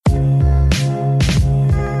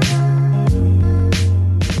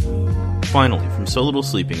Finally, from so little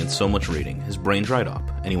sleeping and so much reading, his brain dried up,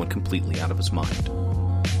 and he went completely out of his mind.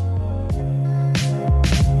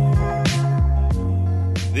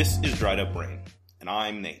 This is Dried Up Brain, and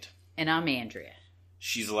I'm Nate. And I'm Andrea.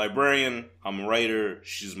 She's a librarian, I'm a writer,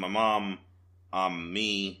 she's my mom, I'm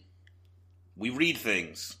me. We read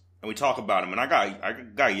things, and we talk about them, and I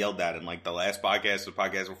got yelled at in like the last podcast, the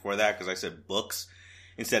podcast before that, because I said books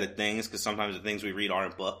instead of things, because sometimes the things we read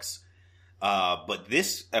aren't books. But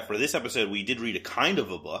for this episode, we did read a kind of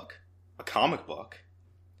a book, a comic book.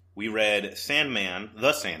 We read Sandman,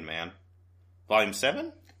 The Sandman, Volume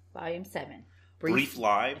 7? Volume 7. Brief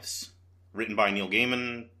Lives, written by Neil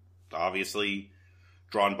Gaiman, obviously,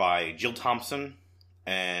 drawn by Jill Thompson,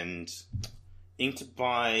 and inked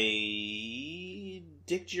by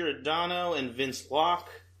Dick Giordano and Vince Locke,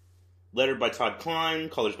 lettered by Todd Klein,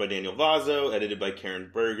 colors by Daniel Vazzo, edited by Karen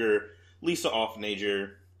Berger, Lisa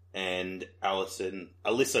Offnager, and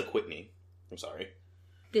Alyssa Whitney. I'm sorry.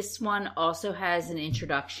 This one also has an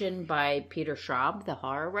introduction by Peter Schraub, the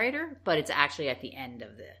horror writer, but it's actually at the end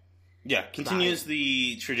of the... Yeah, continues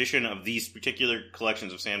the tradition of these particular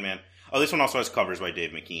collections of Sandman. Oh, this one also has covers by Dave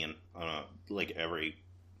McKean, like every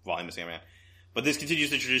volume of Sandman. But this continues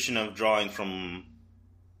the tradition of drawing from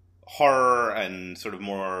horror and sort of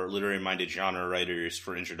more literary-minded genre writers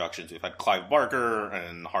for introductions. We've had Clive Barker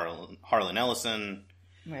and Harlan Ellison.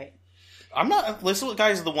 Right. This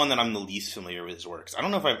guy is the one that I'm the least familiar with his works. I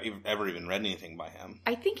don't know if I've ever even read anything by him.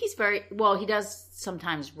 I think he's he does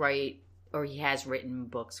sometimes write, or he has written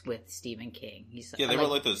books with Stephen King. They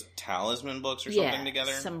wrote like those Talisman books or something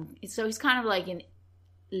together. So he's kind of like in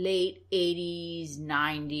late 80s,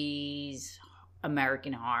 90s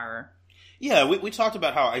American horror. Yeah, we talked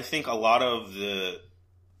about how I think a lot of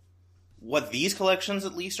what these collections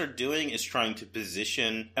at least are doing is trying to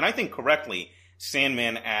position, and I think correctly,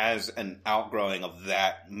 Sandman as an outgrowing of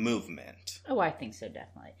that movement. Oh, I think so,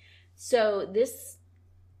 definitely. So this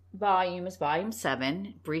volume is volume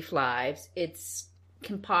 7, Brief Lives. It's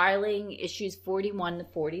compiling issues 41 to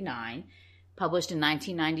 49, published in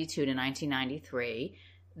 1992 to 1993.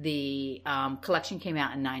 The collection came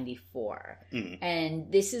out in 94. Mm-hmm.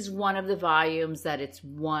 And this is one of the volumes that it's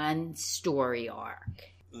one story arc.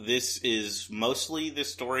 This is mostly the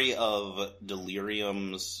story of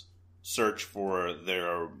Delirium's search for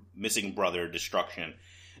their missing brother, Destruction.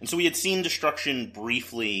 And so we had seen Destruction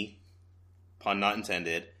briefly, pun not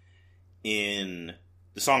intended, in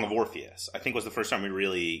The Song of Orpheus. I think was the first time we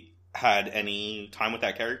really had any time with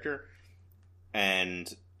that character.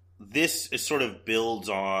 And this is sort of builds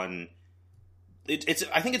on...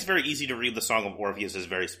 I think it's very easy to read The Song of Orpheus as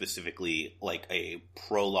very specifically like a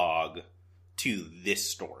prologue to this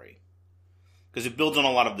story. Because it builds on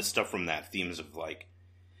a lot of the stuff from that. Themes of like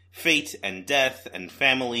fate and death and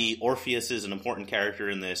family. Orpheus is an important character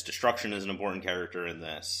in this. Destruction is an important character in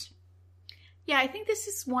this. Yeah, I think this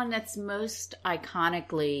is one that's most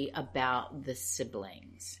iconically about the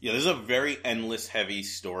siblings. Yeah, this is a very Endless heavy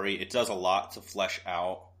story. It does a lot to flesh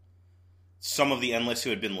out some of the Endless who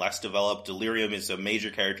had been less developed. Delirium is a major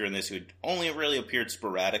character in this who had only really appeared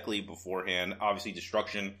sporadically beforehand. Obviously,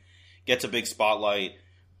 Destruction gets a big spotlight.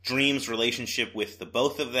 Dream's relationship with the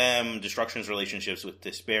both of them, Destruction's relationships with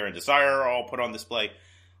Despair and Desire are all put on display.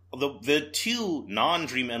 The two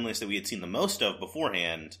non-Dream Endless that we had seen the most of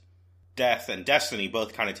beforehand, Death and Destiny,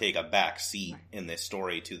 both kind of take a back seat in this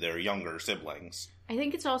story to their younger siblings. I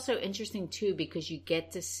think it's also interesting, too, because you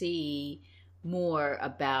get to see more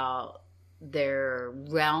about their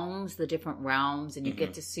realms, the different realms, and you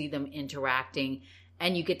get to see them interacting,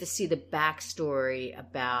 and you get to see the backstory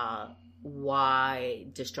about why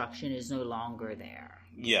Destruction is no longer there.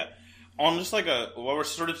 Yeah. On just like while we're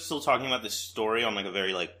sort of still talking about this story on like a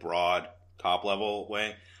very like broad top level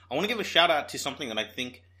way, I want to give a shout out to something that I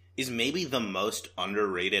think is maybe the most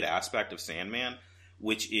underrated aspect of Sandman,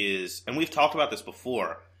 which is, and we've talked about this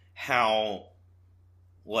before, how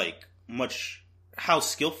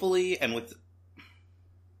skillfully and with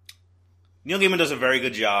Neil Gaiman does a very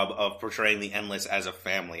good job of portraying the Endless as a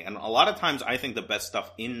family. And a lot of times I think the best stuff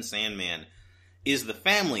in Sandman is the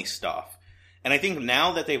family stuff. And I think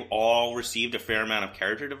now that they've all received a fair amount of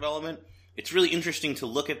character development, it's really interesting to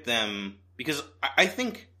look at them, because I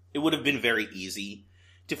think it would have been very easy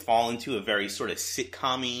to fall into a very sort of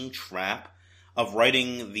sitcom-y trap of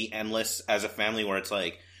writing the Endless as a family where it's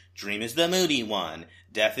like, Dream is the moody one,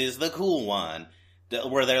 Death is the cool one,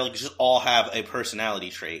 where they like just all have a personality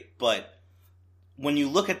trait. But when you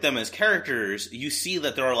look at them as characters, you see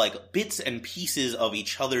that there are like bits and pieces of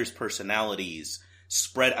each other's personalities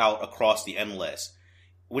spread out across the Endless,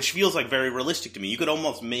 which feels like very realistic to me. You could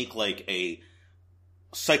almost make like a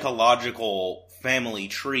psychological family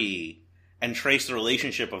tree and trace the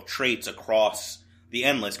relationship of traits across the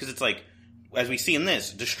Endless. Because it's like, as we see in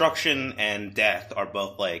this, Destruction and Death are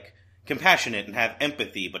both, like, compassionate and have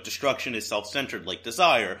empathy, but Destruction is self-centered like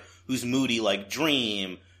Desire, who's moody like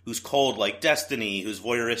Dream, who's cold like Destiny, who's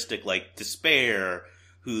voyeuristic like Despair,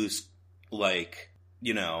 who's, like,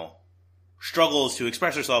 you know, struggles to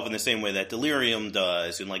express herself in the same way that Delirium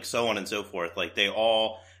does, and, like, so on and so forth. Like, they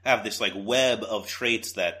all have this, like, web of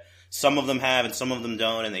traits that some of them have and some of them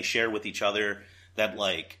don't, and they share with each other, that,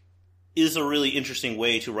 like, is a really interesting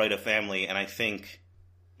way to write a family, and I think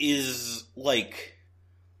is, like,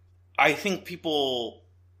 I think people,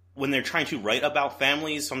 when they're trying to write about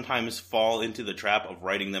families, sometimes fall into the trap of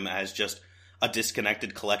writing them as just a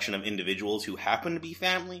disconnected collection of individuals who happen to be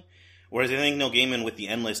family. Whereas I think Neil Gaiman with The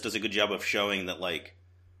Endless does a good job of showing that, like,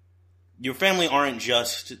 your family aren't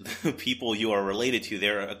just the people you are related to.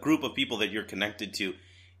 They're a group of people that you're connected to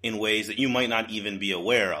in ways that you might not even be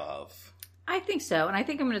aware of. I think so. And I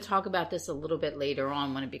think I'm going to talk about this a little bit later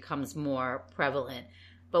on when it becomes more prevalent.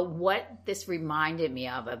 But what this reminded me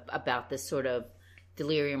of about this sort of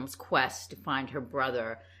Delirium's quest to find her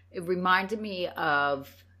brother, it reminded me of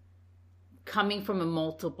coming from a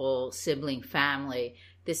multiple sibling family,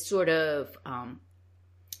 this sort of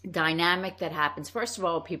dynamic that happens. First of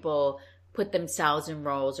all, people put themselves in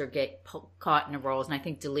roles or get caught in roles, and I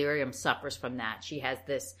think Delirium suffers from that. She has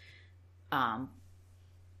this,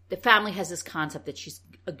 the family has this concept that she's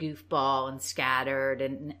a goofball and scattered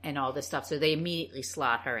and all this stuff, so they immediately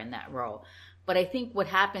slot her in that role. But I think what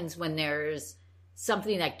happens when there's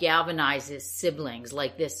something that galvanizes siblings,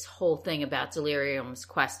 like this whole thing about Delirium's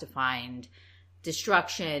quest to find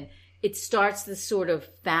Destruction, it starts this sort of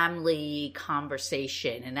family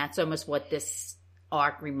conversation, and that's almost what this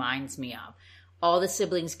arc reminds me of. All the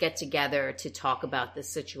siblings get together to talk about the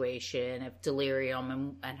situation of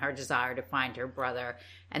Delirium and her desire to find her brother,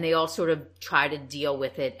 and they all sort of try to deal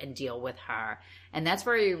with it and deal with her. And that's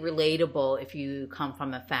very relatable if you come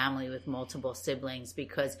from a family with multiple siblings,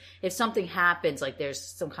 because if something happens, like there's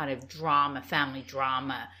some kind of drama, family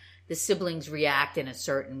drama, the siblings react in a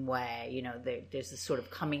certain way. You know, there's this sort of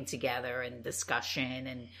coming together and discussion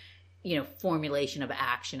and, you know, formulation of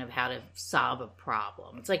action of how to solve a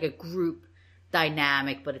problem. It's like a group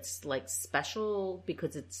dynamic, but it's like special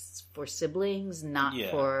because it's for siblings, not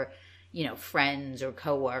for, you know, friends or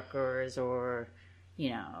coworkers or,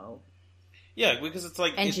 you know. Yeah, because it's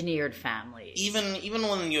like engineered families. Even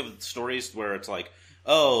when you have stories where it's like,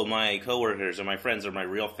 oh, my coworkers or my friends are my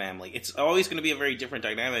real family, it's always going to be a very different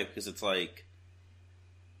dynamic, because it's like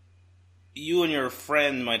you and your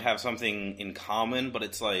friend might have something in common, but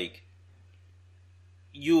it's like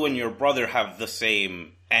you and your brother have the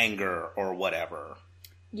same anger or whatever.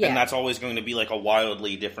 Yeah. And that's always going to be like a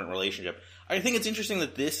wildly different relationship. I think it's interesting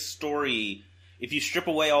that this story, if you strip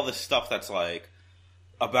away all this stuff that's like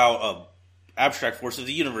about a abstract force of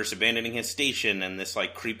the universe abandoning his station and this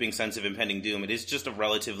like creeping sense of impending doom, it is just a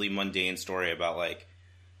relatively mundane story about like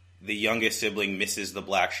the youngest sibling misses the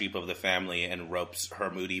black sheep of the family and ropes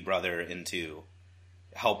her moody brother into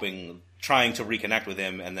trying to reconnect with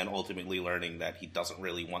him, and then ultimately learning that he doesn't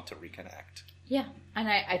really want to reconnect. Yeah, and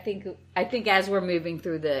I think as we're moving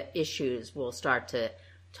through the issues, we'll start to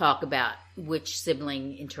talk about which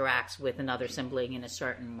sibling interacts with another sibling in a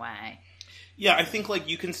certain way. Yeah, I think like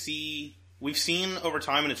you can see, we've seen over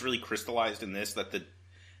time, and it's really crystallized in this, that the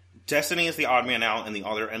Destiny is the odd man out and the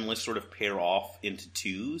other Endless sort of pair off into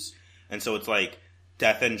twos. And so it's like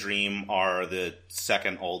Death and Dream are the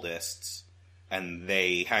second oldest, and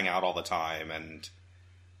they hang out all the time, and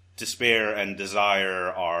Despair and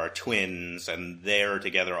Desire are twins, and they're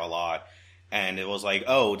together a lot. And it was like,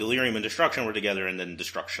 oh, Delirium and Destruction were together, and then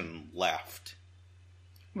Destruction left.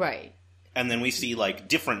 Right. And then we see, like,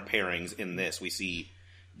 different pairings in this. We see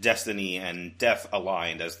Destiny and Death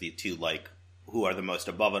aligned as the two, like, who are the most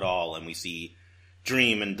above it all, and we see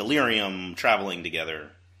Dream and Delirium traveling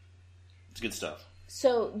together. It's good stuff.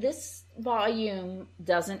 So this volume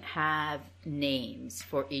doesn't have names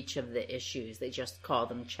for each of the issues. They just call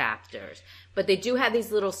them chapters. But they do have these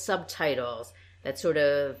little subtitles that sort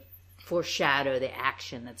of foreshadow the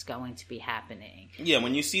action that's going to be happening. Yeah,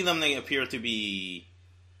 when you see them, they appear to be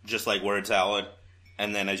just like word salad.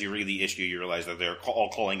 And then as you read the issue, you realize that they're all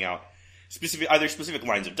calling out either specific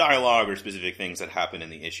lines of dialogue or specific things that happen in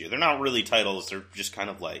the issue. They're not really titles. They're just kind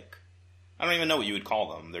of like, I don't even know what you would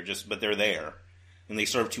call them. But they're there. And they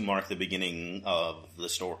serve to mark the beginning of the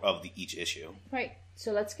story of each issue. Right.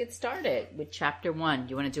 So let's get started with chapter 1.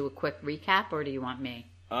 Do you want to do a quick recap, or do you want me?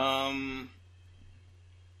 You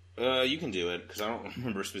can do it, because I don't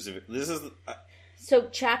remember specific. So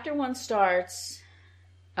chapter 1 starts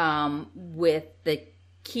with the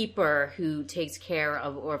keeper who takes care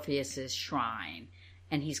of Orpheus's shrine.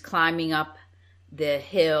 And he's climbing up the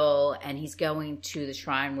hill and he's going to the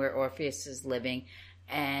shrine where Orpheus is living.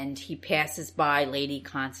 And he passes by Lady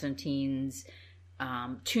Constantine's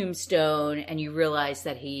tombstone, and you realize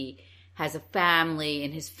that he has a family,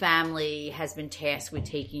 and his family has been tasked with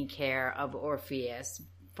taking care of Orpheus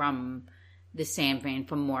from the Sandman,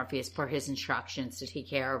 from Morpheus, per his instructions to take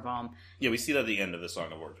care of him. Yeah, we see that at the end of the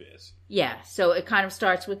Song of Orpheus. Yeah, so it kind of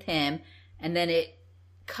starts with him, and then it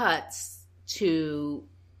cuts to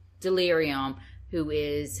Delirium, who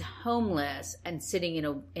is homeless and sitting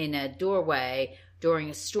in a doorway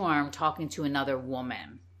during a storm talking to another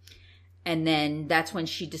woman. And then that's when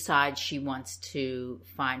she decides she wants to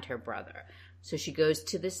find her brother. So she goes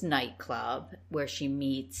to this nightclub where she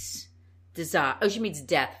meets she meets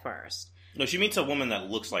Death first. No, she meets a woman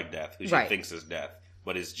that looks like Death, who she thinks is Death,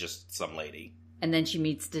 but is just some lady. And then she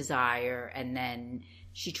meets Desire, and then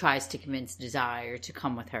she tries to convince Desire to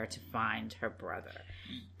come with her to find her brother.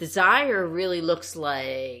 Desire really looks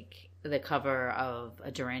like the cover of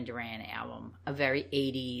a Duran Duran album. A very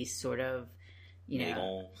 80s sort of,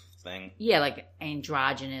 Naval thing. Yeah, like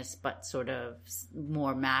androgynous, but sort of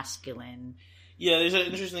more masculine. Yeah, there's an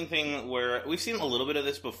interesting thing where we've seen a little bit of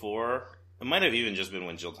this before. It might have even just been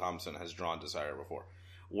when Jill Thompson has drawn Desire before.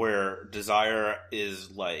 Where Desire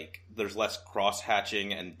is like, there's less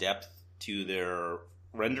cross-hatching and depth to their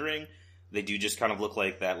rendering. They do just kind of look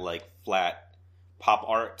like that, like, flat pop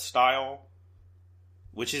art style,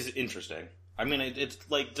 which is interesting. I mean, it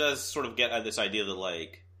like, does sort of get at this idea that,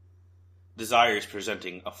 like, Desire is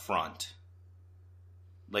presenting a front.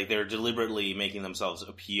 Like, they're deliberately making themselves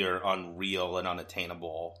appear unreal and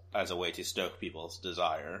unattainable as a way to stoke people's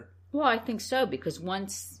desire. Well, I think so, because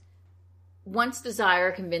once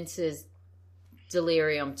Desire convinces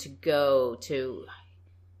Delirium to go to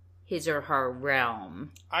his or her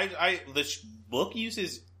realm. This book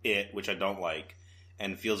uses it, which I don't like,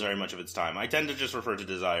 and feels very much of its time. I tend to just refer to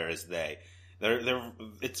Desire as they.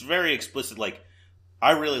 It's very explicit, like,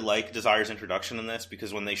 I really like Desire's introduction in this,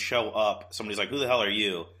 because when they show up, somebody's like, who the hell are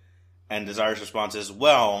you? And Desire's response is,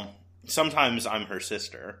 well, sometimes I'm her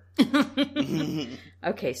sister.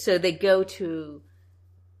 Okay, so they go to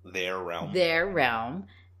their realm,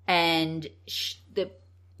 and the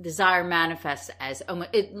Desire manifests as,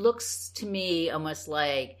 it looks to me almost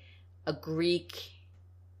like a Greek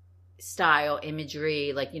style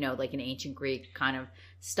imagery, like, like an ancient Greek kind of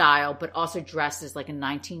style, but also dressed as like a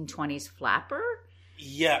 1920s flapper.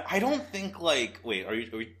 Yeah, I don't think, like, wait,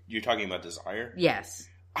 you're talking about Desire? Yes.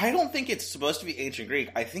 I don't think it's supposed to be ancient Greek.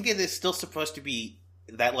 I think it is still supposed to be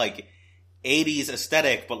that, like, 80s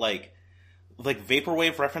aesthetic, but, like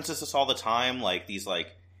Vaporwave references this all the time, like, these, like,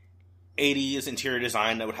 80s interior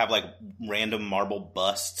design that would have, like, random marble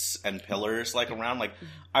busts and pillars, like, around. Like,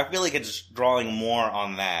 I feel like it's drawing more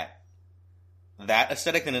on that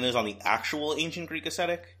aesthetic than it is on the actual ancient Greek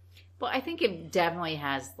aesthetic. Well, I think it definitely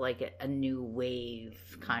has, like, a new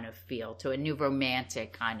wave kind of feel to it, a new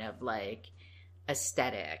romantic kind of, like,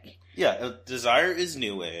 aesthetic. Yeah, Desire is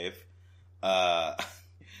new wave.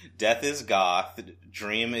 Death is goth.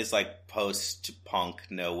 Dream is, like, post-punk,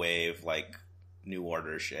 no wave, like, New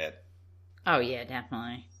Order shit. Oh, yeah,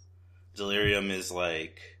 definitely. Delirium is,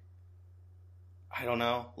 like, I don't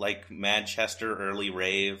know, like, Manchester early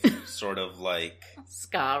rave, sort of, like...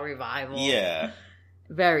 ska revival. Yeah.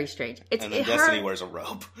 Very strange. And then Destiny wears a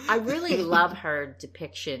robe. I really love her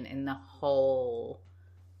depiction in the whole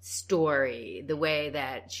story. The way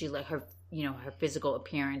that she, like, her physical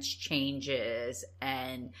appearance changes,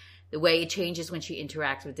 and the way it changes when she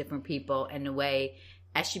interacts with different people, and the way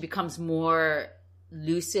as she becomes more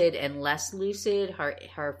lucid and less lucid,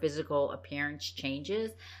 her physical appearance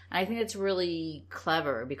changes. And I think that's really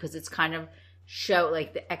clever, because it's kind of show,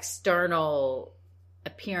 like, the external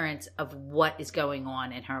appearance of what is going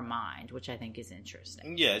on in her mind, which I think is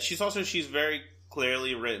interesting. Yeah, she's very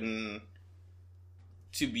clearly written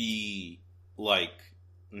to be, like,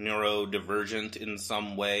 neurodivergent in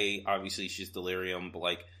some way. Obviously, she's Delirium, but,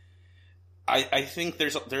 like, I think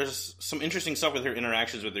there's some interesting stuff with her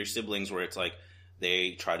interactions with her siblings, where it's like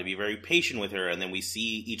they try to be very patient with her, and then we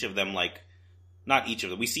see each of them, like, not each of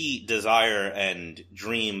them. We see Desire and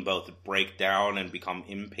Dream both break down and become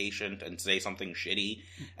impatient and say something shitty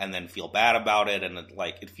and then feel bad about it. And,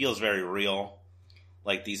 like, it feels very real,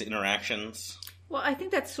 like, these interactions. Well, I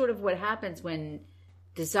think that's sort of what happens when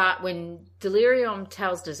Delirium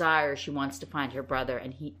tells Desire she wants to find her brother,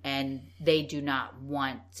 and they do not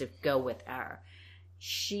want to go with her.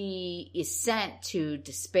 She is sent to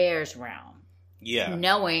Despair's realm, Yeah.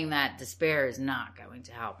 Knowing that despair is not going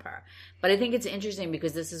to help her. But I think it's interesting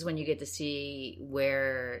because this is when you get to see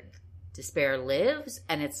where despair lives,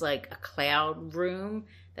 and it's like a cloud room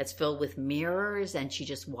that's filled with mirrors, and she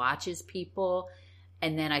just watches people.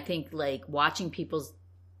 And then I think like watching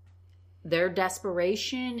their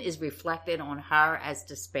desperation is reflected on her as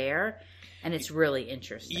despair, and it's really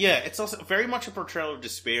interesting. Yeah, it's also very much a portrayal of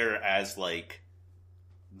despair as like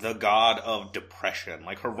the god of depression.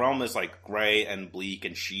 Like her realm is like gray and bleak,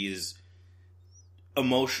 and she's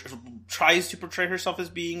tries to portray herself as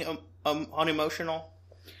being unemotional.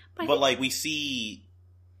 But like we see,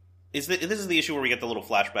 this is the issue where we get the little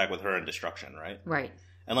flashback with her and Destruction, right? Right.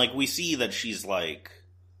 And like we see that she's like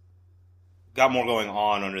got more going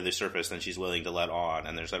on under the surface than she's willing to let on,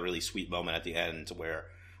 and there's that really sweet moment at the end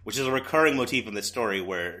which is a recurring motif in this story,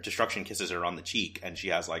 where Destruction kisses her on the cheek, and she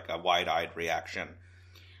has like a wide-eyed reaction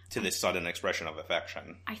to this sudden expression of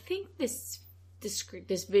affection. I think this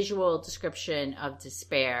visual description of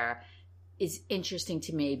despair is interesting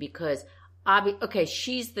to me because, okay,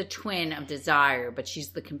 she's the twin of desire, but she's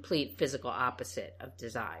the complete physical opposite of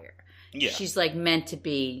desire. Yeah. She's like meant to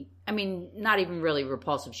be, I mean, not even really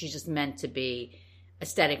repulsive. She's just meant to be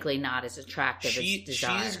aesthetically not as attractive as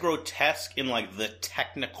desire. She's grotesque in like the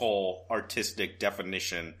technical, artistic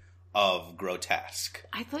definition of grotesque.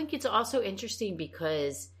 I think it's also interesting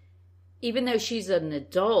because even though she's an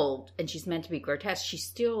adult and she's meant to be grotesque, she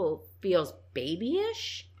still feels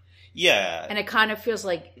babyish. Yeah. And it kind of feels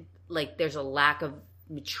like there's a lack of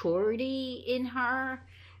maturity in her.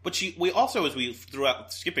 But we also, as we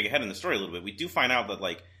throughout, skipping ahead in the story a little bit, we do find out that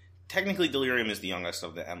like technically Delirium is the youngest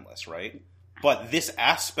of the Endless, right? But this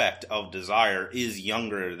aspect of desire is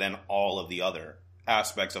younger than all of the other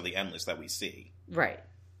aspects of the Endless that we see. Right.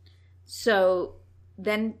 So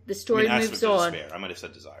then the story moves on. Despair. I might have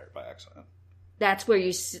said desire by accident. That's where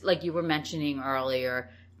you, like you were mentioning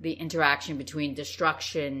earlier, the interaction between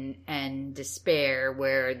Destruction and despair,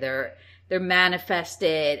 where they're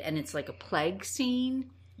manifested, and it's like a plague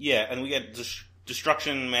scene. Yeah, and we get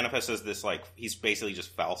Destruction manifests as this, like, he's basically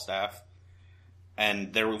just Falstaff.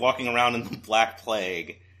 And they're walking around in the Black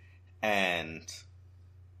Plague, and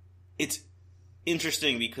it's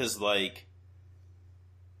interesting because, like,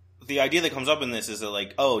 the idea that comes up in this is that,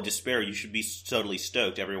 like, oh, despair, you should be totally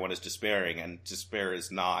stoked. Everyone is despairing, and despair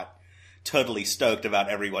is not totally stoked about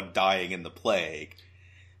everyone dying in the plague.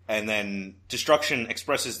 And then Destruction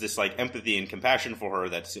expresses this, like, empathy and compassion for her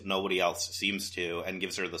that nobody else seems to, and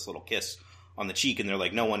gives her this little kiss on the cheek, and they're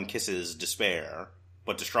like, no one kisses despair,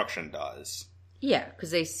 but Destruction does. Yeah, because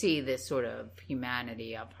they see this sort of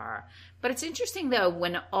humanity of her. But it's interesting, though,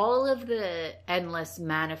 when all of the Endless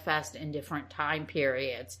manifest in different time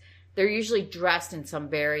periods, they're usually dressed in some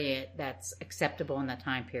variant that's acceptable in that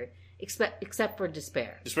time period, except for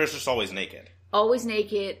Despair. Despair's just always naked. Always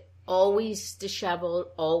naked, always disheveled,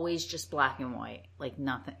 always just black and white. Like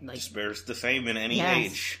nothing. Like Despair's the same in any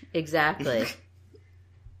age. Exactly.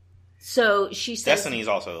 So she says... Destiny's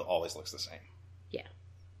also always looks the same. Yeah.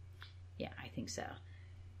 Yeah, I think so.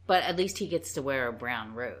 But at least he gets to wear a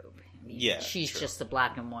brown robe. I mean, yeah, she's true. Just a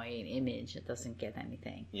black and white image. It doesn't get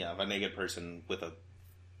anything. Yeah, a naked person with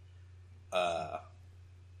a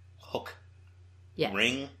hook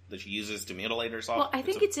ring that she uses to mutilate herself. Well, I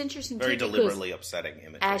think it's interesting very too, deliberately upsetting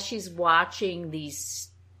image. As she's watching these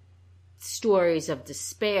stories of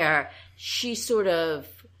despair, she's sort of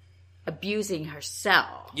abusing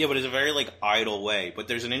herself. Yeah, but it's a very like idle way. But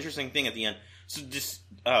there's an interesting thing at the end. So just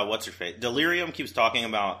what's her face? Delirium keeps talking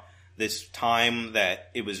about this time that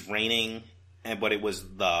it was raining, but it was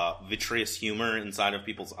the vitreous humor inside of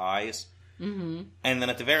people's eyes. Mm-hmm. And then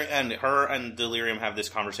at the very end, her and Delirium have this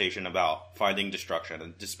conversation about finding Destruction.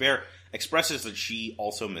 And Despair expresses that she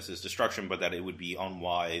also misses Destruction, but that it would be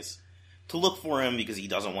unwise to look for him because he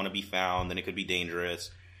doesn't want to be found and it could be dangerous.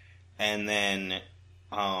 And then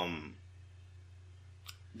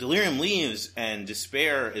Delirium leaves, and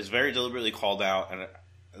Despair is very deliberately called out,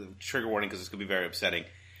 and trigger warning because this could be very upsetting.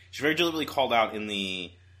 She's very deliberately called out in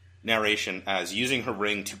the narration as using her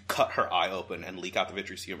ring to cut her eye open and leak out the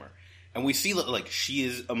vitreous humor. And we see that, like, she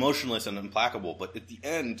is emotionless and implacable, but at the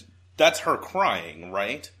end, that's her crying,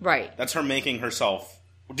 right? Right. That's her making herself,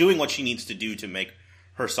 doing what she needs to do to make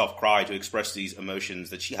herself cry, to express these emotions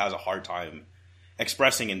that she has a hard time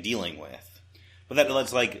expressing and dealing with. But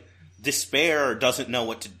that's like, Despair doesn't know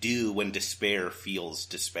what to do when Despair feels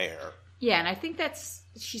despair. Yeah, and I think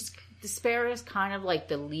Despair is kind of like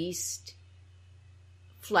the least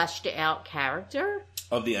fleshed out character.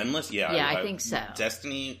 Of the Endless? Yeah. Yeah, I think so.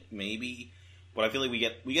 Destiny, maybe. But I feel like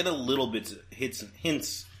we get a little bit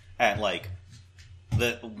hints at, like,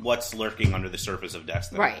 what's lurking under the surface of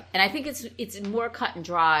Destiny. Right. And I think it's more cut and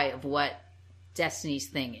dry of what Destiny's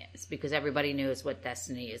thing is, because everybody knows what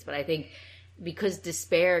Destiny is. But I think because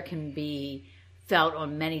despair can be felt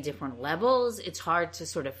on many different levels, it's hard to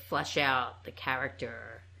sort of flesh out the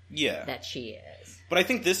character that she is. But I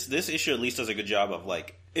think this issue at least does a good job of,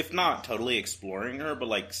 like, if not totally exploring her, but,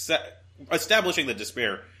 like, establishing that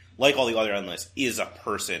despair, like all the other Endless, is a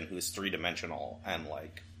person who's three-dimensional and,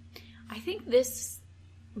 like... I think this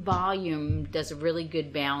volume does a really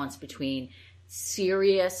good balance between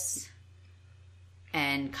serious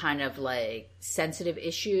and kind of, like, sensitive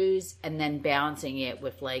issues, and then balancing it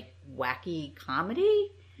with, like, wacky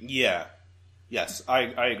comedy. Yeah. Yes, I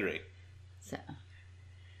agree.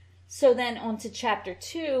 So then on to chapter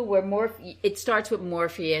 2, where it starts with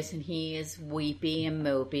Morpheus, and he is weepy and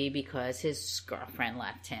mopey because his girlfriend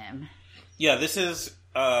left him. Yeah, this is...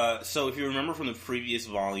 so if you remember from the previous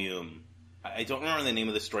volume, I don't remember the name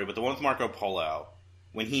of the story, but the one with Marco Polo,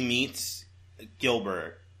 when he meets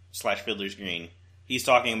Gilbert / Fiddler's Green, he's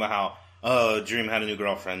talking about how, Dream had a new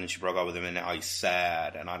girlfriend and she broke up with him and now he's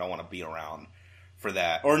sad and I don't want to be around for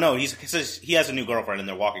that. Or no, he says he has a new girlfriend and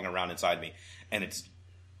they're walking around inside me and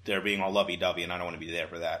they're being all lovey-dovey and I don't want to be there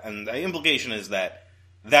for that. And the implication is that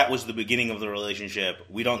was the beginning of the relationship.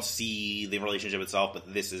 We don't see the relationship itself,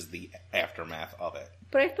 but this is the aftermath of it.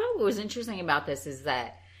 But I thought what was interesting about this is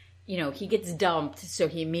that, you know, he gets dumped, so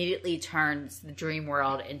he immediately turns the dream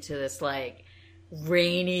world into this, like,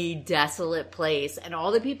 rainy, desolate place. And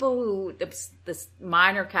all the people who, the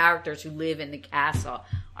minor characters who live in the castle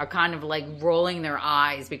are kind of, like, rolling their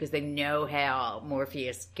eyes because they know how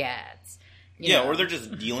Morpheus gets. You know? Or they're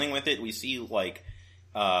just dealing with it. We see, like,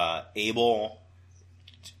 Abel...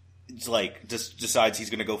 like, just decides he's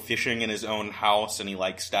going to go fishing in his own house, and he,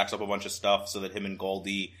 like, stacks up a bunch of stuff so that him and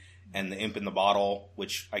Goldie and the imp in the bottle,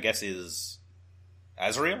 which I guess is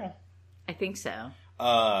Azrael? I think so.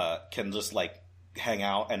 Can just, like, hang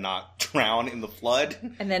out and not drown in the flood.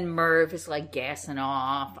 And then Merv is, like, gassing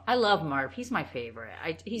off. I love Merv. He's my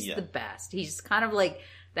favorite. He's the best. He's kind of like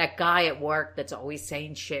that guy at work that's always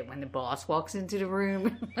saying shit when the boss walks into the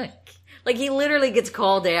room. like, he literally gets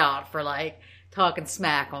called out for, like... talking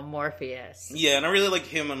smack on Morpheus. Yeah, and I really like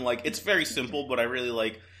him and, like, it's very simple, but I really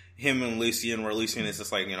like him and Lucien, where Lucien is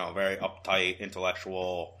just, like, you know, very uptight,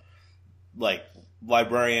 intellectual, like,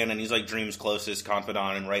 librarian, and he's, like, Dream's closest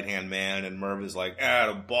confidant and right-hand man, and Merv is like,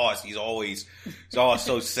 the boss, he's always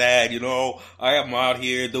so sad, you know, I am out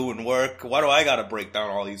here doing work, why do I gotta break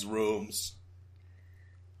down all these rooms?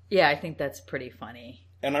 Yeah, I think that's pretty funny.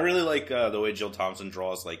 And I really like the way Jill Thompson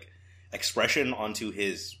draws, like, expression onto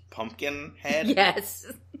his pumpkin head. Yes.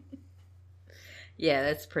 Yeah,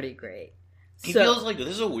 that's pretty great. He feels like, this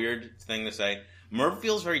is a weird thing to say, Merv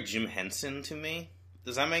feels very Jim Henson to me.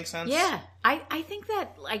 Does that make sense? Yeah. I think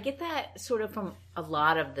that, I get that sort of from a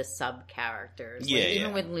lot of the sub-characters. Yeah, like,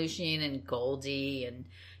 even with Lucien and Goldie and,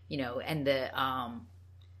 you know, and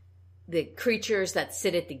the creatures that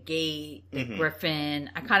sit at the gate, the griffin.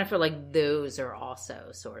 I kind of feel like those are also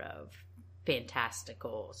sort of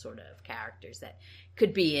fantastical sort of characters that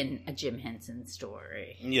could be in a Jim Henson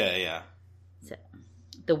story. Yeah. So,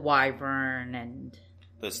 the wyvern and...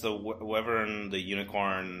 There's the wyvern, the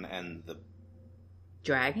unicorn, and the...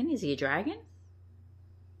 Dragon? Is he a dragon?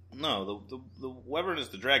 No, the wyvern is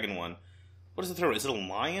the dragon one. What is the third one? Is it a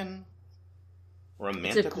lion? Or a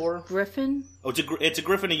manticore? It's a griffin? Oh, it's a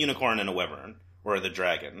griffin, a unicorn, and a wyvern. Or the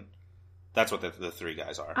dragon. That's what the three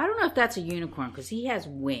guys are. I don't know if that's a unicorn, because he has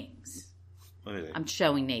wings. I'm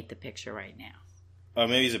showing Nate the picture right now. Oh,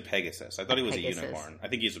 maybe he's a Pegasus. I thought he was a unicorn. I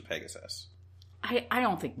think he's a Pegasus. I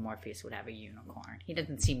don't think Morpheus would have a unicorn. He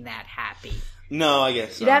doesn't seem that happy. No, I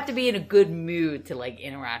guess You'd have to be in a good mood to, like,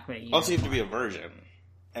 interact with a unicorn. Also, you have to be a virgin.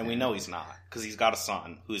 And we know he's not, because he's got a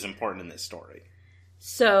son who's important in this story.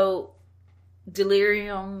 So,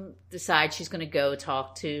 Delirium decides she's going to go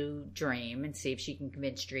talk to Dream and see if she can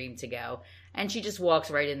convince Dream to go. And she just walks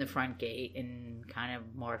right in the front gate, and kind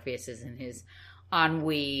of Morpheus is in his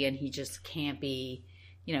ennui, and he just can't be,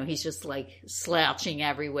 you know, he's just like slouching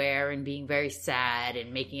everywhere and being very sad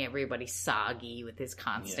and making everybody soggy with his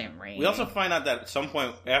constant rain. We also find out that at some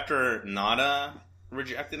point, after Nada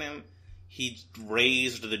rejected him, he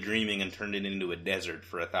raised the dreaming and turned it into a desert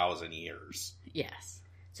for 1,000 years. Yes.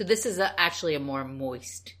 So this is actually a more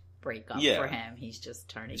moist breakup for him. He's just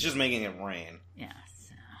turning... He's just making it rain. Yes.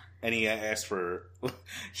 And he asked for...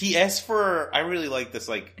 I really like this,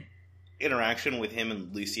 like, interaction with him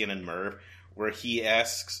and Lucien and Merv, where he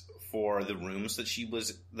asks for the rooms that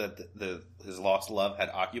his lost love had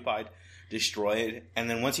occupied destroyed. And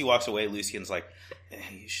then once he walks away, Lucien's like,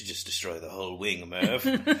 you should just destroy the whole wing, Merv.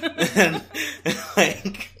 And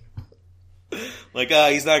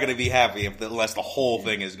he's not going to be happy unless the whole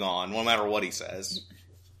thing is gone, no matter what he says.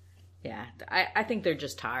 Yeah, I think they're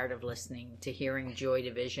just tired of listening to hearing Joy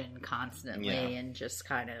Division constantly and just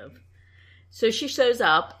kind of... So she shows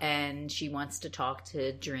up and she wants to talk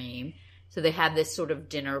to Dream. So they have this sort of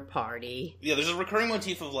dinner party. Yeah, there's a recurring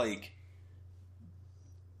motif of,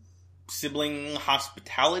 sibling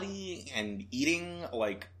hospitality and eating.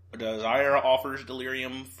 Desire offers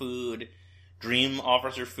Delirium food, Dream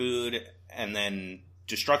offers her food, and then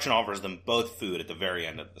Destruction offers them both food at the very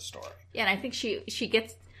end of the story. Yeah, and I think she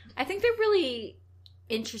gets... I think they're really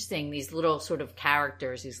interesting, these little sort of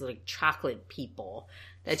characters, these chocolate people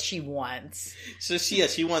that she wants. So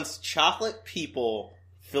she wants chocolate people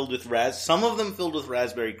filled with some of them filled with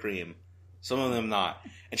raspberry cream, some of them not.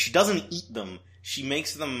 And she doesn't eat them. She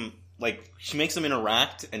makes them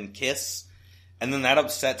interact and kiss, and then that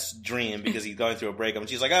upsets Dream because he's going through a breakup. And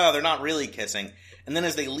she's like, oh, they're not really kissing. And then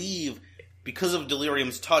as they leave, because of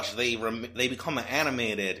Delirium's touch, they become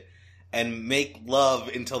animated and make love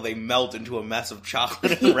until they melt into a mess of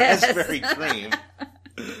chocolate and raspberry cream.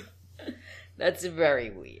 That's very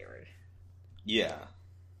weird. Yeah.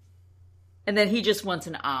 And then he just wants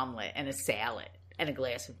an omelet and a salad and a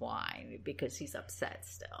glass of wine because he's upset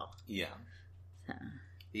still. Yeah. So.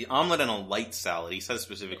 The omelet and a light salad. He says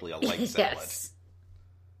specifically a light salad. Yes.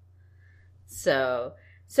 So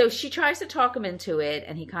she tries to talk him into it,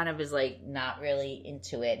 and he kind of is not really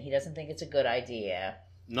into it. He doesn't think it's a good idea.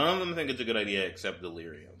 None of them think it's a good idea except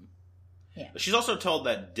Delirium. Yeah. But she's also told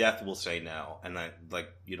that Death will say no, and that,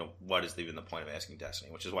 what is even the point of asking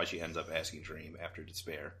Destiny? Which is why she ends up asking Dream after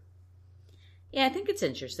Despair. Yeah, I think it's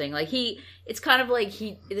interesting. It's kind of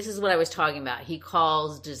this is what I was talking about. He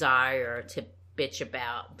calls Desire to bitch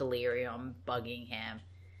about Delirium bugging him.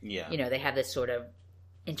 Yeah. They have this sort of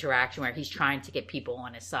interaction where he's trying to get people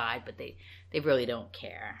on his side, but they really don't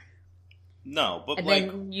care. No, but and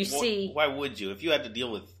then you see... Why would you? If you had to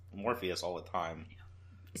deal with Morpheus all the time.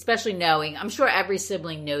 Especially knowing... I'm sure every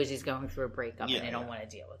sibling knows he's going through a breakup and they don't want to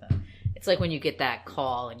deal with him. It's like when you get that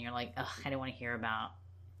call and you're like, ugh, I don't want to hear about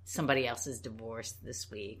somebody else's divorce this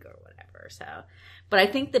week or whatever. So, but I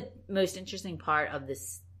think the most interesting part of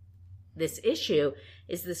this issue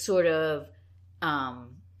is the sort of...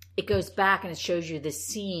 it goes back and it shows you this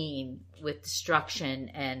scene with Destruction,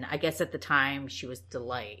 and I guess at the time she was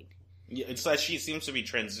Delight. Yeah, it's like she seems to be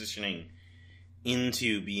transitioning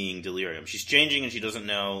into being Delirium. She's changing and she doesn't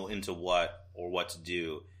know into what or what to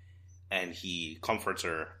do, and he comforts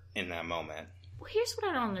her in that moment. Well, here's what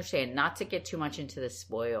I don't understand, not to get too much into the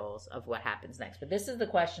spoils of what happens next, but this is the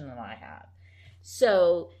question that I have.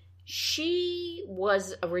 So, she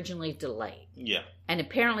was originally Delight. Yeah. And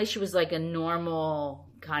apparently she was a normal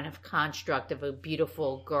kind of construct of a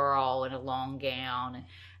beautiful girl in a long gown.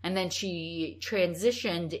 And then she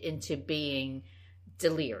transitioned into being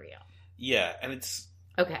Delirium. Yeah, and it's...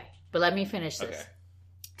 Okay, but let me finish this. Okay.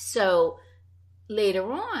 So,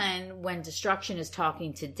 later on, when Destruction is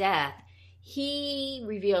talking to Death, he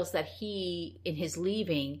reveals that he, in his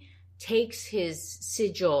leaving, takes his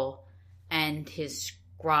sigil and his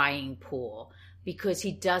scrying pool because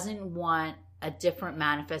he doesn't want a different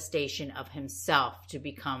manifestation of himself to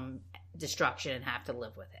become Destruction and have to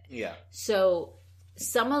live with it. Yeah. So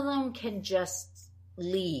some of them can just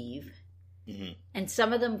leave, and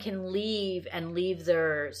some of them can leave and leave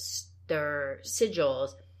their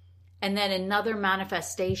sigils, and then another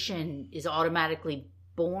manifestation is automatically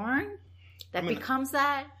born that becomes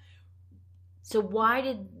that. So why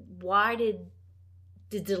did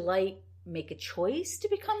Delight make a choice to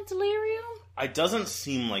become Delirium? It doesn't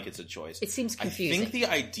seem like it's a choice. It seems confusing. I think the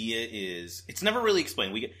idea is... It's never really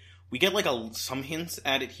explained. We get some hints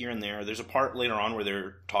at it here and there. There's a part later on where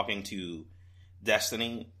they're talking to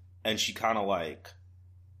Destiny, and she kind of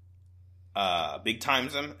big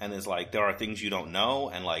times him and is like, there are things you don't know,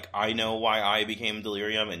 and I know why I became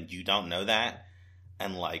Delirium and you don't know that,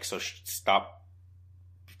 and so stop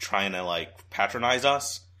trying to patronize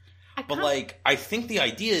us. I think the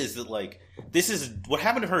idea is that this is what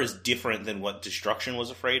happened to her is different than what Destruction was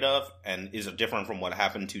afraid of, and is different from what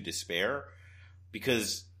happened to Despair,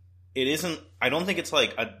 because it isn't. I don't think it's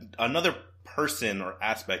another person or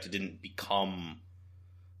aspect didn't become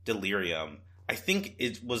Delirium. I think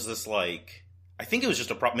it was this I think it was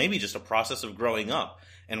just maybe just a process of growing up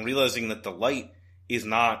and realizing that the light is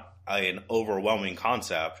not an overwhelming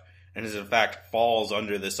concept, and is in fact falls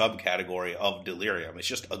under the subcategory of Delirium. It's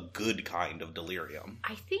just a good kind of Delirium.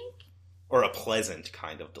 I think Or a pleasant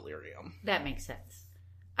kind of delirium. That makes sense.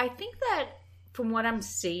 I think that from what I'm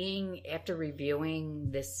seeing after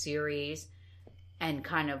reviewing this series and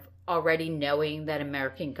kind of already knowing that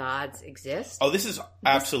American Gods exist. Oh, this is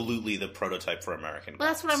absolutely the prototype for American Gods. Well,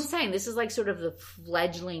 that's what I'm saying. This is like sort of the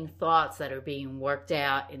fledgling thoughts that are being worked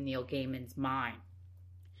out in Neil Gaiman's mind.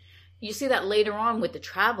 You see that later on with the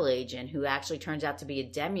travel agent who actually turns out to be a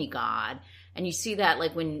demigod. And you see that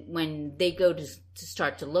like when they go to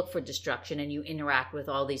start to look for destruction and you interact with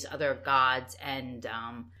all these other gods and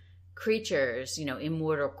creatures,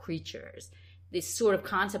 immortal creatures. This sort of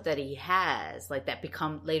concept that he has, like that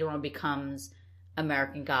later on becomes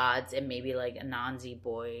American Gods and maybe like Anansi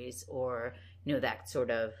Boys or, that sort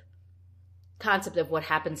of concept of what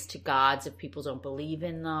happens to gods if people don't believe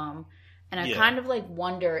in them. And I kind of like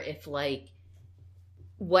wonder if like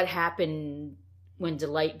what happened when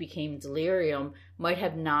Delight became Delirium might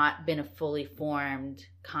have not been a fully formed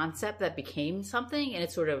concept that became something, and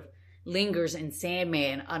it sort of lingers in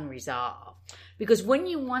Sandman unresolved. Because when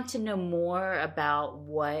you want to know more about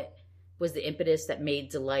what was the impetus that made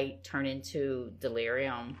Delight turn into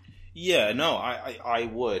Delirium. Yeah, no, I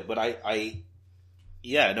would, but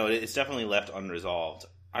it's definitely left unresolved.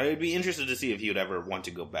 I would be interested to see if he would ever want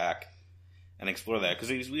to go back and explore that,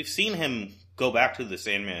 because we've seen him go back to the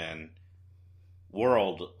Sandman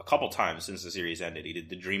world a couple times since the series ended. He did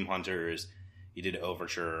the Dream Hunters, he did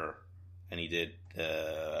Overture, and he did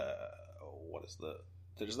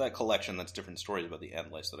there's that collection that's different stories about the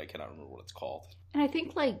Endless that I cannot remember what it's called. And I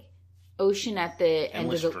think like Ocean at the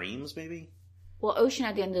Endless Dreams, maybe? Well, Ocean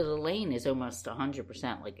at the End of the Lane is almost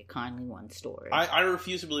 100% like a Kindly One story. I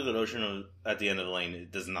refuse to believe that Ocean at the End of the Lane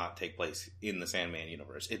does not take place in the Sandman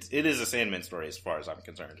universe. It is a Sandman story as far as I'm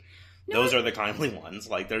concerned. No, those are the Kindly Ones.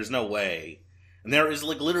 Like, there's no way. And there is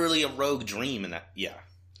like literally a rogue dream in that. Yeah.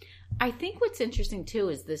 I think what's interesting too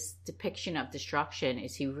is this depiction of destruction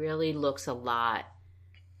is he really looks a lot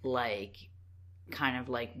like kind of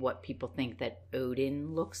like what people think that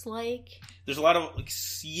Odin looks like. There's a lot of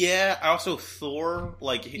also Thor,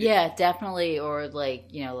 like definitely, or like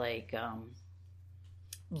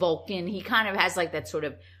Vulcan. He kind of has like that sort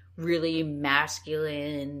of really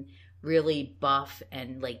masculine, really buff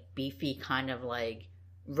and like beefy kind of like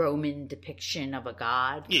Roman depiction of a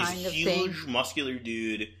god kind of thing. Huge muscular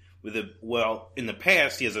dude with in the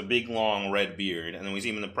past he has a big long red beard, and then we see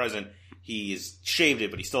him in the present he's shaved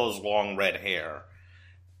it, but he still has long red hair.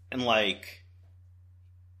 And, like,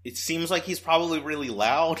 it seems like he's probably really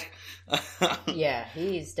loud. Yeah,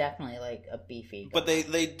 he's definitely, like, a beefy guy. But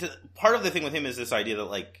they part of the thing with him is this idea that,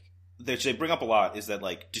 like, they bring up a lot is that,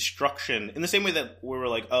 like, destruction, in the same way that we were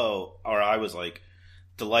like, I was like,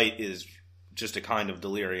 Delight is just a kind of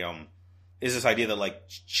delirium, is this idea that, like,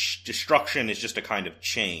 destruction is just a kind of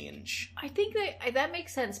change. I think that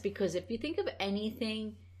makes sense, because if you think of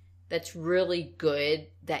anything that's really good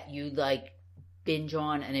that you like binge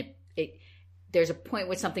on, and it there's a point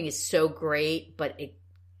where something is so great but it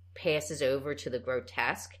passes over to the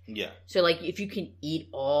grotesque. Yeah. So like if you can eat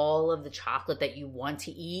all of the chocolate that you want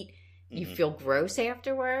to eat, you feel gross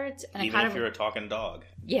afterwards. And even if you're a talking dog.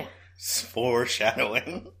 Yeah.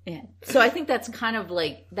 Foreshadowing. Yeah. So I think that's kind of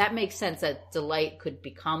like, that makes sense that Delight could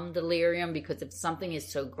become Delirium, because if something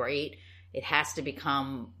is so great, it has to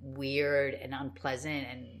become weird and unpleasant,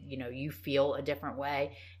 and, you feel a different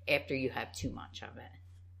way after you have too much of it.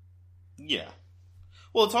 Yeah.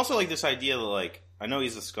 Well, it's also like this idea that, like, I know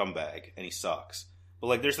he's a scumbag and he sucks, but,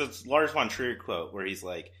 like, there's this Lars von Trier quote where he's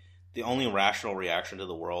like, the only rational reaction to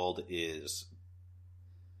the world is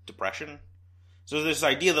depression. So there's this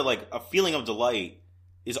idea that, like, a feeling of delight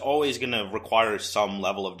is always going to require some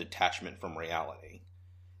level of detachment from reality.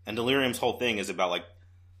 And Delirium's whole thing is about, like,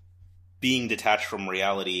 being detached from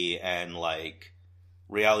reality and, like,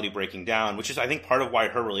 reality breaking down, which is, I think, part of why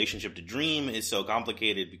her relationship to Dream is so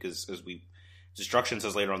complicated, because as Destruction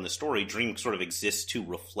says later on in the story, Dream sort of exists to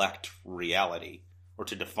reflect reality, or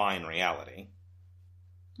to define reality.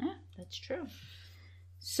 Yeah, that's true.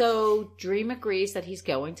 So Dream agrees that he's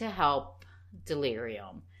going to help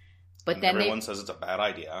Delirium. But and then everyone says it's a bad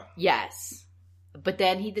idea. Yes. But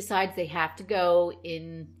then he decides they have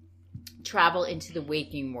to travel into the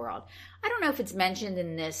waking world. I don't know if it's mentioned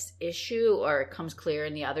in this issue or it comes clear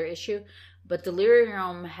in the other issue, but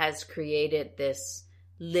Delirium has created this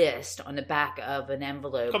list on the back of an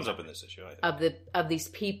envelope. It comes up in this issue, I think. Of these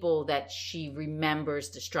people that she remembers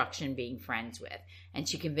Destruction being friends with. And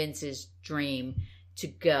she convinces Dream to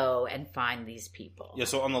go and find these people. Yeah,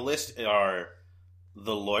 so on the list are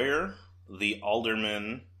the lawyer, the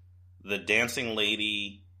alderman, the dancing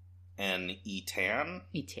lady, and Etan.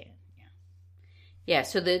 Etan, yeah. Yeah,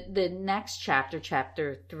 so the next chapter,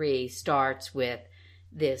 chapter 3, starts with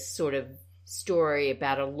this sort of story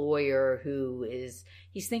about a lawyer who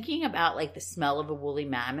he's thinking about like the smell of a woolly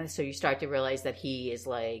mammoth. So you start to realize that he is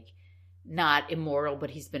like not immortal, but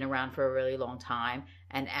he's been around for a really long time.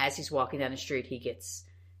 And as he's walking down the street, he gets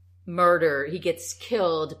murdered. He gets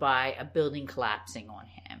killed by a building collapsing on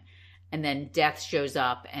him. And then Death shows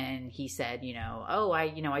up and he said,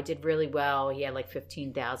 I did really well. He had like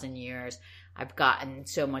 15,000 years. I've gotten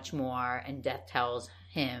so much more. And Death tells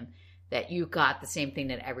him that you got the same thing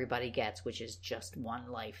that everybody gets, which is just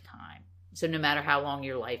one lifetime. So no matter how long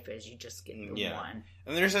your life is, you just get the one.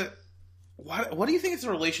 And there's what do you think is the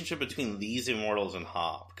relationship between these immortals and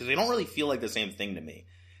Hob? Because they don't really feel like the same thing to me.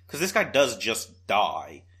 Because this guy does just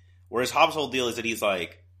die. Whereas Hob's whole deal is that he's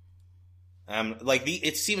like,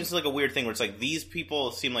 it seems like a weird thing where it's like these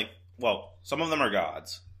people seem like, well, some of them are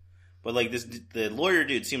gods. But like the lawyer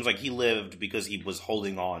dude seems like he lived because he was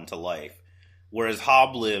holding on to life. Whereas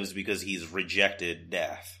Hob lives because he's rejected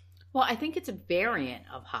death. Well, I think it's a variant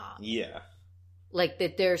of Hob. Yeah. Like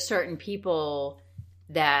that there are certain people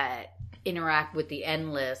that interact with the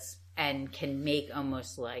Endless and can make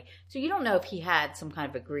almost like... So you don't know if he had some kind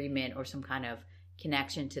of agreement or some kind of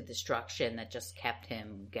connection to destruction that just kept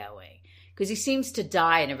him going. Because he seems to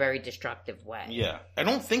die in a very destructive way. Yeah. I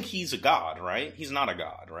don't think he's a god, right? He's not a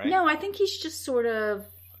god, right? No, I think he's just sort of...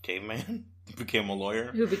 A caveman? Became a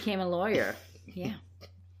lawyer? Who became a lawyer. Yeah.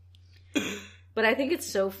 But I think it's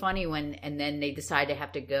so funny and then they decide to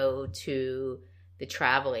have to go to the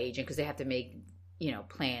travel agent because they have to make,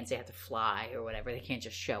 plans. They have to fly or whatever. They can't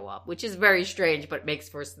just show up, which is very strange, but makes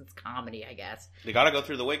for some comedy, I guess. They got to go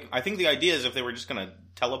through the wake. I think the idea is if they were just going to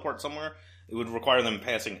teleport somewhere, it would require them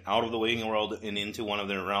passing out of the waking world and into one of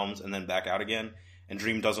their realms and then back out again. And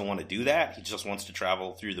Dream doesn't want to do that. He just wants to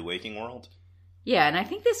travel through the waking world. Yeah, and I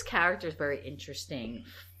think this character is very interesting.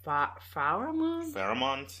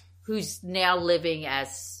 Pharamond? Who's now living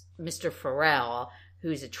as Mr. Farrell,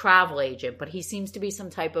 who's a travel agent, but he seems to be some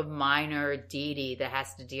type of minor deity that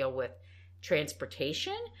has to deal with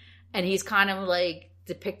transportation. And he's kind of like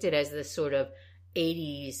depicted as this sort of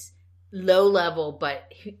 80s low level,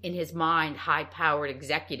 but in his mind, high powered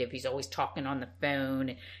executive. He's always talking on the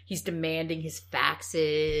phone. He's demanding his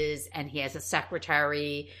faxes and he has a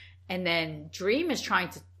secretary. And then Dream is trying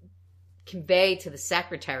to convey to the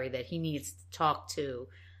secretary that he needs to talk to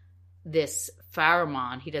this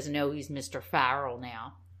Pharamond. He doesn't know he's Mr. Farrell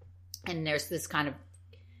now. And there's this kind of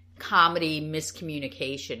comedy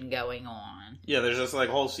miscommunication going on. Yeah, there's this like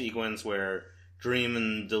whole sequence where Dream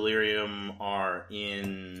and Delirium are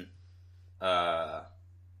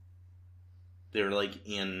they're like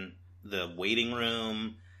in the waiting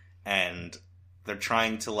room and they're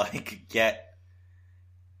trying to like get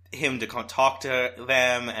him to talk to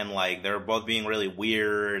them and like they're both being really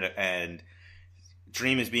weird and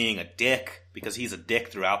Dream is being a dick because he's a dick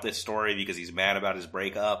throughout this story because he's mad about his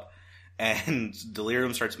breakup and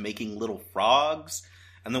Delirium starts making little frogs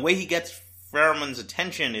and the way he gets Pharamond's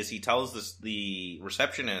attention is he tells the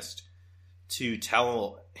receptionist to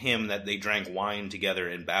tell him that they drank wine together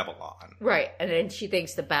in Babylon. Right. And then she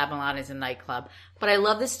thinks the Babylon is a nightclub. But I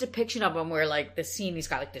love this depiction of him where, like, the scene, he's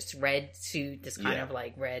got, like, this red suit, this kind of,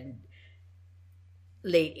 like, red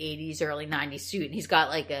late 80s, early 90s suit. And he's got,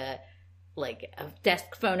 like a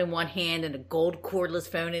desk phone in one hand and a gold cordless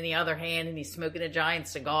phone in the other hand. And he's smoking a giant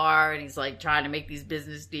cigar. And he's, like, trying to make these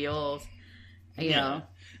business deals. You know?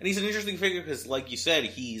 And he's an interesting figure because, like you said,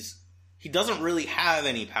 he doesn't really have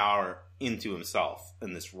any power into himself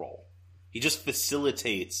in this role. He just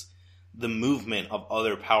facilitates the movement of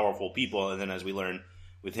other powerful people, and then as we learn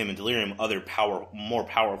with him and Delirium, other more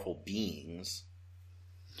powerful beings.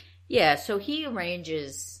 Yeah, so he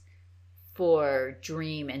arranges for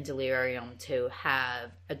Dream and Delirium to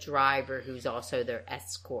have a driver who's also their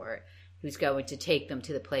escort, who's going to take them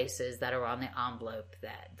to the places that are on the envelope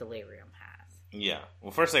that Delirium has. Yeah.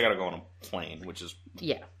 Well, first they gotta go on a plane, which is...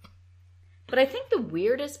 Yeah. But I think the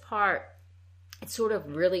weirdest part, it's sort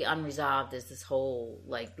of really unresolved, is this whole,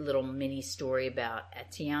 like, little mini story about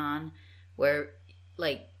Etienne, where,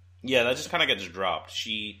 like... Yeah, that just kind of gets dropped.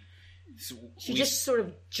 She just sort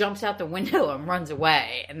of jumps out the window and runs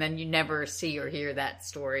away, and then you never see or hear that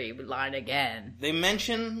storyline again. They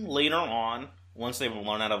mention later on, once they've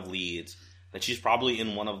learned out of Leeds, that she's probably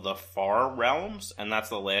in one of the far realms, and that's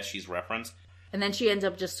the last she's referenced. And then she ends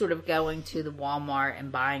up just sort of going to the Walmart and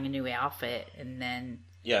buying a new outfit, and then...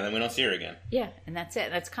 Yeah, then we don't see her again. Yeah, and that's it.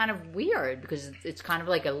 That's kind of weird, because it's kind of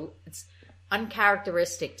like it's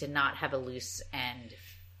uncharacteristic to not have a loose end.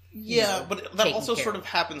 Yeah, but that also sort of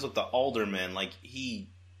happens with the alderman. Like,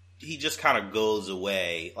 he he just kind of goes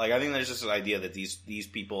away. Like, I think there's just this idea that these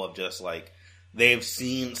people have just, like, they've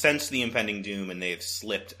sensed the impending doom and they've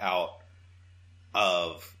slipped out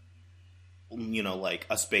of, you know, like,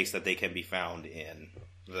 a space that they can be found in.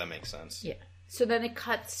 Does that make sense? Yeah. So then it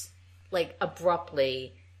cuts, like,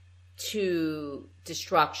 abruptly to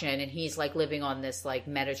destruction, and he's, like, living on this, like,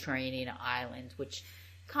 Mediterranean island, which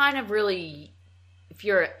kind of really, if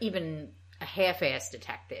you're even a half-assed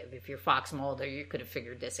detective, if you're Fox Mulder, you could have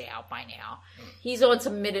figured this out by now. He's on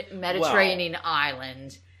some Mediterranean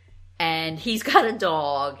island, and he's got a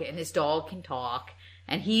dog, and his dog can talk,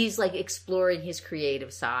 and he's, like, exploring his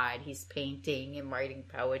creative side. He's painting and writing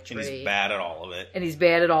poetry. And he's bad at all of it. And he's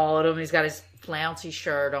bad at all of them. He's got his flouncy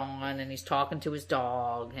shirt on, and he's talking to his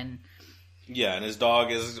dog, and... Yeah, and his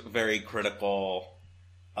dog is very critical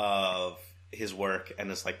of his work,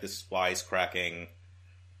 and it's like this wisecracking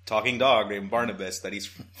talking dog named Barnabas that he's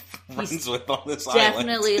friends with on this island.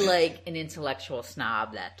 Definitely like an intellectual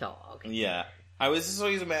snob, that dog. Yeah. I was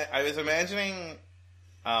imagining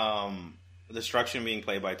Destruction being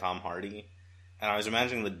played by Tom Hardy, and I was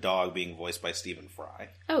imagining the dog being voiced by Stephen Fry.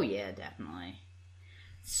 Oh yeah, definitely.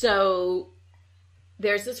 So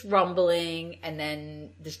there's this rumbling, and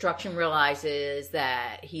then Destruction realizes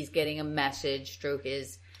that he's getting a message through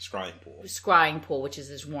his scrying pool, which is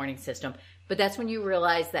his warning system. But that's when you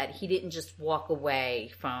realize that he didn't just walk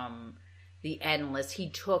away from the Endless. He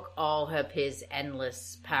took all of his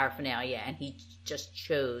Endless paraphernalia, and he just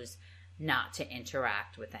chose not to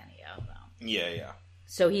interact with any of them. Yeah.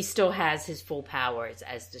 So he still has his full powers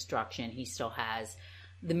as Destruction. He still has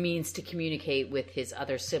the means to communicate with his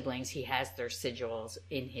other siblings. He has their sigils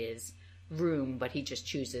in his room, but he just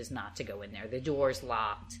chooses not to go in there. The door's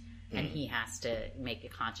locked, and he has to make a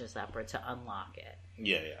conscious effort to unlock it.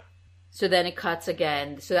 Yeah. So then it cuts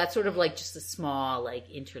again. So that's sort of like just a small, like,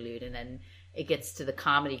 interlude, and then it gets to the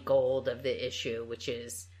comedy gold of the issue, which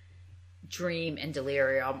is Dream and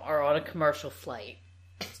Delirium are on a commercial flight.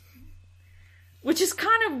 Which is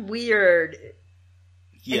kind of weird.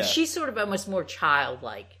 Yeah. And she's sort of almost more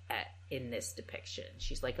childlike in this depiction.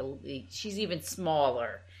 She's like she's even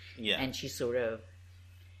smaller. Yeah. And she's sort of...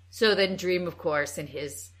 So then Dream, of course, in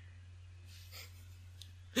his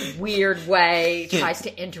weird way, tries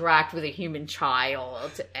to interact with a human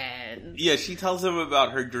child, and... Yeah, she tells him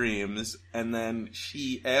about her dreams, and then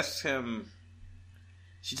she asks him...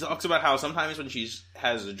 She talks about how sometimes when she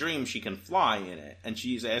has a dream, she can fly in it. And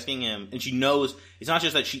she's asking him... And she knows... It's not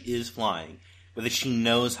just that she is flying, but that she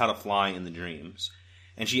knows how to fly in the dreams.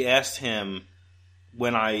 And she asked him,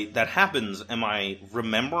 when that happens, am I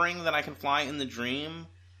remembering that I can fly in the dream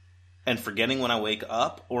and forgetting when I wake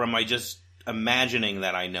up? Or am I just imagining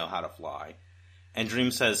that I know how to fly? And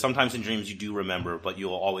Dream says, sometimes in dreams you do remember, but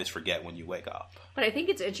you'll always forget when you wake up. But I think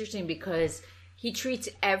it's interesting because he treats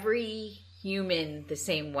every human the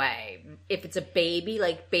same way. If it's a baby,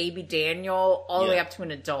 like baby Daniel, all the way up to an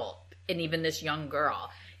adult, and even this young girl.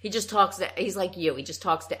 He just talks to, he's like you, he just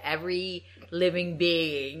talks to every living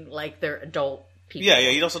being like they're adult people. Yeah,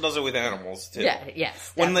 he also does it with animals, too. Yeah,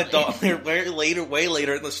 yes. When the dog, way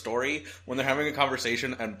later in the story, when they're having a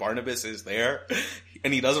conversation and Barnabas is there,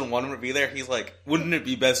 and he doesn't want him to be there, he's like, wouldn't it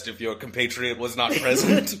be best if your compatriot was not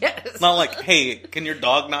present? Yes. It's not like, hey, can your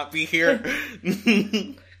dog not be here?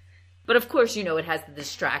 But of course, you know, it has the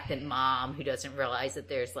distracted mom who doesn't realize that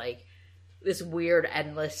there's like this weird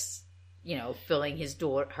endless, you know, filling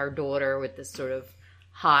her daughter with this sort of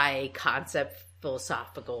high concept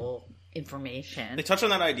philosophical information. They touch on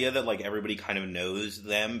that idea that like everybody kind of knows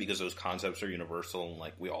them because those concepts are universal and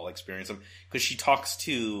like we all experience them. Because she talks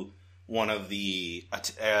to one of the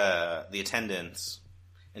attendants,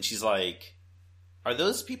 and she's like, "Are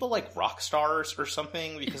those people like rock stars or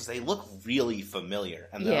something? Because they look really familiar."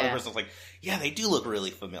 And the other person's like, "Yeah, they do look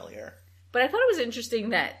really familiar." But I thought it was interesting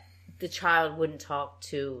that the child wouldn't talk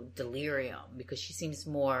to Delirium because she seems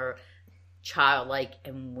more childlike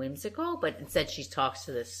and whimsical, but instead she talks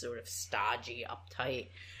to this sort of stodgy, uptight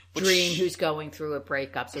Dream who's going through a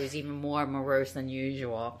breakup, so he's even more morose than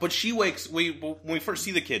usual. But she wakes, when we first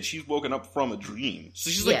see the kid, she's woken up from a dream. So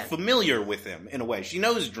she's like familiar with him in a way. She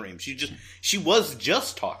knows Dream. She was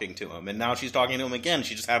just talking to him, and now she's talking to him again.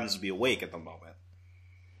 She just happens to be awake at the moment.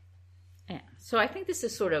 Yeah. So I think this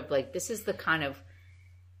is sort of like, this is the kind of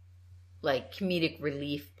like comedic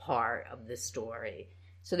relief part of the story.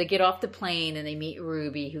 So they get off the plane and they meet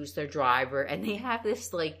Ruby, who's their driver, and they have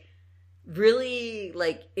this like really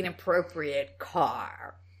like inappropriate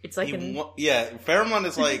car. It's like Fairmont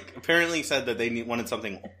is like apparently said that they wanted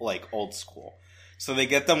something like old school. So they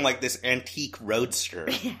get them like this antique roadster.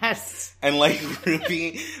 Yes. And like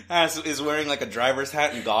Ruby is wearing like a driver's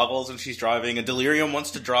hat and goggles and she's driving. And Delirium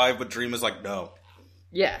wants to drive, but Dream is like, no.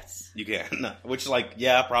 Yes. You can't. No. Which like,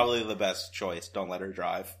 yeah, probably the best choice. Don't let her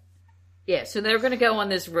drive. Yeah, so they're going to go on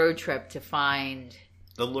this road trip to find...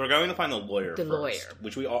 We're going to find the lawyer The first,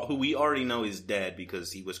 lawyer. who we already know is dead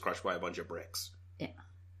because he was crushed by a bunch of bricks. Yeah.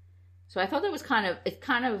 So I thought that was it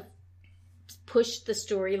kind of pushed the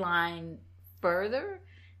storyline further,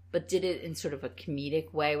 but did it in sort of a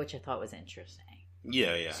comedic way, which I thought was interesting.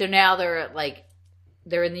 Yeah, yeah. So now they're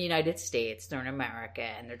in the United States, they're in America,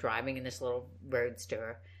 and they're driving in this little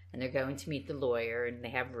roadster, and they're going to meet the lawyer, and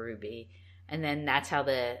they have Ruby, and then that's how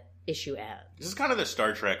the issue ends. This is kind of the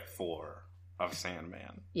Star Trek 4 of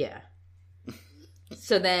Sandman. Yeah.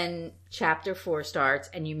 So then chapter 4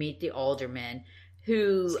 starts, and you meet the alderman,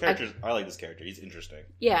 who... I like this character. He's interesting.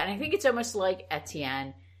 Yeah, and I think it's almost like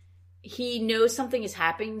Etienne. He knows something is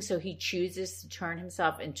happening, so he chooses to turn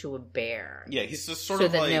himself into a bear. Yeah, he's just so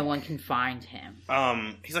that no one can find him.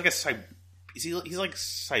 He's like he's like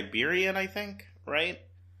Siberian, I think, right?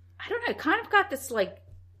 I don't know. Kind of got this like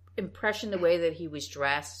impression the way that he was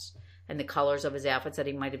dressed and the colors of his outfits that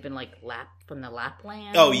he might have been like from the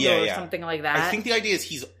Lapland. Oh yeah, or yeah, something like that. I think the idea is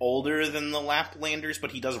he's older than the Laplanders, but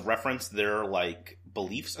he does reference their like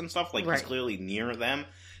beliefs and stuff. Like he's clearly near them.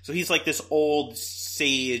 So he's like this old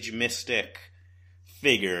sage mystic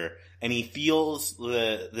figure, and he feels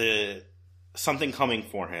the something coming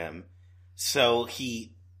for him. So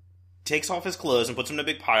he takes off his clothes and puts them in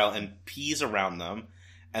a big pile and pees around them,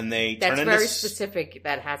 and they turn into... That's very specific.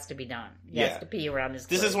 That has to be done. He has to pee around his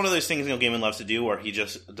clothes. This is one of those things Neil Gaiman loves to do, where he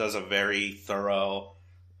just does a very thorough,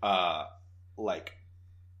 like,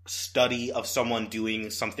 study of someone doing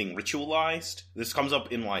something ritualized. This comes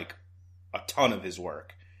up in like a ton of his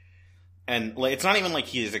work. And like, it's not even like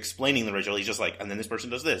he is explaining the ritual. He's just like, and then this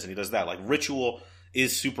person does this, and he does that. Like, ritual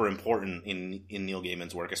is super important in Neil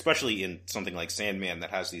Gaiman's work, especially in something like Sandman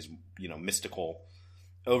that has these, mystical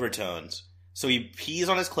overtones. So he pees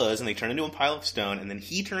on his clothes, and they turn into a pile of stone, and then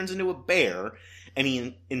he turns into a bear, and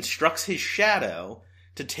he instructs his shadow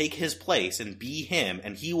to take his place and be him,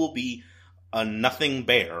 and he will be a nothing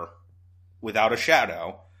bear without a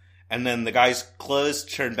shadow. And then the guy's clothes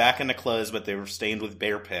turn back into clothes, but they were stained with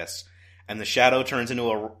bear piss. And the shadow turns into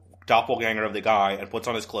a doppelganger of the guy and puts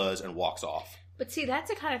on his clothes and walks off. But see, that's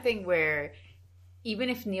the kind of thing where even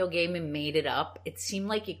if Neil Gaiman made it up, it seemed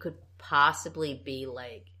like it could possibly be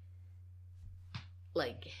like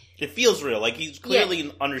it feels real. Like he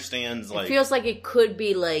clearly understands. Like, it feels like it could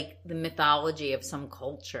be like the mythology of some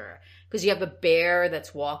culture, because you have a bear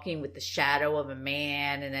that's walking with the shadow of a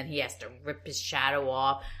man, and then he has to rip his shadow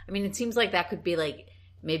off. I mean, it seems like that could be like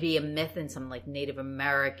maybe a myth in some like Native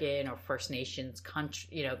American or First Nations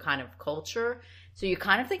country, kind of culture. So you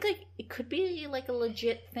kind of think like it could be like a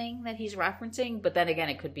legit thing that he's referencing, but then again,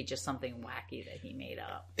 it could be just something wacky that he made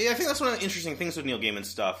up. Yeah, I think that's one of the interesting things with Neil Gaiman's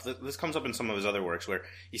stuff. This comes up in some of his other works, where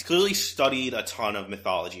he's clearly studied a ton of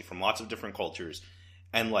mythology from lots of different cultures.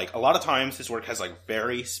 And like a lot of times his work has like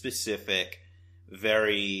very specific,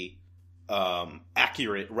 very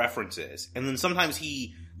accurate references. And then sometimes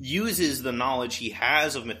he uses the knowledge he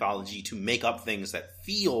has of mythology to make up things that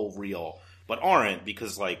feel real but aren't,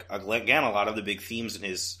 because like again, a lot of the big themes in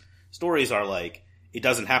his stories are like it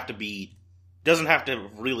doesn't have to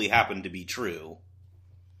really happen to be true.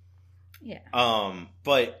 Yeah.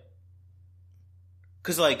 But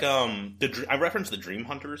because like I referenced the Dream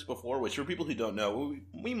Hunters before, which for people who don't know,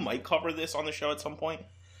 we might cover this on the show at some point,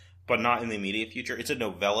 but not in the immediate future. It's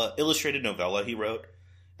a illustrated novella he wrote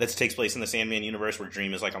that takes place in the Sandman universe, where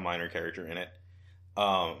Dream is like a minor character in it.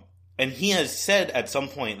 And he has said at some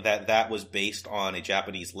point that was based on a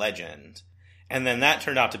Japanese legend. And then that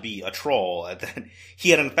turned out to be a troll. And then he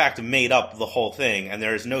had in fact made up the whole thing, and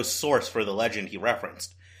there is no source for the legend he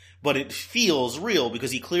referenced. But it feels real because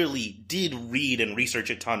he clearly did read and research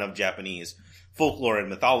a ton of Japanese folklore and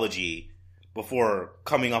mythology before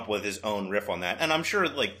coming up with his own riff on that. And I'm sure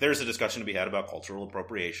like there's a discussion to be had about cultural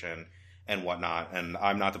appropriation and whatnot. And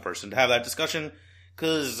I'm not the person to have that discussion,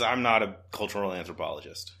 because I'm not a cultural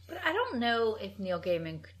anthropologist. But I don't know if Neil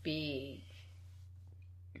Gaiman could be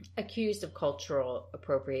accused of cultural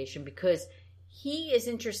appropriation, because he is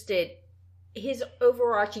interested, his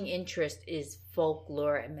overarching interest is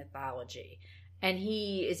folklore and mythology. And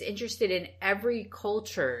he is interested in every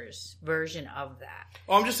culture's version of that.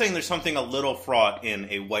 Well, I'm just saying there's something a little fraught in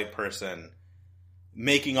a white person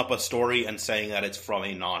making up a story and saying that it's from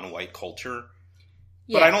a non-white culture.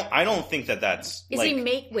 Yeah. But I don't think that's...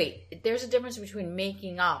 Wait, there's a difference between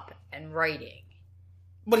making up and writing.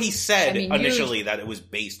 But he said initially you... that it was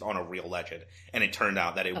based on a real legend, and it turned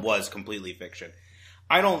out that it was completely fiction.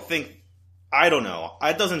 I don't know.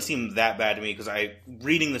 It doesn't seem that bad to me, because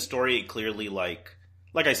reading the story, it clearly, like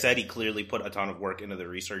I said, he clearly put a ton of work into the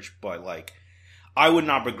research, but, like, I would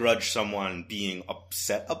not begrudge someone being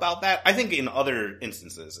upset about that. I think in other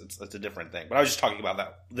instances, it's a different thing. But I was just talking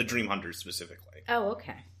about the Dream Hunters specifically. Oh,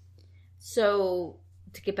 okay. So,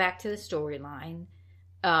 to get back to the storyline,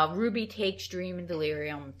 Ruby takes Dream and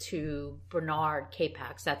Delirium to Bernard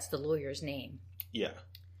Capax. That's the lawyer's name. Yeah.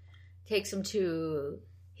 Takes him to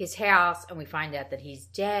his house, and we find out that he's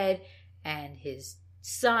dead, and his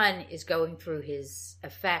son is going through his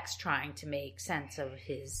effects, trying to make sense of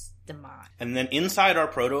his demise. And then inside our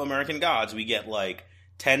Proto-American Gods, we get, like,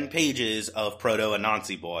 10 pages of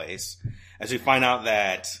Proto-Anansi boys, as we find out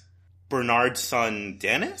that Bernard's son,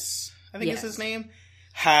 Dennis, I think is his name,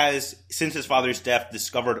 has, since his father's death,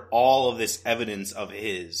 discovered all of this evidence of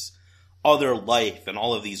his other life, and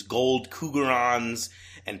all of these gold cougarons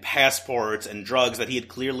and passports and drugs that he had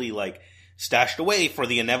clearly, like, stashed away for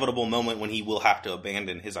the inevitable moment when he will have to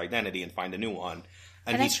abandon his identity and find a new one.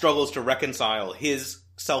 And he struggles to reconcile his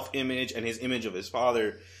self-image and his image of his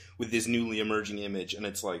father with this newly emerging image. And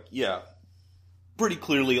it's like, yeah, pretty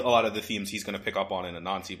clearly a lot of the themes he's going to pick up on in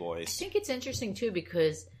Anansi Boys. I think it's interesting, too,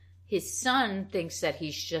 because his son thinks that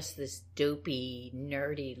he's just this dopey,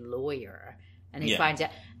 nerdy lawyer. And he finds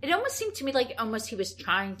out... It almost seemed to me like he was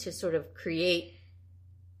trying to sort of create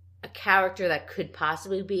a character that could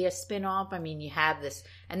possibly be a spin-off. I mean, you have this...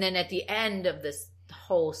 And then at the end of this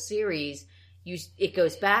whole series, it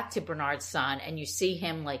goes back to Bernard's son, and you see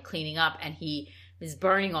him, like, cleaning up, and he is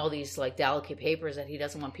burning all these, like, delicate papers that he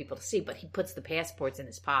doesn't want people to see, but he puts the passports in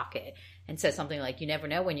his pocket and says something like, you never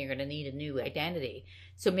know when you're going to need a new identity.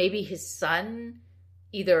 So maybe his son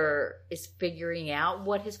either is figuring out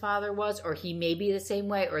what his father was, or he may be the same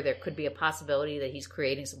way, or there could be a possibility that he's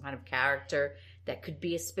creating some kind of character that could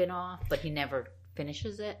be a spin-off, but he never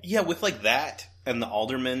finishes it. Yeah, with, like, that and the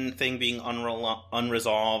Alderman thing being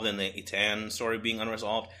unresolved and the Etan story being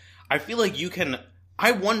unresolved, I feel like you can...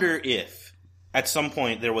 I wonder if at some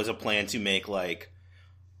point there was a plan to make, like,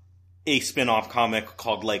 a spin-off comic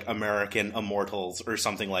called, like, American Immortals or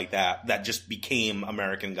something like that just became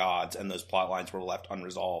American Gods, and those plot lines were left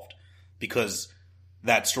unresolved because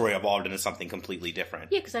that story evolved into something completely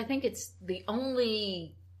different. Yeah, because I think it's the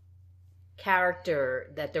only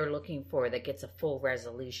character that they're looking for that gets a full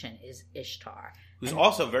resolution is Ishtar. Who's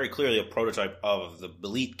also very clearly a prototype of the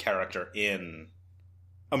Belit character in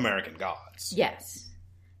American Gods. Yes.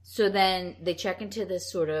 So then they check into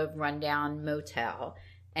this sort of rundown motel,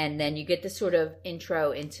 and then you get this sort of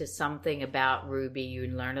intro into something about Ruby. You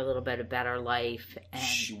learn a little bit about her life. And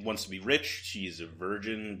she wants to be rich. She's a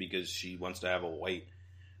virgin because she wants to have a white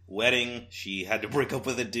wedding. She had to break up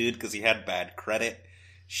with a dude because he had bad credit.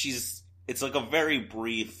 It's like a very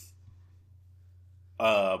brief,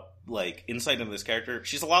 like, insight into this character.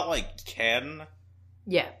 She's a lot like Ken.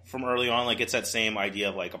 Yeah. From early on. Like, it's that same idea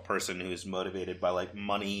of, like, a person who's motivated by, like,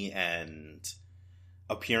 money and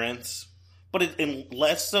appearance. But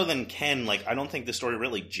less so than Ken, like, I don't think the story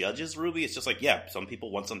really judges Ruby. It's just like, yeah, some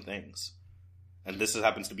people want some things. And this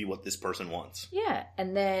happens to be what this person wants. Yeah.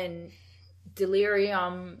 And then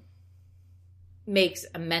Delirium makes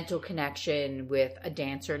a mental connection with a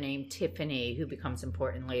dancer named Tiffany, who becomes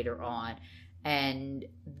important later on. And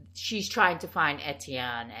she's trying to find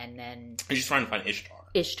Etienne, and then... She's trying to find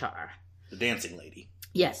Ishtar. The dancing lady.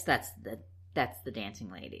 Yes, that's the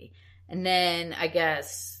dancing lady. And then, I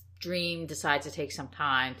guess, Dream decides to take some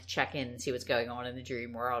time to check in and see what's going on in the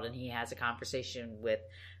dream world, and he has a conversation with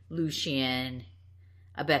Lucien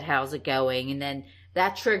about how's it going, and then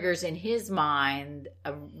that triggers in his mind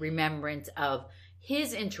a remembrance of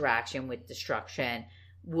his interaction with destruction,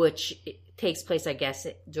 which takes place, I guess,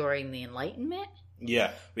 during the Enlightenment.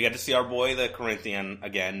 Yeah, we got to see our boy, the Corinthian,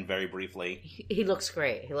 again, very briefly. He looks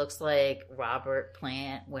great. He looks like Robert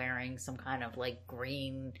Plant wearing some kind of, like,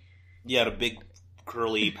 green... Yeah, a big,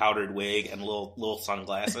 curly, powdered wig and little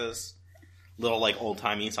sunglasses. Little, like,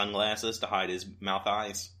 old-timey sunglasses to hide his mouth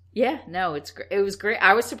eyes. Yeah, no, it was great.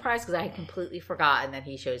 I was surprised because I had completely forgotten that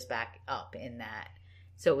he shows back up in that.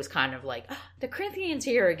 So it was kind of like, oh, the Corinthian's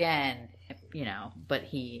here again, you know. But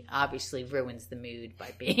he obviously ruins the mood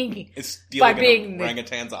by being stealing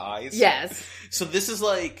orangutan's eyes. Yes. So this is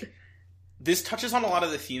like, this touches on a lot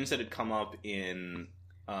of the themes that had come up in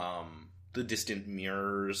The Distant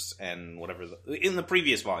Mirrors and whatever in the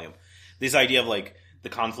previous volume. This idea of, like, the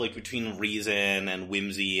conflict between reason and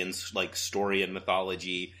whimsy and, like, story and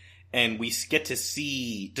mythology, and we get to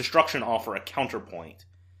see Destruction offer a counterpoint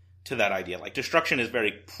to that idea. Like, Destruction is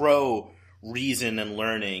very pro reason and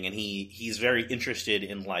learning, and he's very interested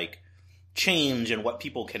in like change and what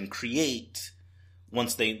people can create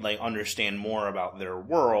once they like understand more about their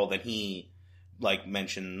world. And he like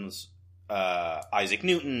mentions Isaac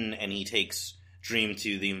Newton, and he takes Dream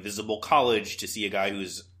to the Invisible College to see a guy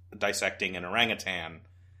who's dissecting an orangutan.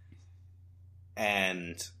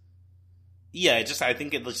 And yeah, I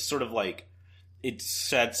think it just sort of like it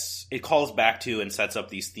calls back to and sets up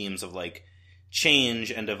these themes of like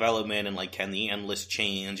change and development, and like, can the endless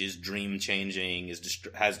change? Is Dream changing?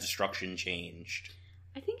 Has destruction changed?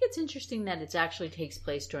 I think it's interesting that it actually takes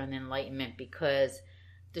place during the Enlightenment, because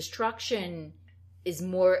destruction is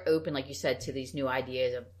more open, like you said, to these new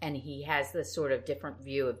ideas and he has this sort of different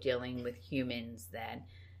view of dealing with humans than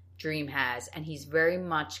Dream has, and he's very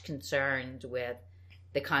much concerned with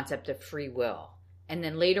the concept of free will. And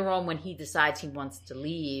then later on, when he decides he wants to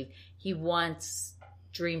leave, he wants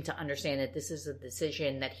Dream to understand that this is a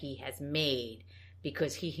decision that he has made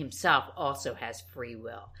because he himself also has free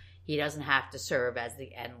will. He doesn't have to serve as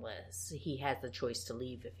the Endless. He has the choice to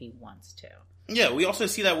leave if he wants to. Yeah, we also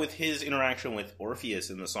see that with his interaction with Orpheus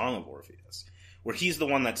in the Song of Orpheus, where he's the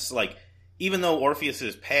one that's like, even though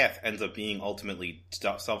Orpheus's path ends up being ultimately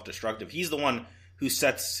self-destructive, he's the one who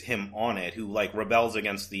sets him on it, who like rebels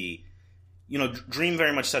against the, Dream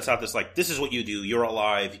very much sets out this like, this is what you do, you're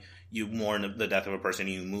alive, you mourn the death of a person,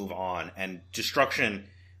 you move on, and destruction,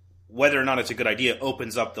 whether or not it's a good idea,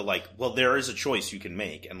 opens up the like, well, there is a choice you can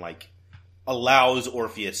make, and like allows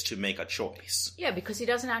Orpheus to make a choice. Yeah, because he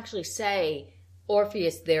doesn't actually say,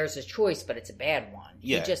 Orpheus, there's a choice, but it's a bad one.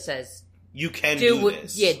 Yeah. He just says, you can do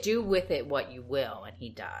this. Yeah, do with it what you will, and he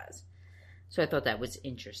does. So I thought that was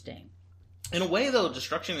interesting. In a way, though,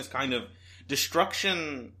 destruction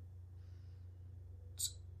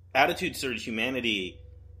attitude towards humanity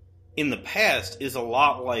in the past is a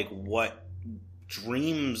lot like what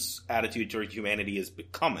Dream's attitude towards humanity is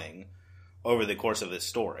becoming over the course of this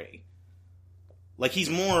story. Like, he's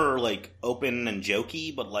more, like, open and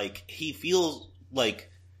jokey, but, like, he feels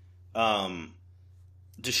like,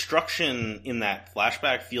 destruction in that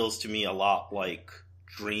flashback feels to me a lot like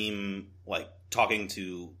Dream, like, talking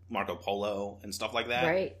to Marco Polo and stuff like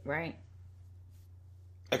that. Right.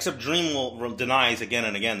 Except Dream denies again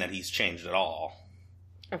and again that he's changed at all.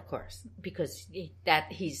 Of course, because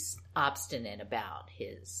he's obstinate about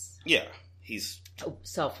his... Yeah, he's...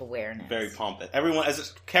 self-awareness. Very pompous. Everyone,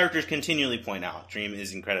 as characters continually point out, Dream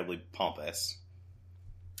is incredibly pompous.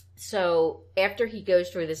 So, after he goes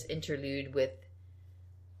through this interlude with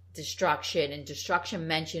destruction, and destruction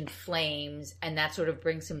mentioned flames, and that sort of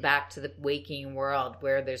brings him back to the waking world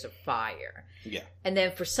where there's a fire. Yeah. And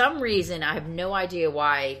then for some reason, I have no idea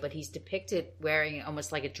why, but he's depicted wearing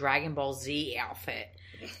almost like a Dragon Ball Z outfit.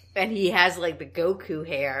 And he has like the Goku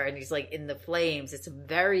hair, and he's like in the flames. It's a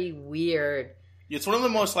very weird... It's one of the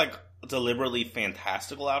most like deliberately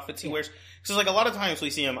fantastical outfits he wears. Because like a lot of times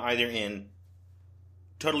we see him either in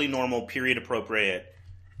totally normal, period appropriate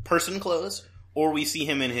person clothes, or we see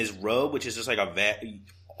him in his robe, which is just like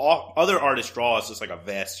other artists draw as just like a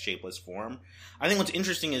vast, shapeless form. I think what's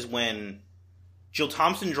interesting is when Jill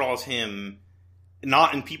Thompson draws him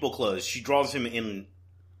not in people clothes, she draws him in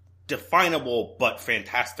definable but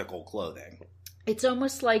fantastical clothing. It's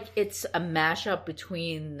almost like it's a mashup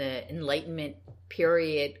between the Enlightenment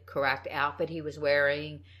period correct outfit he was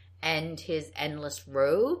wearing and his endless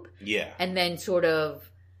robe. Yeah. And then sort of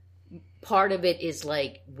part of it is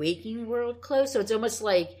like waking world clothes. So it's almost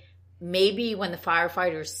like maybe when the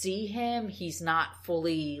firefighters see him, he's not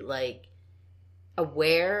fully like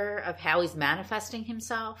aware of how he's manifesting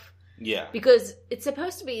himself. Yeah. Because it's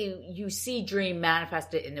supposed to be, you see Dream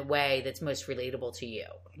manifested in a way that's most relatable to you.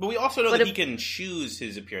 But we also know that he can choose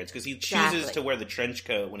his appearance, because he chooses Exactly. to wear the trench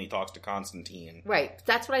coat when he talks to Constantine. Right.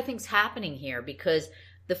 That's what I think's happening here, because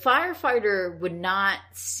the firefighter would not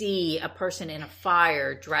see a person in a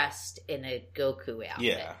fire dressed in a Goku outfit.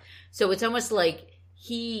 Yeah. So it's almost like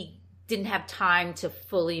he didn't have time to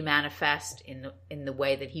fully manifest in the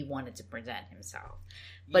way that he wanted to present himself.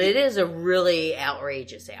 But it is a really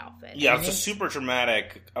outrageous outfit. Yeah, it's a super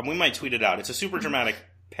dramatic... we might tweet it out. It's a super dramatic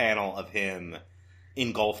panel of him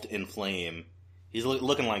engulfed in flame. He's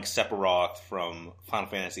looking like Sephiroth from Final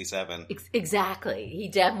Fantasy VII. Exactly. He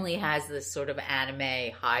definitely has this sort of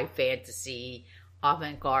anime, high fantasy,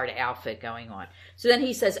 avant-garde outfit going on. So then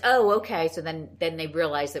he says, oh, okay. So then they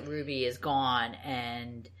realize that Ruby is gone,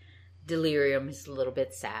 and Delirium is a little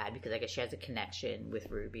bit sad because I guess she has a connection with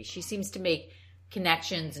Ruby. She seems to make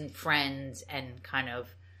connections and friends, and kind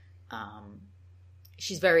of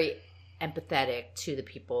she's very empathetic to the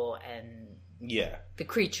people and the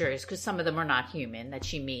creatures, because some of them are not human that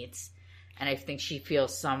she meets, And I think she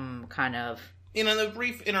feels some kind of... In the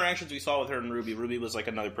brief interactions we saw with her and Ruby, Ruby was like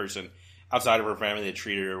another person outside of her family that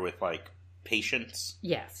treated her with like patience.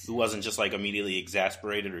 Yes. Who wasn't just like immediately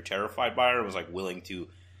exasperated or terrified by her, was like willing to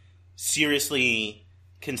seriously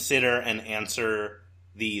consider and answer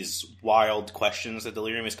these wild questions that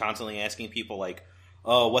Delirium is constantly asking people, like,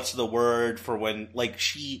 oh, what's the word for when, like,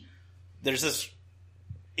 there's this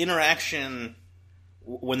interaction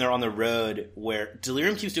when they're on the road where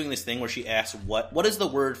Delirium keeps doing this thing where she asks, what is the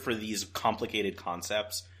word for these complicated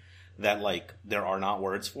concepts that, like, there are not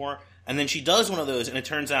words for? And then she does one of those, and it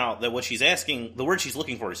turns out that what she's asking, the word she's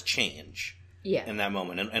looking for is change. Yeah. In that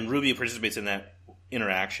moment. And Ruby participates in that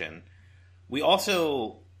interaction. We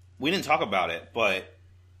didn't talk about it, but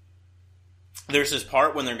there's this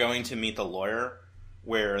part when they're going to meet the lawyer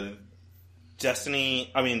where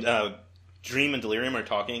Dream and Delirium are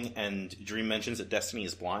talking, and Dream mentions that Destiny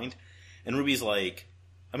is blind. And Ruby's like,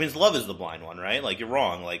 Love is the blind one, right? Like, you're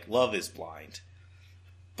wrong. Like, Love is blind.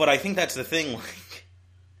 But I think that's the thing, like,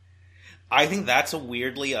 I think that's a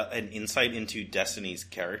weirdly an insight into Destiny's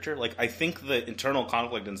character. Like, I think the internal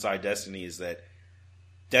conflict inside Destiny is that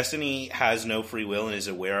Destiny has no free will and is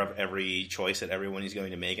aware of every choice that everyone is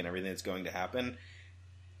going to make and everything that's going to happen.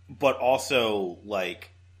 But also,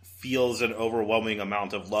 like, feels an overwhelming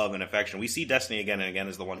amount of love and affection. We see Destiny again and again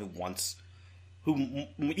as the one who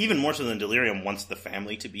even more so than Delirium, wants the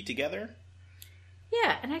family to be together.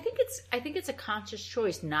 Yeah, and I think it's a conscious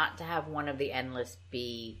choice not to have one of the Endless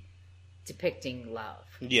be depicting love.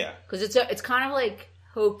 Yeah. Because it's kind of like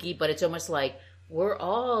hokey, but it's almost like we're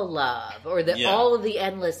all love, or that all of the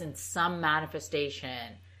Endless in some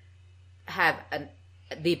manifestation have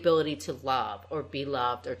the ability to love or be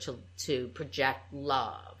loved or to project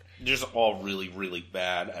love. They're just all really, really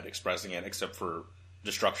bad at expressing it, except for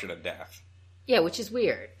destruction and death. Yeah, which is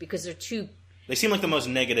weird because they're two. They seem like the most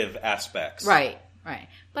negative aspects. Right.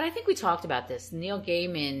 But I think we talked about this. Neil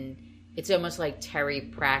Gaiman, it's almost like Terry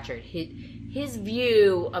Pratchett. His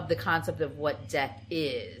view of the concept of what death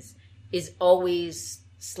is always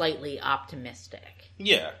slightly optimistic.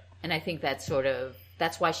 Yeah. And I think that's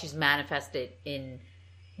why she's manifested in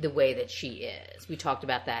the way that she is. We talked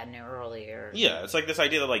about that in earlier. Yeah, it's like this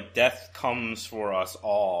idea that, like, death comes for us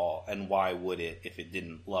all, and why would it if it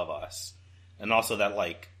didn't love us? And also that,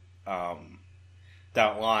 like,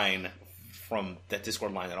 that line from that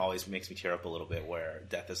Discord line that always makes me tear up a little bit, where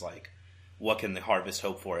death is like, what can the harvest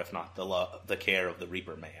hope for if not the care of the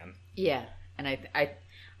Reaper Man? Yeah, and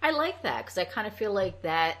I like that, because I kind of feel like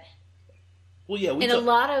that. Well, yeah, in a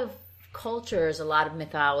lot of cultures, a lot of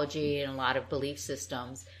mythology, and a lot of belief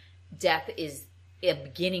systems, death is a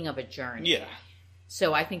beginning of a journey. Yeah.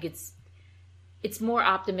 So I think it's more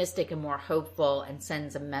optimistic and more hopeful, and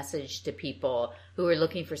sends a message to people who are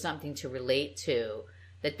looking for something to relate to,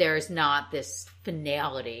 that there is not this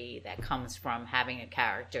finality that comes from having a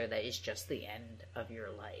character that is just the end of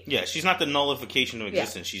your life. Yeah, she's not the nullification of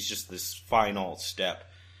existence. Yeah. She's just this final step.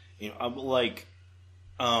 You know,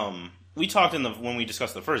 we talked when we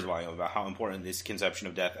discussed the first volume about how important this conception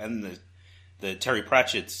of death and the Terry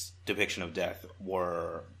Pratchett's depiction of death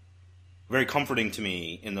were very comforting to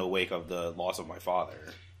me in the wake of the loss of my father.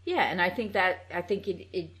 Yeah, and I think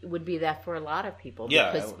it would be that for a lot of people,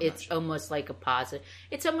 because it's almost like a positive.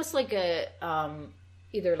 It's almost like a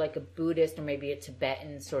either like a Buddhist or maybe a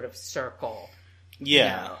Tibetan sort of circle.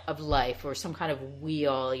 Yeah, of life, or some kind of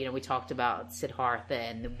wheel. You know, we talked about Siddhartha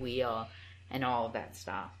and the wheel and all of that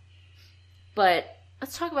stuff. But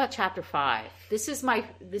let's talk about chapter 5. This is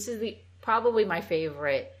probably my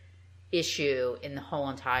favorite issue in the whole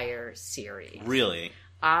entire series. Really?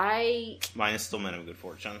 Mine is still Men of Good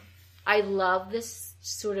Fortune. I love this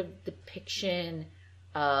sort of depiction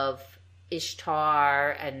of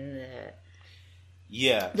Ishtar and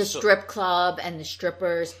the strip club and the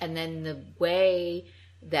strippers, and then the way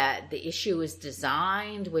that the issue is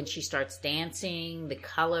designed when she starts dancing, the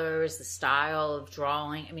colors, the style of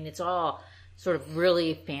drawing. I mean, it's all sort of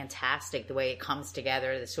really fantastic, the way it comes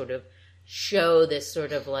together to sort of show this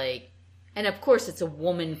sort of like, and of course it's a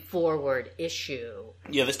woman-forward issue.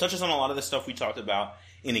 Yeah, this touches on a lot of the stuff we talked about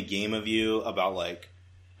in A Game of You, about like,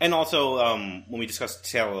 and also when we discussed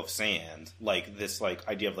Tale of Sand, like this like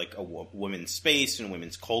idea of like a women's space and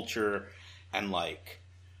women's culture, and like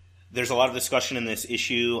there's a lot of discussion in this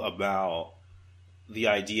issue about the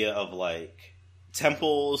idea of like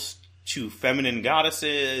temples to feminine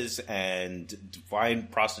goddesses and divine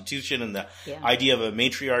prostitution, and the idea of a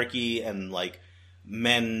matriarchy and like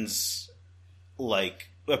men's like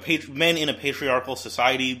men in a patriarchal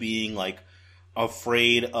society being like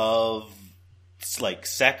afraid of like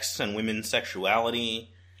sex and women's sexuality.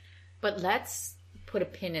 But let's put a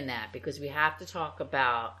pin in that because we have to talk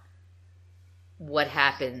about what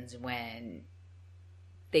happens when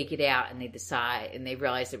they get out and they decide and they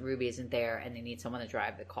realize that Ruby isn't there and they need someone to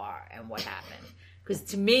drive the car and what happened. Because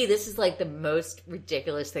to me, this is like the most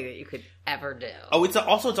ridiculous thing that you could ever do. Oh, it's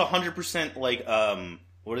 100% like,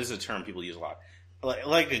 what is the term people use a lot?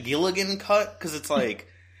 Like a Gilligan cut? Because it's like,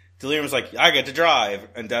 Delirium's like, I get to drive,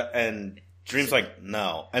 and Dream's like,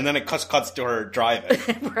 no. And then it cuts to her driving.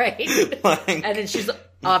 Right. And then she's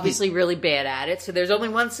obviously really bad at it, so there's only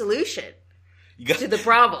one solution to the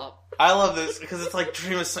problem. I love this, because it's like,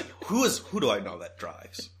 Dream is like, who do I know that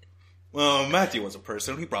drives? Well, Matthew was a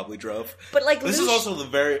person. He probably drove. But like, this is also the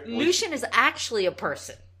very... Lucian is actually a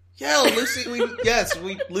person. Yeah, Lucian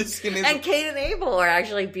is... And Cain and Abel are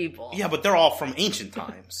actually people. Yeah, but they're all from ancient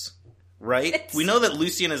times, right? We know that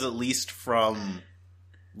Lucian is at least from,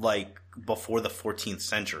 like, before the 14th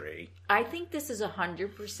century. I think this is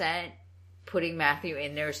 100% putting Matthew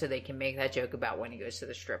in there so they can make that joke about when he goes to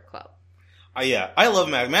the strip club. Yeah, I love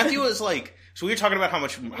Matthew. Matthew is like... So we were talking about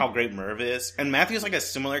how great Merv is, and Matthew is like a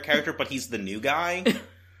similar character, but he's the new guy.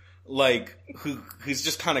 Like, who's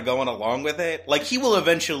just kind of going along with it. Like, he will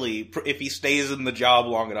eventually, if he stays in the job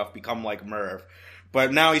long enough, become like Merv.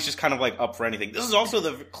 But now he's just kind of like up for anything. This is also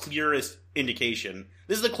the clearest indication.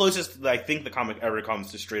 This is the closest that I think the comic ever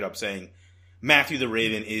comes to straight up saying Matthew the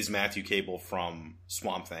Raven is Matthew Cable from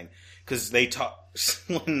Swamp Thing. Because they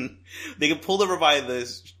when they get pulled over by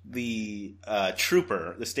the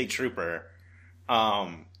trooper, the state trooper,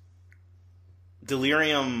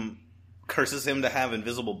 Delirium curses him to have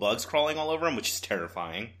invisible bugs crawling all over him, which is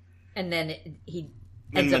terrifying. And then he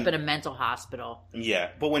ends up in a mental hospital. Yeah,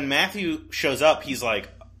 but when Matthew shows up, she's like,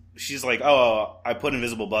 oh, I put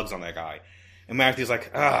invisible bugs on that guy. And Matthew's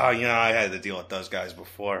like, I had to deal with those guys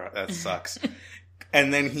before. That sucks.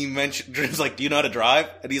 And then Dream's like, do you know how to drive?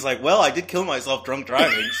 And he's like, well, I did kill myself drunk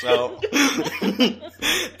driving, so.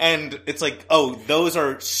 And it's like, oh, those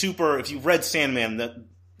are super, if you've read Sandman,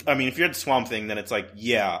 if you read Swamp Thing, then it's like,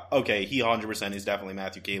 yeah, okay, he 100% is definitely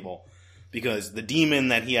Matthew Cable. Because the demon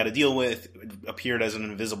that he had to deal with appeared as an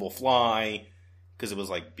invisible fly, because it was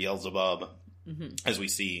like Beelzebub, as we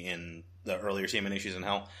see in the earlier Sandman issues in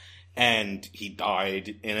Hell. And he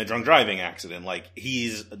died in a drunk driving accident. Like,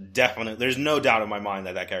 he's there's no doubt in my mind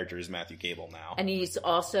that character is Matthew Cable now. And he's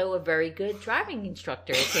also a very good driving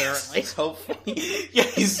instructor, apparently. So funny. Yeah,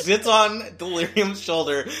 he sits on Delirium's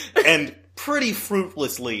shoulder and pretty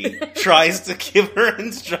fruitlessly tries to give her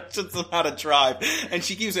instructions on how to drive. And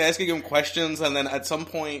she keeps asking him questions, and then at some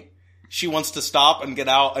point, she wants to stop and get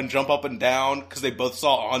out and jump up and down, because they both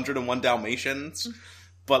saw 101 Dalmatians.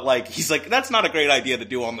 But, like, he's like, that's not a great idea to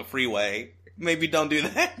do on the freeway. Maybe don't do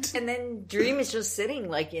that. And then Dream is just sitting,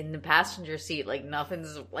 like, in the passenger seat, like,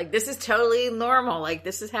 nothing's, like, this is totally normal. Like,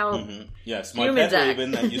 this is how Yes, my pet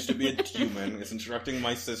Raven that used to be a human is instructing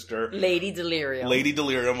my sister, Lady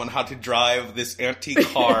Delirium, on how to drive this antique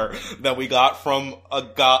car that we got from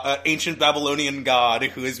an ancient Babylonian god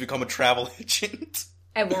who has become a travel agent.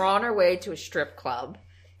 And we're on our way to a strip club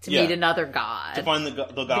to meet another god. To find the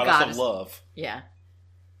goddess of love. Yeah.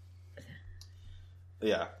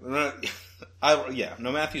 Yeah.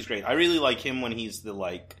 Matthew's great. I really like him when he's the,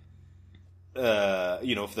 like,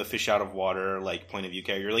 the fish out of water, like, point of view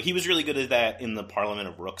character. Like, he was really good at that in the Parliament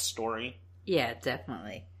of Rooks story. Yeah,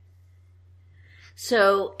 definitely.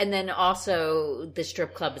 So, and then also the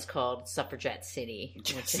strip club is called Suffragette City.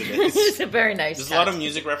 Yes, it is. It's a very nice There's a lot of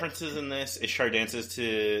music references in this. Ishtar dances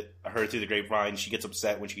to her through the grapevine. She gets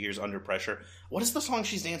upset when she hears Under Pressure. What is the song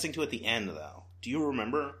she's dancing to at the end, though? Do you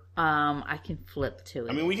remember? I can flip to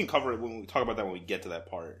it. I mean, we can cover it when we talk about that when we get to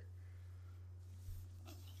that part.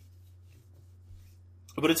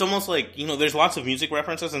 But it's almost like, there's lots of music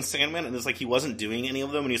references in Sandman, and it's like he wasn't doing any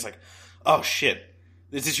of them, and he's like, oh shit,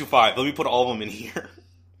 it's issue 5, let me put all of them in here.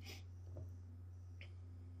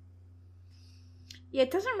 Yeah,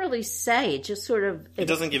 it doesn't really say, it just sort of... It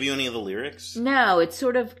doesn't give you any of the lyrics? No, it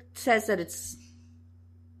sort of says that it's...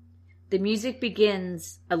 The music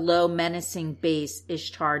begins a low, menacing bass.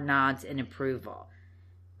 Ishtar nods in approval.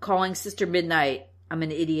 Calling Sister Midnight, I'm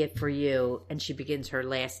an idiot for you, and she begins her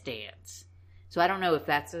last dance. So I don't know if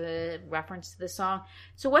that's a reference to the song.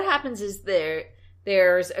 So what happens is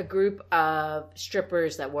there's a group of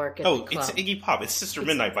strippers that work at the club. It's Iggy Pop. It's Sister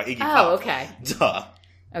Midnight by Iggy Pop. Oh, okay. Duh.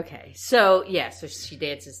 Okay. So, so she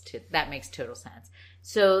dances to... That makes total sense.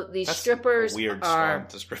 So these strippers a weird are... song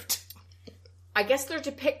to script. I guess they're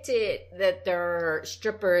depicted that they're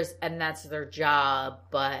strippers and that's their job,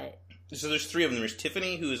 but... So there's 3 of them. There's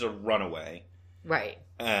Tiffany, who is a runaway. Right.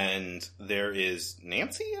 And there is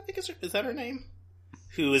Nancy, I think is that her name?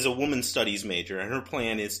 Who is a women's studies major, and her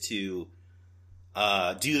plan is to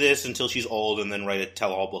do this until she's old and then write a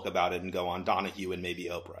tell-all book about it and go on Donahue and maybe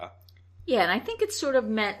Oprah. Yeah, and I think it's sort of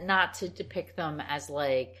meant not to depict them as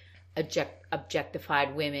like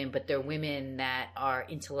objectified women, but they're women that are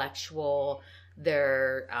intellectual.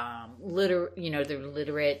 They're they're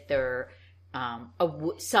literate. They're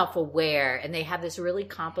self-aware, and they have this really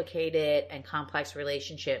complicated and complex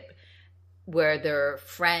relationship where they're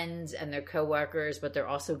friends and they're coworkers, but they're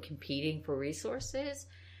also competing for resources.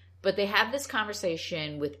 But they have this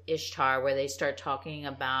conversation with Ishtar where they start talking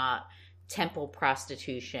about temple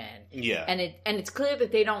prostitution. Yeah. And it's clear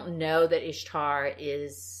that they don't know that Ishtar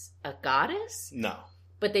is a goddess. No.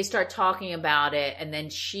 But they start talking about it, and then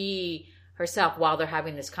she herself, while they're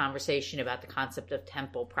having this conversation about the concept of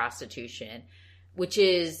temple prostitution, which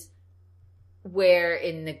is where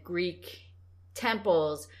in the Greek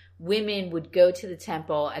temples, women would go to the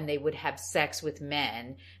temple and they would have sex with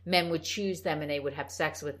men. Men would choose them and they would have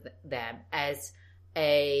sex with them as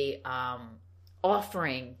a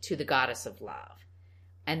offering to the goddess of love.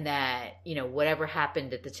 And that, whatever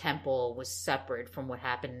happened at the temple was separate from what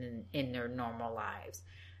happened in their normal lives.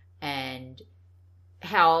 And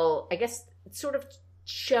how, I guess, sort of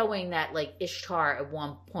showing that, like, Ishtar at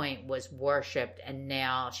one point was worshipped and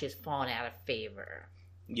now she's fallen out of favor.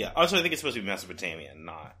 Yeah. Also, I think it's supposed to be Mesopotamian,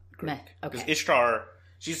 not Greek. Because Okay. Ishtar,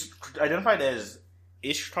 she's identified as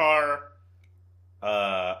Ishtar,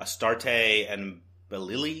 Astarte, and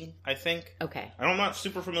Belili, I think. Okay. I'm not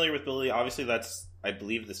super familiar with Belili. Obviously, that's, I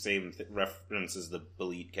believe, the same reference as the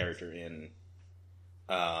Belit character in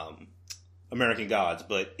American Gods.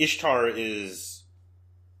 But Ishtar is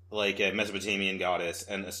like a Mesopotamian goddess,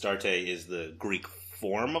 and Astarte is the Greek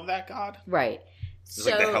form of that god. Right. It's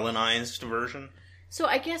like the Hellenized version. So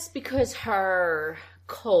I guess because her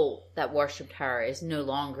cult that worshipped her is no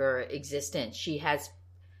longer existent, she has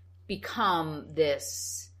become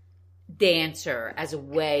this dancer as a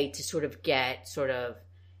way to sort of get sort of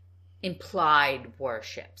implied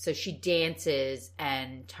worship. So she dances,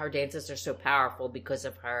 and her dances are so powerful because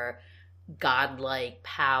of her godlike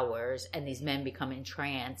powers, and these men become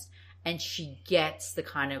entranced, and she gets the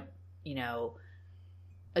kind of,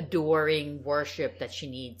 adoring worship that she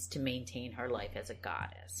needs to maintain her life as a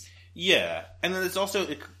goddess. Yeah, and then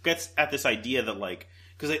it gets at this idea that, like,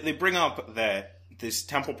 because they bring up that this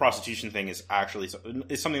temple prostitution thing is actually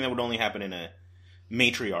is something that would only happen in a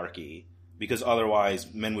matriarchy, because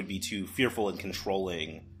otherwise men would be too fearful and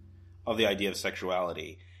controlling of the idea of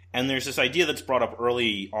sexuality. And there's this idea that's brought up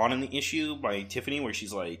early on in the issue by Tiffany, where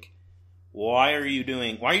she's like, why are you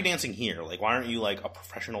dancing here? Like, why aren't you, like, a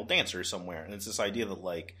professional dancer somewhere? And it's this idea that,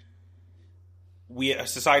 like,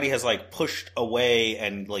 society has, like, pushed away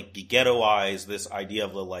and, like, ghettoized this idea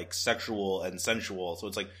of the, like, sexual and sensual. So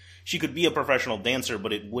it's like, she could be a professional dancer,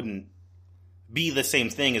 but it wouldn't be the same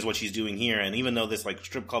thing as what she's doing here. And even though this, like,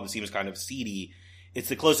 strip club seems kind of seedy, it's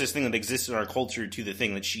the closest thing that exists in our culture to the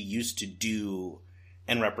thing that she used to do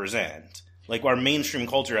and represent. Like, our mainstream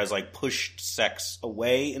culture has, like, pushed sex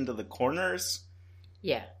away into the corners.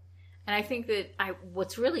 Yeah. And I think that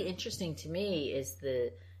what's really interesting to me is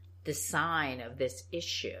the design of this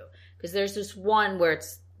issue. Because there's this one where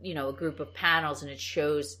it's, a group of panels and it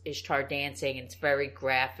shows Ishtar dancing, and it's very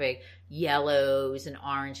graphic, yellows and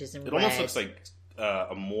oranges and reds. It almost looks like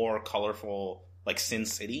a more colorful, like, Sin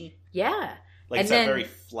City. Yeah. Like, it's that very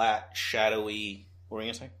flat, shadowy, what were you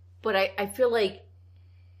going to say? But I feel like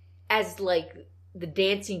as, like, the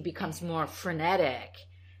dancing becomes more frenetic,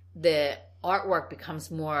 the artwork becomes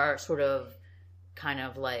more sort of kind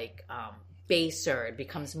of like baser. It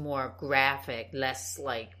becomes more graphic, less,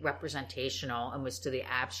 like, representational, almost to the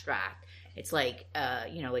abstract. It's like,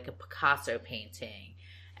 like a Picasso painting.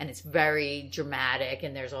 And it's very dramatic,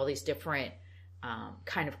 and there's all these different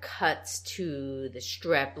kind of cuts to the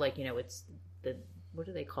strip. Like, it's what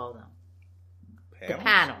do they call them? Panels? The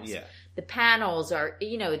panels. Yeah. The panels are,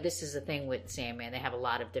 this is the thing with Sandman. They have a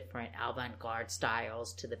lot of different avant-garde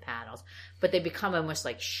styles to the panels, but they become almost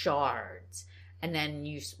like shards. And then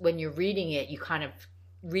when you're reading it, you kind of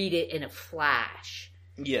read it in a flash.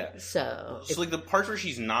 Yeah. So like, the parts where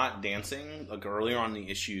she's not dancing, like, earlier on in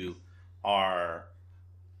the issue, are,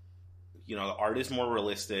 the art is more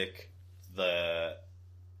realistic. The,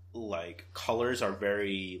 like, colors are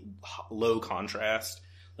very low contrast,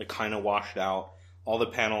 like, kind of washed out. All the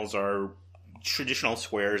panels are traditional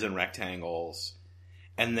squares and rectangles.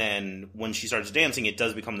 And then when she starts dancing, it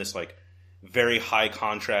does become this, like, very high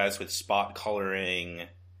contrast with spot coloring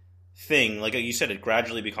thing. Like you said, it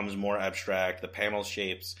gradually becomes more abstract. The panel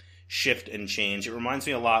shapes shift and change. It reminds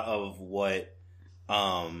me a lot of what,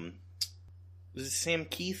 was it Sam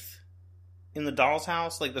Keith in the Doll's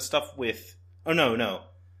House? Like, the stuff with, not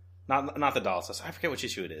Not the Doll House. I forget which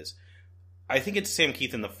issue it is. I think it's Sam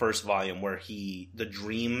Keith in the first volume where the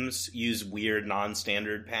dreams use weird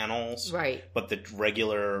non-standard panels. Right. But the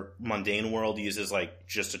regular mundane world uses like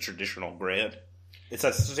just a traditional grid. It's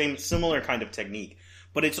that similar kind of technique.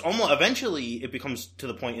 But it's almost, eventually it becomes to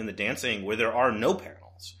the point in the dancing where there are no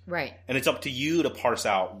panels. Right. And it's up to you to parse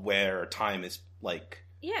out where time is like.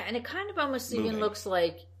 Yeah, and it kind of almost moving. even looks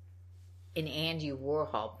like an Andy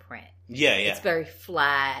Warhol print. Yeah, yeah. It's very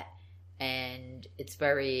flat and it's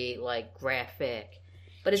very like graphic.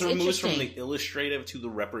 But it's so it interesting. moves from the illustrative to the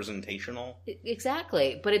representational.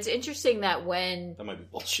 Exactly. But it's interesting that when that might be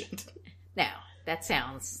bullshit. Now, that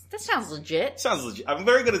sounds legit. Sounds legit. I'm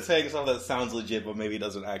very good at saying stuff that sounds legit, but maybe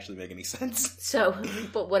doesn't actually make any sense. So,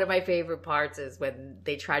 but one of my favorite parts is when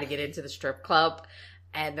they try to get into the strip club,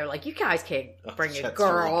 and they're like, "You guys can't bring a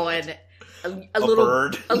girl and a little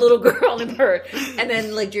bird, a little girl and a bird." And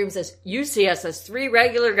then, like Dream says, "You see us as 3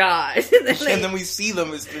 regular guys," and then we see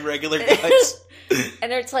them as 3 regular guys.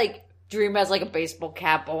 And it's like Dream has like a baseball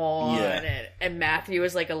cap on, yeah. and Matthew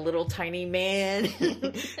is like a little tiny man.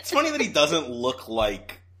 It's funny that he doesn't look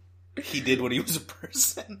like he did when he was a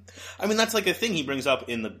person. I mean, that's like a thing he brings up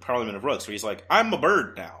in the Parliament of Rooks, where he's like, "I'm a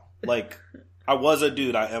bird now. Like, I was a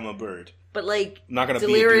dude, I am a bird." But like, not gonna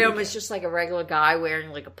Delirium is just like a regular guy wearing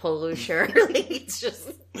like a polo shirt. Like, it's just.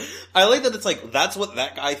 I like that it's like that's what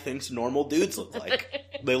that guy thinks normal dudes look like.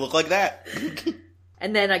 They look like that.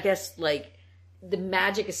 And then I guess like. The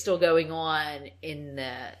magic is still going on in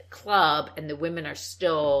the club, and the women are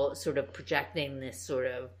still sort of projecting this sort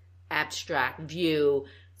of abstract view.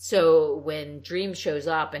 So when Dream shows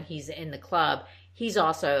up and he's in the club, he's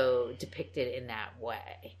also depicted in that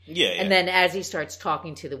way. Yeah. And then as he starts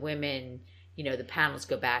talking to the women, you know, the panels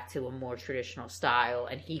go back to a more traditional style,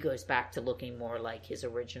 and he goes back to looking more like his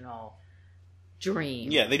original Dream.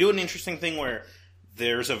 Yeah, they do an interesting thing where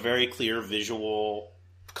there's a very clear visual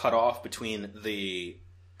cutoff between the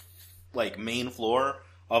like main floor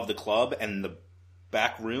of the club and the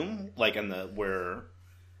back room, like in the where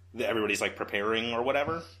everybody's like preparing or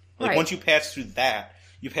whatever. Like right. Once you pass through that,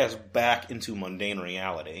 you pass back into mundane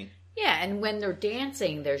reality. Yeah, and when they're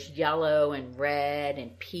dancing, there's yellow and red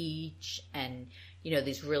and peach and, you know,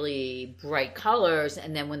 these really bright colors.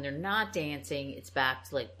 And then when they're not dancing, it's back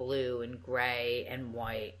to like blue and gray and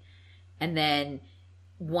white. And then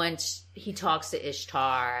once he talks to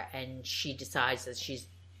Ishtar and she decides that she's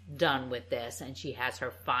done with this and she has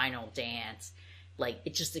her final dance, like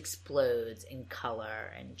it just explodes in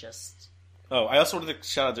color and just... Oh, I also wanted to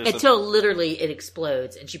shout out... Until literally it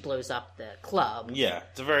explodes and she blows up the club. Yeah,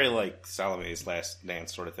 it's a very like Salome's Last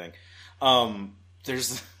Dance sort of thing.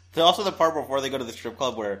 There's also the part before they go to the strip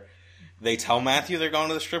club where they tell Matthew they're going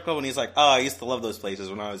to the strip club, and he's like, "Oh, I used to love those places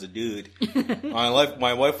when I was a dude.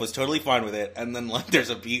 My wife was totally fine with it." And then like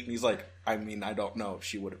there's a beat, and he's like, "I mean, I don't know if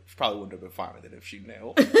she probably wouldn't have been fine with it if she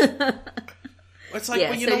knew." It's like,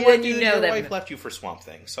 well, you know what, dude? Your wife left you for Swamp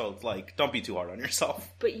Thing, so like, don't be too hard on yourself.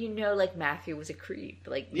 But you know, like Matthew was a creep.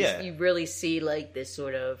 Like, yeah. You really see like this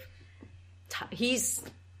sort of he's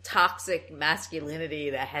toxic masculinity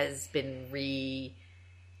that has been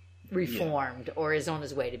reformed or is on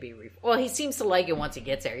his way to be reformed. Well, he seems to like it once he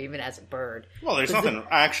gets there, even as a bird. Well, there's nothing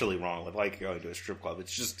actually wrong with like going to a strip club.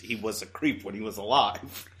 It's just he was a creep when he was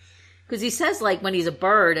alive. Because he says like when he's a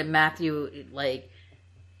bird and Matthew, like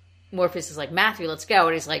Morpheus is like, "Matthew, let's go,"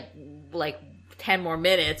 and he's like 10 more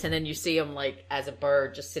minutes, and then you see him like as a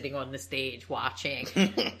bird just sitting on the stage watching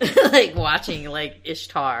watching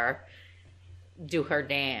Ishtar do her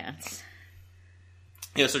dance.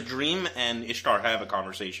 Yeah, so Dream and Ishtar have a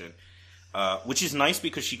conversation, which is nice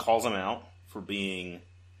because she calls him out for being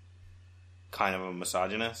kind of a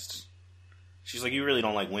misogynist. She's like, "You really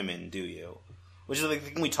don't like women, do you?" Which is like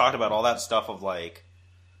the thing we talked about, all that stuff of like,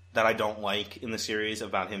 that I don't like in the series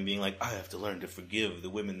about him being like, "I have to learn to forgive the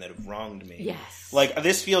women that have wronged me." Yes. Like,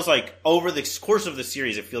 this feels like, over the course of the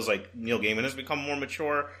series, it feels like Neil Gaiman has become more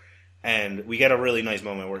mature, and we get a really nice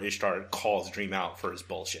moment where Ishtar calls Dream out for his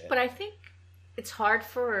bullshit. But I think it's hard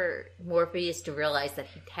for Morpheus to realize that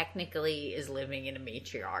he technically is living in a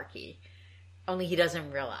matriarchy. Only he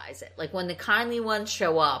doesn't realize it. Like, when the kindly ones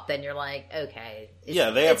show up, then you're like, okay. They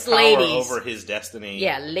have power over his destiny.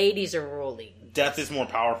 Yeah, ladies are ruling. Death is more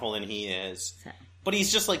powerful than he is. So. But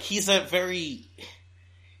he's just like, he's a very...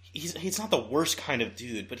 He's not the worst kind of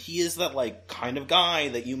dude, but he is that, like, kind of guy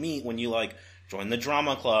that you meet when you, like, join the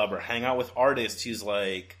drama club or hang out with artists who's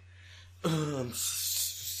like, "I'm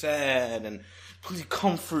sad, and please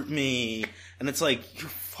comfort me." And it's like, you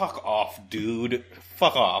fuck off, dude.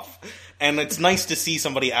 Fuck off. And it's nice to see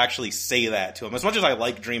somebody actually say that to him. As much as I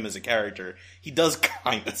like Dream as a character, he does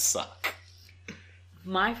kind of suck.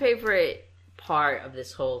 My favorite part of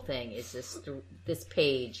this whole thing is this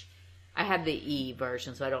page. I have the E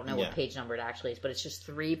version, so I don't know what page number it actually is, but it's just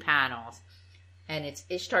 3 panels. And it's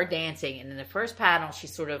Ishtar dancing, and in the first panel,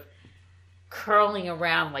 she's sort of curling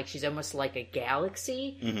around like she's almost like a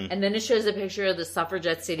galaxy. Mm-hmm. And then it shows a picture of the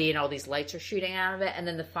suffragette city, and all these lights are shooting out of it. And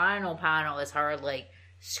then the final panel is her, like,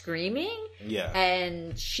 screaming. Yeah.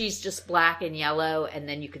 And she's just black and yellow, and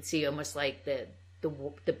then you can see almost like the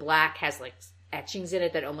black has, like, etchings in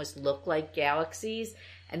it that almost look like galaxies.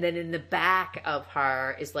 And then in the back of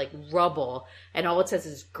her is, like, rubble, and all it says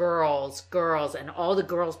is girls, girls, and all the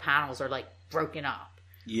girls' panels are, like, broken up.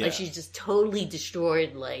 Yeah. Like, she's just totally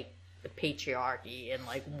destroyed, like, the patriarchy in,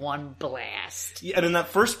 like, one blast. Yeah, and in that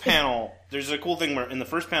first panel, there's a cool thing where in the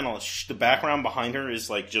first panel, the background behind her is,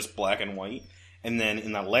 like, just black and white. And then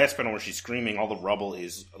in that last panel where she's screaming, all the rubble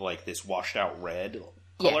is, like, this washed out red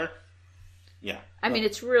color. Yeah. I mean,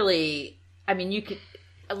 it's really... I mean, you could...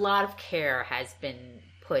 A lot of care has been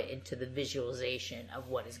put into the visualization of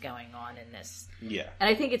what is going on in this. Yeah. And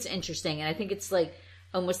I think it's interesting, and I think it's, like,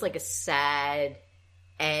 almost like a sad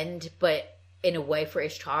end, but in a way for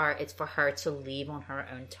Ishtar, it's for her to leave on her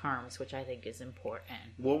own terms, which I think is important.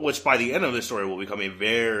 Well, which by the end of the story will become a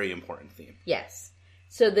very important theme. Yes.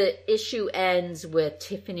 So the issue ends with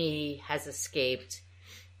Tiffany has escaped.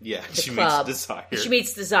 Yeah, she meets Desire. She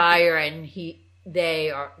meets Desire, and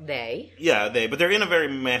they. Yeah, but they're in a very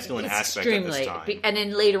masculine aspect at this time. And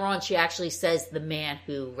then later on, she actually says, "The man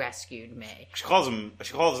who rescued me." She calls him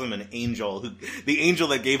an angel, the angel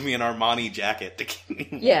that gave me an Armani jacket to keep me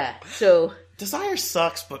warm. Yeah, so Desire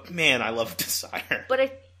sucks, but man, I love Desire.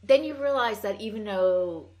 But then you realize that even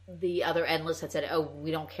though the other Endless had said, "Oh,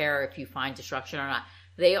 we don't care if you find destruction or not,"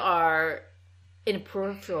 they are, in a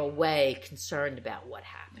peripheral way, concerned about what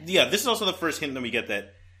happened. Yeah, this is also the first hint that we get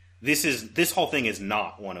that this whole thing is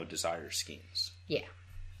not one of Desire's schemes. Yeah,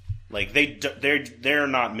 like they're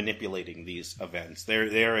not manipulating these events.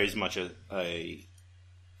 They're as much a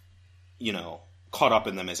caught up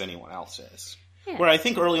in them as anyone else is. Yeah. Where I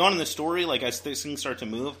think early on in the story, like as things start to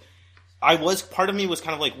move, part of me was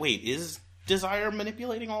kind of like, wait, is Desire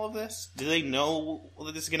manipulating all of this? Do they know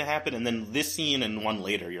that this is going to happen? And then this scene and one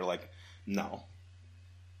later, you're like, no.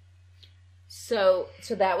 So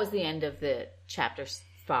that was the end of the chapter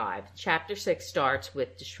 5. Chapter 6 starts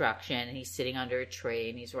with destruction, and he's sitting under a tree,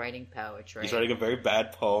 and he's writing poetry. He's writing a very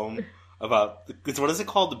bad poem about, what is it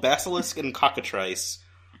called? The Basilisk and Cockatrice,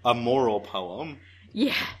 a moral poem.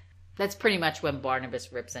 Yeah. That's pretty much when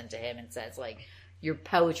Barnabas rips into him and says, like, your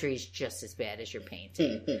poetry is just as bad as your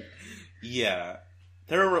painting. Yeah.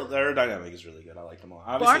 Their dynamic is really good. I like them all.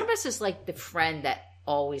 Obviously, Barnabas is like the friend that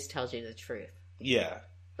always tells you the truth. Yeah.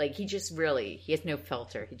 Like, he has no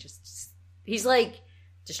filter. He's like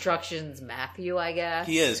Destruction's Matthew, I guess.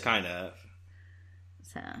 He is, kind of.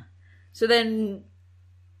 So then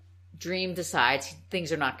Dream decides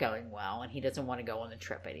things are not going well, and he doesn't want to go on the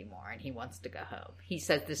trip anymore, and he wants to go home. He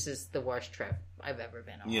says this is the worst trip I've ever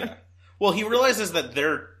been on. Yeah. Well, he realizes that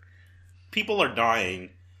people are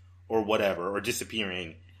dying or whatever, or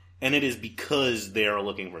disappearing, and it is because they are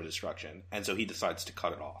looking for destruction, and so he decides to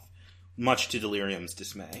cut it off, much to Delirium's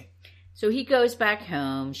dismay. So he goes back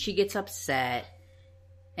home, she gets upset,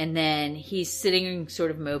 and then he's sitting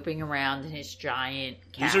sort of moping around in his giant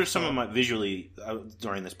castle. These are some of my, visually,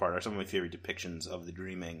 during this part, are some of my favorite depictions of the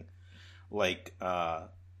dreaming. Like,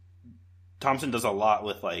 Thompson does a lot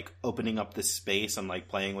with, like, opening up this space and, like,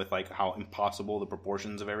 playing with, like, how impossible the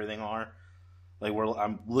proportions of everything are. Like,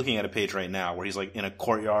 I'm looking at a page right now where he's, like, in a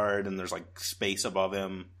courtyard and there's, like, space above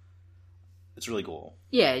him. It's really cool.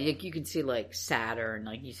 Yeah, you can see, like, Saturn,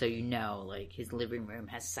 like, so like, his living room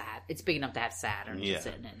has Saturn. It's big enough to have Saturn just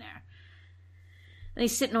sitting in there. And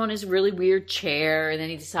he's sitting on his really weird chair, and then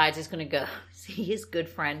he decides he's going to go see his good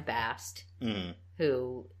friend Bast,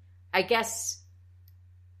 who, I guess,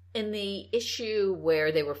 in the issue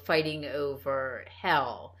where they were fighting over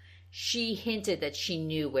Hell, she hinted that she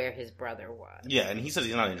knew where his brother was. Yeah, and he says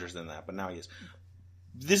he's not interested in that, but now he is.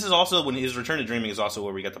 This is also, when his return to dreaming is also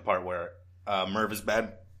where we get the part where Merv is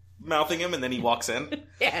bad-mouthing him, and then he walks in.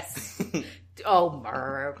 Yes. Oh,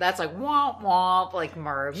 Merv. That's like, womp womp, like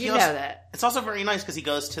Merv. You know that. It's also very nice because he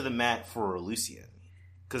goes to the mat for Lucian.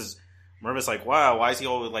 Because Merv is like, wow, why is he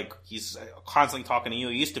always, like, he's constantly talking to you?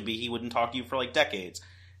 He used to be, he wouldn't talk to you for, like, decades.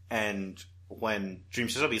 And when Dream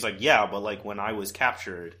shows up, he's like, yeah, but, like, when I was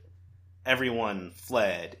captured, everyone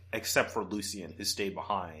fled except for Lucian, who stayed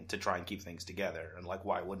behind to try and keep things together. And, like,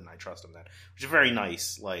 why wouldn't I trust him then? Which is very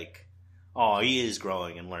nice, like, oh, he is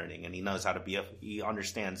growing and learning, and he knows how to he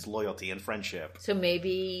understands loyalty and friendship. So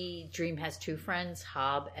maybe Dream has two friends,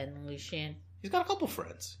 Hob and Lucian? He's got a couple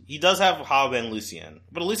friends. He does have Hob and Lucien.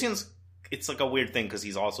 But it's like a weird thing because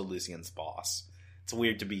he's also Lucien's boss. It's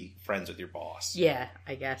weird to be friends with your boss. Yeah,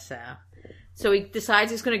 I guess so. So he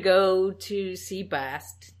decides he's going to go to see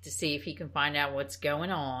Bast to see if he can find out what's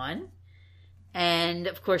going on. And,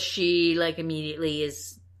 of course, she, like, immediately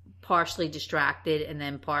is partially distracted and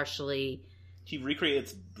then partially... He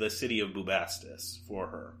recreates the city of Bubastis for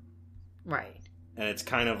her. Right. And it's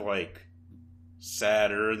kind of, like,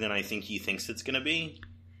 sadder than I think he thinks it's going to be.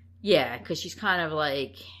 Yeah, because she's kind of,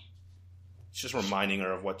 like... It's just reminding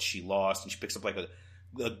her of what she lost, and she picks up, like,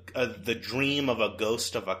 the dream of a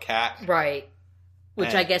ghost of a cat. Right.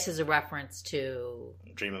 Which I guess is a reference to...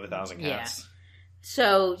 Dream of a Thousand Cats. Yeah.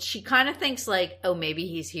 So she kind of thinks, like, oh, maybe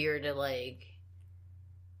he's here to, like,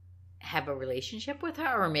 have a relationship with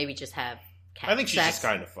her, or maybe just have cat I think she's sex. just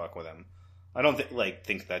kind of fuck with him. I don't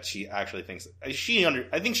think that she actually thinks... I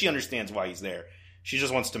think she understands why he's there. She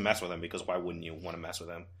just wants to mess with him, because why wouldn't you want to mess with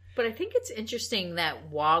him? But I think it's interesting that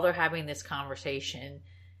while they're having this conversation...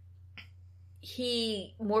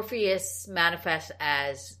 Morpheus manifests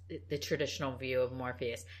as the traditional view of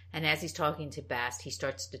Morpheus, and as he's talking to Bast, he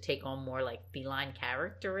starts to take on more like feline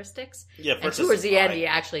characteristics. Yeah, and towards the end, he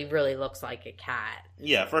actually really looks like a cat.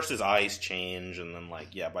 Yeah, first his eyes change, and then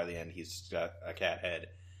by the end, he's got a cat head.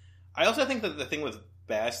 I also think that the thing with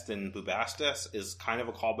Bast and Bubastis is kind of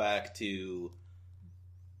a callback to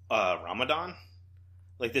Ramadan.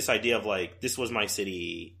 Like, this idea of, like, this was my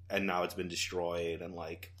city, and now it's been destroyed, and,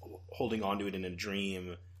 like, holding on to it in a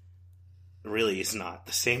dream really is not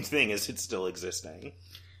the same thing as it's still existing.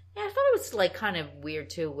 Yeah, I thought it was, like, kind of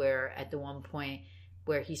weird, too, where at the one point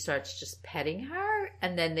where he starts just petting her,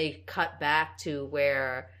 and then they cut back to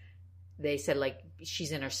where they said, like,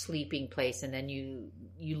 she's in her sleeping place, and then you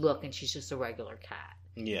look, and she's just a regular cat.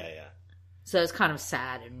 Yeah. So it's kind of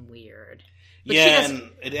sad and weird. But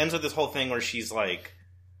and it ends with this whole thing where she's, like...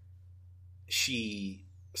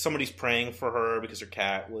 somebody's praying for her because her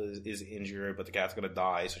cat is injured, but the cat's gonna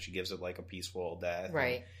die, so she gives it like a peaceful death.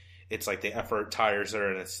 Right. And it's like the effort tires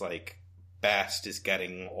her, and it's like Bast is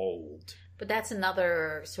getting old. But that's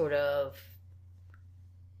another sort of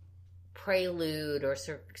prelude or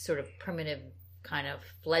sort of primitive kind of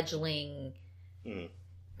fledgling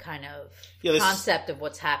kind of concept of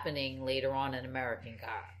what's happening later on in American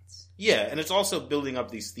Gods. Yeah, and it's also building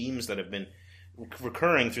up these themes that have been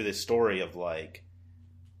recurring through this story of, like,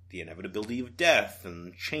 the inevitability of death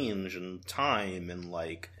and change and time and,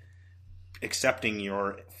 like, accepting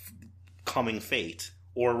your coming fate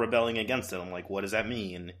or rebelling against it. I'm like, what does that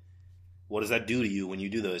mean? What does that do to you when you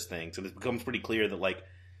do those things? And it becomes pretty clear that, like,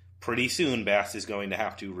 pretty soon Bast is going to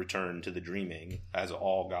have to return to the dreaming, as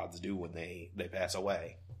all gods do when they pass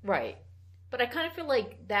away. Right. But I kind of feel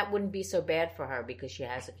like that wouldn't be so bad for her because she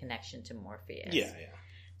has a connection to Morpheus. Yeah.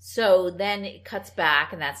 So then it cuts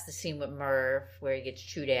back, and that's the scene with Merv, where he gets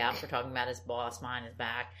chewed out for talking about his boss behind his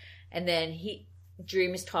back. And then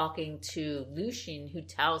Dream is talking to Lucien, who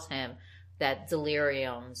tells him that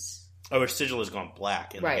Delirium's... Oh, her sigil has gone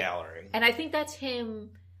black in the gallery. And I think that's him,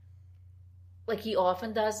 like he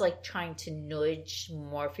often does, like trying to nudge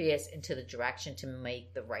Morpheus into the direction to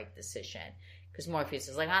make the right decision. Because Morpheus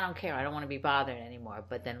is like, I don't care, I don't want to be bothered anymore.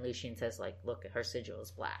 But then Lucien says, like, look, her sigil is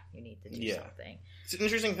black. You need to do something. It's an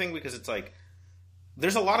interesting thing because it's like,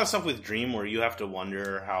 there's a lot of stuff with Dream where you have to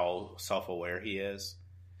wonder how self-aware he is.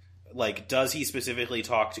 Like, does he specifically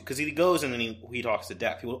talk to... Because he goes and then he talks to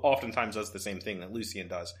Death. He oftentimes does the same thing that Lucien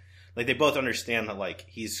does. Like, they both understand that, like,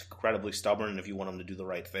 he's incredibly stubborn, and if you want him to do the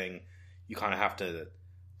right thing, you kind of have to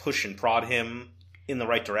push and prod him in the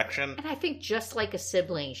right direction. And I think just like a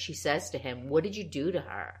sibling, she says to him, what did you do to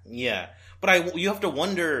her? Yeah. But you have to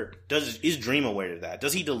wonder, is Dream aware of that?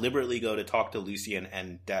 Does he deliberately go to talk to Lucien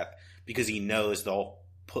and Death because he knows they'll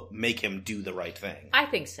make him do the right thing? I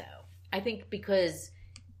think so. I think because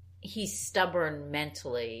he's stubborn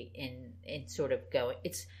mentally in sort of going...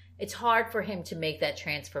 It's hard for him to make that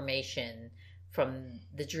transformation from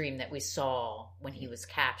the Dream that we saw when he was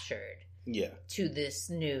captured. Yeah. To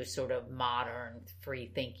this new sort of modern,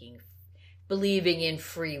 free-thinking, believing in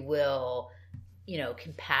free will,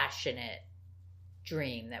 compassionate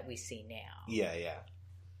Dream that we see now. Yeah.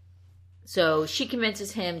 So she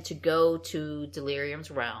convinces him to go to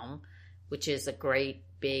Delirium's realm, which is a great,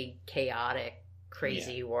 big, chaotic,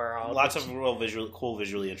 crazy world. Lots of real cool,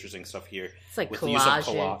 visually interesting stuff here. It's like with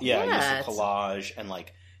collage. Use of collage, and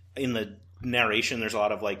like in the narration, there's a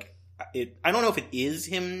lot of like I don't know if it is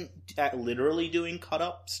him literally doing cut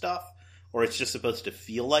up stuff, or it's just supposed to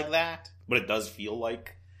feel like that, but it does feel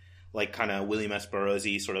like kind of William S.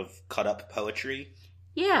 Burroughs-y sort of cut up poetry.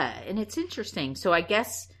 Yeah, and it's interesting. So I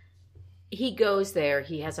guess he goes there.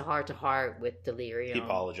 He has a heart-to-heart with Delirium.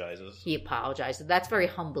 He apologizes. That's very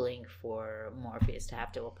humbling for Morpheus to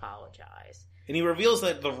have to apologize. And he reveals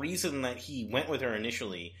that the reason that he went with her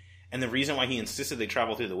initially, and the reason why he insisted they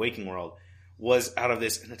travel through the waking world, was out of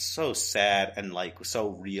this, and it's so sad and like so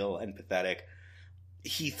real and pathetic.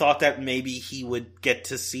 He thought that maybe he would get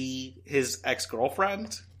to see his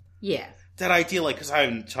ex-girlfriend. Yeah. That idea, like, because I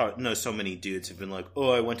know so many dudes have been like, oh,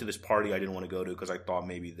 I went to this party I didn't want to go to because I thought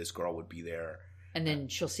maybe this girl would be there. And then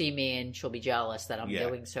she'll see me and she'll be jealous that I'm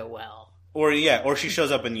doing so well. Or she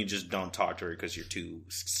shows up and you just don't talk to her because you're too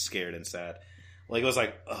scared and sad. Like, it was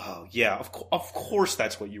like, oh, yeah, of course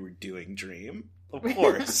that's what you were doing, Dream. Of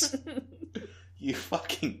course. You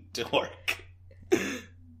fucking dork.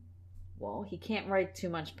 Well, he can't write too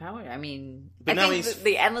much poetry. I mean, but I think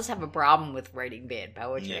the Endless have a problem with writing bad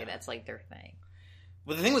poetry. Yeah. That's like their thing.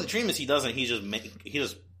 But the thing with Dream is he doesn't. He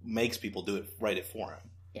just makes people write it for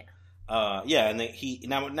him. Yeah. And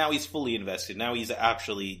now he's fully invested. Now he's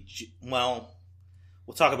actually, well,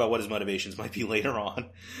 we'll talk about what his motivations might be later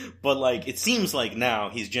on. But like, it seems like now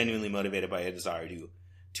he's genuinely motivated by a desire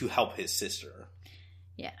to help his sister.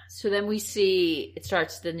 Yeah. So then we see, it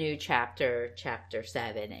starts the new chapter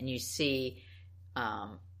 7, and you see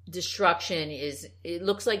destruction it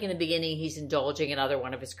looks like in the beginning he's indulging in another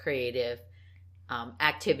one of his creative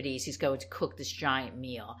activities. He's going to cook this giant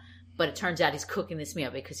meal. But it turns out he's cooking this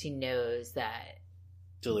meal because he knows that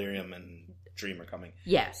Delirium and Dream are coming.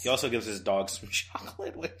 Yes. He also gives his dog some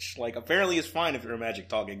chocolate, which like apparently is fine if you're a magic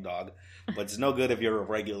talking dog, but it's no good if you're a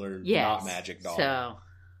regular not magic dog. So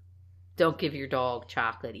don't give your dog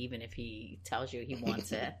chocolate, even if he tells you he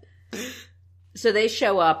wants it. So they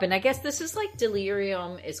show up, and I guess this is like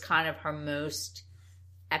Delirium is kind of her most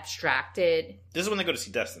abstracted. This is when they go to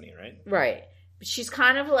see Destiny, right? Right. But she's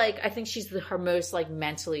kind of like, I think she's her most like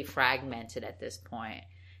mentally fragmented at this point.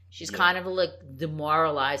 She's kind of like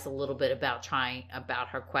demoralized a little bit about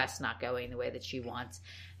her quest not going the way that she wants.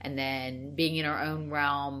 And then being in her own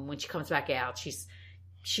realm, when she comes back out,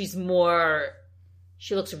 she's more...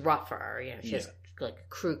 She looks rougher, she has like a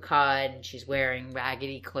crew cut, and she's wearing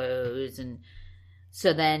raggedy clothes, and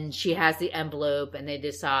so then she has the envelope, and they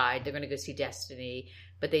decide they're going to go see Destiny.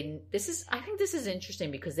 But I think this is interesting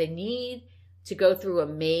because they need to go through a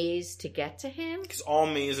maze to get to him. Because all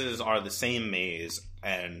mazes are the same maze,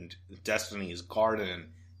 and Destiny's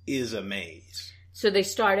garden is a maze. So they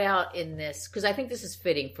start out in this, because I think this is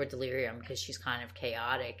fitting for Delirium, because she's kind of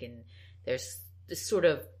chaotic, and there's this sort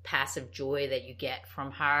of passive joy that you get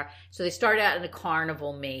from her. So they start out in a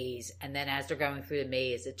carnival maze, and then as they're going through the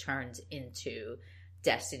maze, it turns into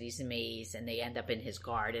Destiny's maze, and they end up in his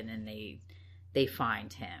garden, and they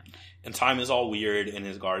find him. And time is all weird in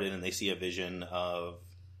his garden, and they see a vision of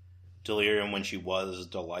Delirium when she was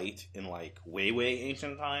Delight in like way, way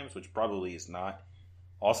ancient times, which probably is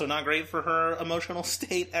also not great for her emotional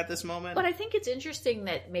state at this moment. But I think it's interesting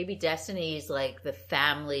that maybe Destiny is like the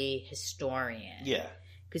family historian. Yeah.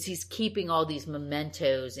 Because he's keeping all these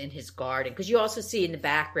mementos in his garden. Because you also see in the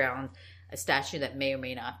background a statue that may or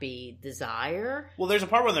may not be Desire. Well, there's a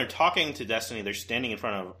part when they're talking to Destiny, they're standing in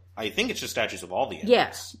front of, I think it's just statues of all the Endless.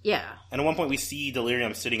 Yes, yeah. And at one point we see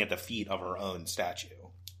Delirium sitting at the feet of her own statue.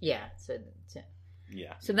 Yeah,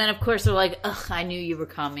 yeah. So then, of course, they're like, ugh, I knew you were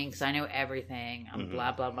coming because I know everything. I'm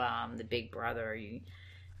blah, blah, blah. I'm the big brother.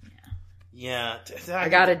 Yeah. I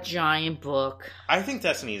got a giant book. I think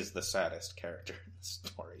Destiny is the saddest character in the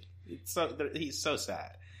story. He's so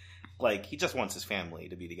sad. Like, he just wants his family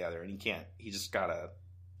to be together, and he can't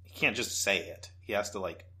just say it. He has to,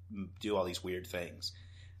 like, do all these weird things.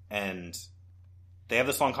 And they have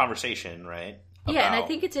this long conversation, right? Yeah, and I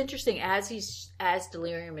think it's interesting as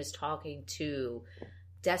Delirium is talking to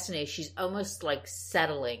Destiny, she's almost like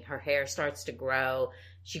settling. Her hair starts to grow.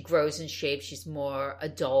 She grows in shape. She's more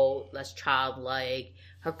adult, less childlike.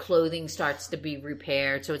 Her clothing starts to be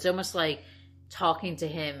repaired. So it's almost like talking to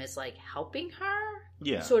him is like helping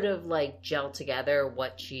her sort of like gel together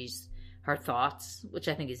her thoughts, which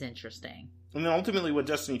I think is interesting. And then ultimately what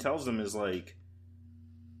Destiny tells them is like,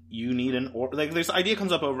 you need like this idea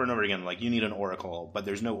comes up over and over again, like you need an oracle, but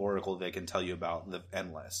there's no oracle that can tell you about the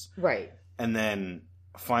Endless. Right. And then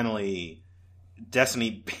finally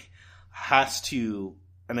Destiny has to,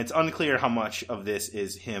 and it's unclear how much of this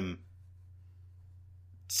is him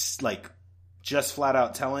like just flat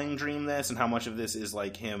out telling Dream this, and how much of this is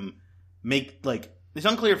like him it's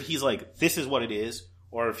unclear if he's like, this is what it is,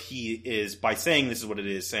 or if he is, by saying this is what it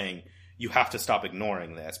is, saying you have to stop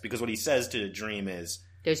ignoring this. Because what he says to Dream is,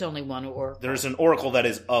 there's only one oracle. There's an oracle that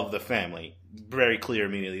is of the family. Very clear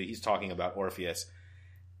immediately. He's talking about Orpheus.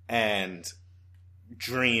 And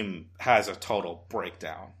Dream has a total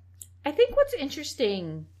breakdown. I think what's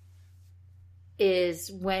interesting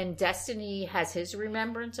is when Destiny has his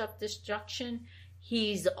remembrance of destruction,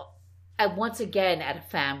 he's once again at a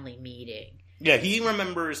family meeting. Yeah, he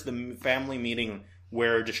remembers the family meeting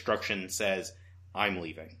where Destruction says, "I'm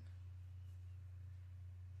leaving."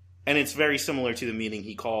 And it's very similar to the meeting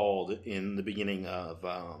he called in the beginning of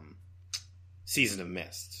Season of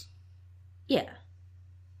Mists. Yeah.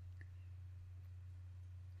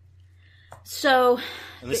 So...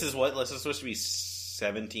 And this is what? This is supposed to be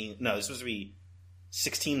 17... No, this is supposed to be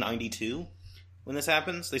 1692 when this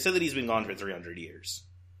happens. They said that he's been gone for 300 years.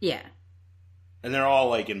 Yeah. And they're all,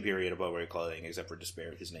 like, in period above-wear clothing, except for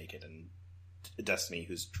Despair, who's naked, and Destiny,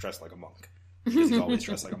 who's dressed like a monk. Because he's always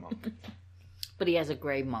dressed like a monk. But he has a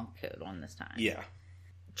gray monk coat on this time. Yeah.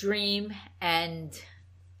 Dream and...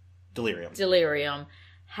 Delirium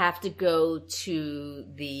have to go to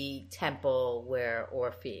the temple where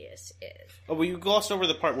Orpheus is. Oh, but you glossed over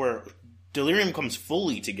the part where Delirium comes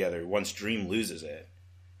fully together once Dream loses it.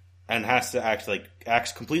 And has to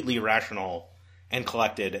acts completely irrational and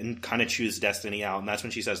collected and kind of choose Destiny out. And that's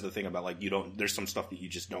when she says the thing about, like, there's some stuff that you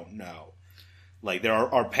just don't know. Like, there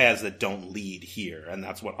are paths that don't lead here, and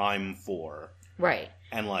that's what I'm for. Right.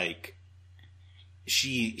 And, like,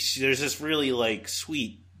 she there's this really, like,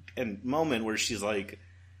 sweet moment where she's like,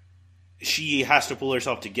 she has to pull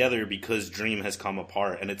herself together because Dream has come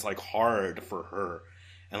apart, and it's, like, hard for her.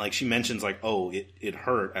 And, like, she mentions, like, oh, it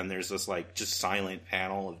hurt, and there's this, like, just silent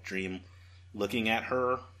panel of Dream looking at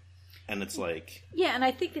her, and it's like... Yeah, and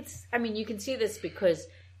I think you can see this because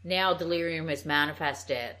now Delirium has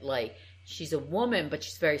manifested, like, she's a woman, but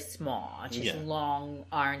she's very small, and she has long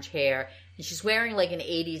orange hair, and she's wearing, like, an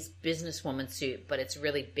 80s businesswoman suit, but it's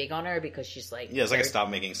really big on her because she's, like... Yeah, it's like a Stop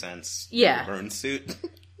Making Sense burn suit.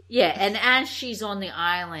 Yeah, and as she's on the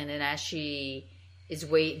island, and as she...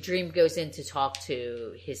 Dream goes in to talk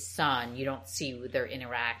to his son. You don't see their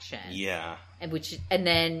interaction. Yeah. And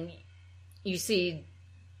then you see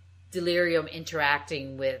Delirium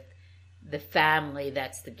interacting with the family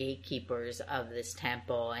that's the gatekeepers of this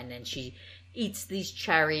temple. And then she eats these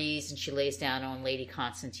cherries and she lays down on Lady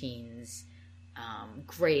Constantine's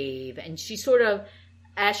grave. And she sort of,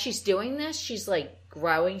 as she's doing this, she's like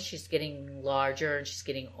growing. She's getting larger and she's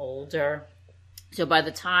getting older. So by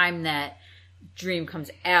the time that Dream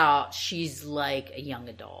comes out, she's like a young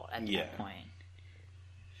adult at that point.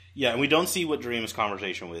 Yeah, and we don't see what Dream's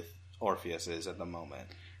conversation with Orpheus is at the moment.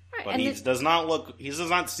 Right, but he does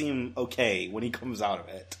not seem okay when he comes out of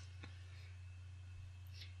it.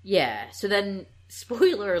 Yeah, so then,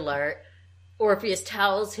 spoiler alert, Orpheus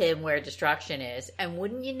tells him where Destruction is, and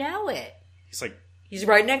wouldn't you know it? He's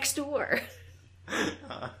right next door.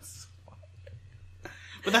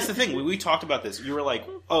 But that's the thing. We talked about this. You were like,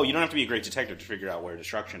 oh, you don't have to be a great detective to figure out where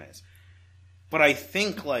Destruction is. But I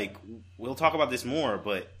think, like, we'll talk about this more,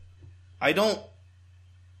 but I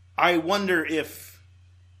wonder if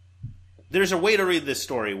there's a way to read this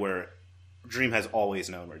story where Dream has always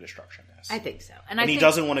known where Destruction is. I think so. And he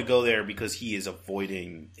doesn't want to go there because he is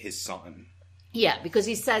avoiding his son. Yeah, because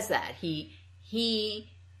he says that. He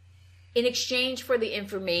in exchange for the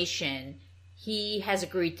information, he has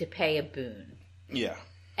agreed to pay a boon. Yeah.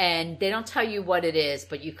 And they don't tell you what it is,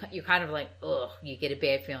 but you're kind of like, ugh, you get a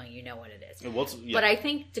bad feeling you know what it is. But I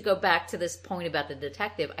think, to go back to this point about the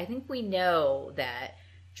detective, I think we know that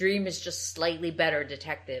Dream is just slightly better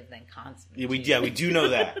detective than Constantine. We do know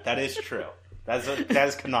that. That is true. That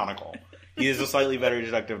is canonical. He is a slightly better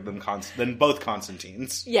detective than both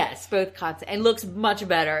Constantines. Yes, both Constantine. And looks much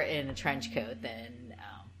better in a trench coat than...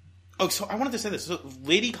 Oh, so I wanted to say this. So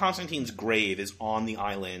Lady Constantine's grave is on the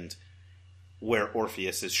island where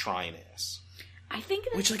Orpheus's shrine is. I think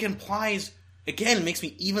that's... Which, like, implies... Again, makes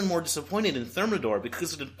me even more disappointed in Thermidor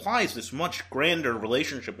because it implies this much grander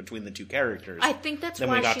relationship between the two characters. I think that's than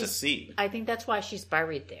why we got to see. I think that's why she's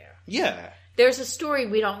buried there. Yeah. There's a story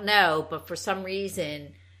we don't know, but for some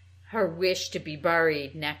reason, her wish to be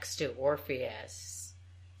buried next to Orpheus.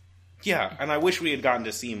 Yeah, and I wish we had gotten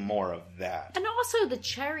to see more of that. And also the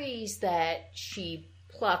cherries that she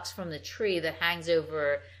plucks from the tree that hangs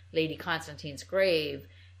over Lady Constantine's grave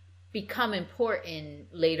become important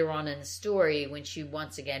later on in the story when she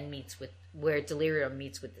once again where Delirium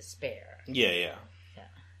meets with Despair. Yeah.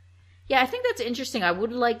 Yeah, I think that's interesting. I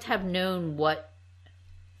would like to have known what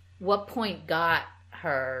point got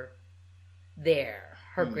her there,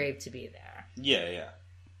 her grave to be there. Yeah.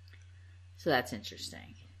 So that's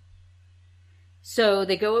interesting. So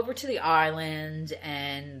they go over to the island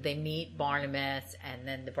and they meet Barnabas, and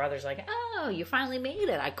then the brother's like, "Oh, you finally made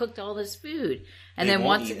it! I cooked all this food." And they then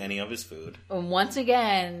won't eat any of his food. And once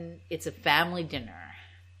again, it's a family dinner.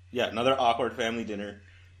 Yeah, another awkward family dinner.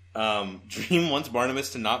 Dream wants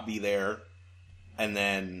Barnabas to not be there, and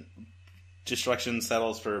then Destruction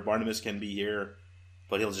settles for Barnabas can be here,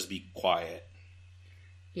 but he'll just be quiet.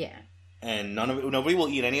 Yeah. And nobody will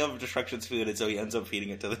eat any of Destruction's food, and so he ends up feeding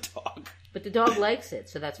it to the dog. But the dog likes it,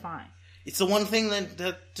 so that's fine. It's the one thing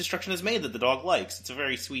that Destruction has made that the dog likes. It's a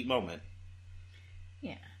very sweet moment.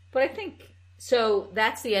 Yeah. But I think... So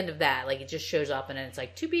that's the end of that. Like, it just shows up, and then it's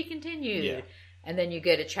like, to be continued. Yeah. And then you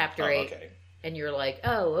get to chapter 8, okay. and you're like,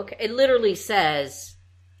 oh, okay. It literally says,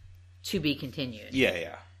 to be continued.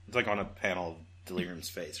 Yeah. It's like on a panel of Delirium's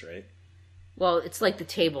face, right? Well, it's like the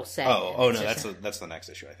table set. Oh no, that's the next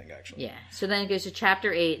issue, I think, actually. Yeah. So then it goes to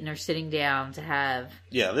chapter 8, and they're sitting down to have...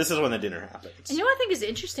 Yeah, this is when the dinner happens. And you know what I think is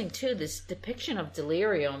interesting, too? This depiction of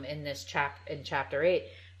Delirium in this chapter 8.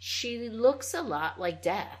 She looks a lot like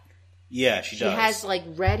Death. Yeah, she does. She has, like,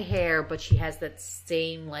 red hair, but she has that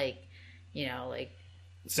same, like,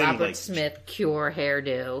 Robert Smith Cure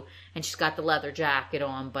hairdo, and she's got the leather jacket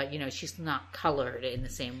on, but she's not colored in the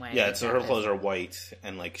same way. Yeah, so her clothes are white,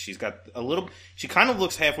 and like she's got a little. She kind of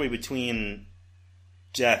looks halfway between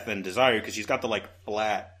Death and Desire because she's got the like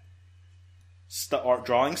flat art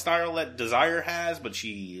drawing style that Desire has, but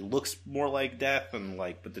she looks more like Death, and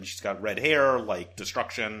like, but then she's got red hair like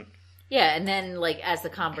Destruction. Yeah, and then like as the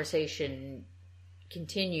conversation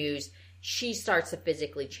continues, she starts to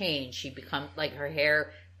physically change. She becomes, like, her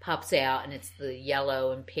hair pops out, and it's the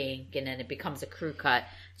yellow and pink, and then it becomes a crew cut.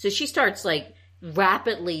 So she starts, like,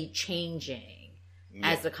 rapidly changing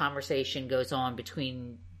as the conversation goes on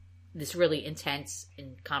between this really intense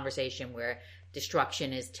conversation where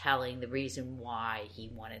Destruction is telling the reason why he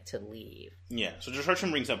wanted to leave. Yeah, so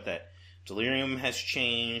Destruction brings up that Delirium has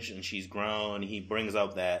changed, and she's grown. He brings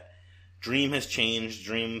up that Dream has changed.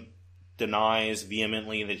 Dream denies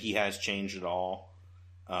vehemently that he has changed at all.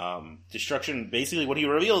 Destruction, basically what he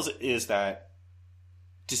reveals is that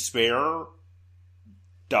Despair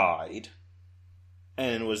died,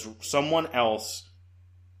 and it was someone else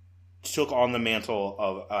took on the mantle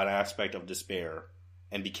of an aspect of Despair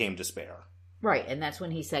and became Despair. Right, and that's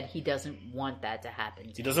when he said he doesn't want that to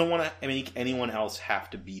happen. He doesn't want to make anyone else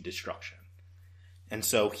have to be Destruction. And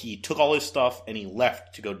so he took all his stuff and he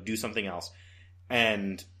left to go do something else.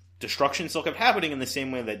 And Destruction still kept happening in the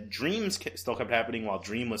same way that Dreams still kept happening while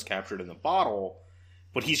Dream was captured in the bottle,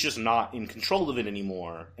 but he's just not in control of it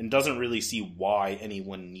anymore and doesn't really see why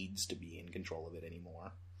anyone needs to be in control of it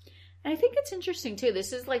anymore. And I think it's interesting, too.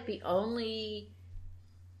 This is like the only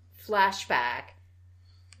flashback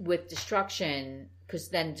with Destruction, because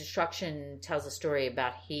then Destruction tells a story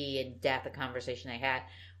about he and Death, a conversation they had,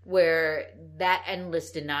 where that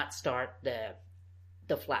Endless did not start the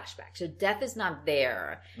flashback. So Death is not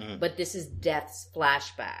there, but this is Death's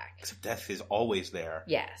flashback. Except Death is always there.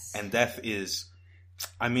 Yes. And Death is,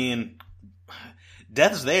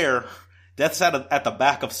 Death's there. Death's at the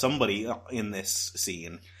back of somebody in this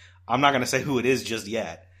scene. I'm not going to say who it is just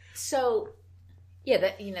yet. So,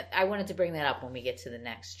 yeah, I wanted to bring that up when we get to the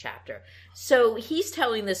next chapter. So he's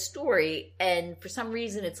telling this story, and for some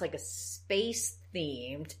reason it's like a space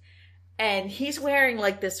themed. And he's wearing,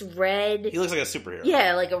 like, this red... He looks like a superhero.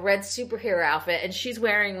 Yeah, like a red superhero outfit. And she's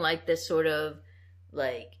wearing, like, this sort of,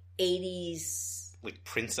 like, 80s... Like,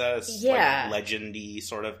 princess, yeah, like, legendy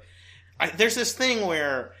sort of... There's this thing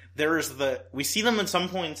where we see them at some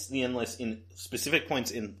points, the Endless, in specific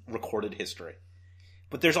points in recorded history.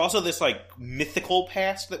 But there's also this, like, mythical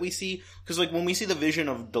past that we see. Because, like, when we see the vision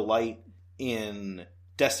of Delight in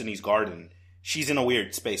Destiny's Garden, she's in a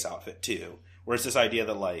weird space outfit, too. Where it's this idea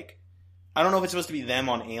that, like... I don't know if it's supposed to be them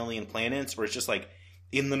on alien planets, where it's just like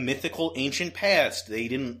in the mythical ancient past,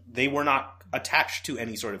 they were not attached to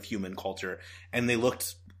any sort of human culture, and they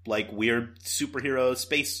looked like weird superhero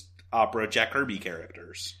space opera Jack Kirby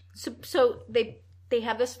characters. So they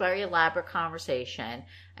have this very elaborate conversation,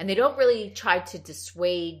 and they don't really try to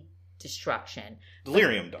dissuade Destruction.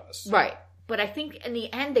 Delirium does, right? But I think in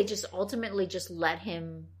the end, they just ultimately just let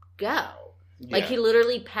him go. Yeah. Like he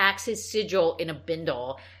literally packs his sigil in a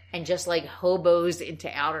bindle and just, like, hobos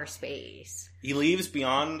into outer space. He leaves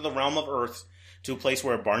beyond the realm of Earth to a place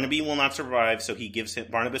where Barnabas will not survive, so he gives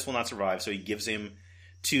him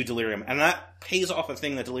to Delirium. And that pays off a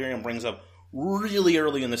thing that Delirium brings up really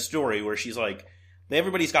early in the story, where she's like,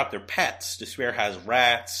 everybody's got their pets. Despair has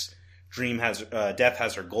rats. Death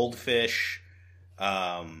has her goldfish.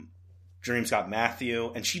 Dream's got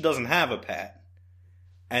Matthew. And she doesn't have a pet.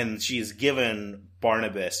 And she's given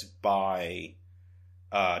Barnabas by...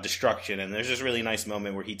 Destruction, and there's this really nice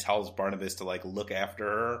moment where he tells Barnabas to, like, look after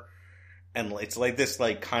her, and it's like this,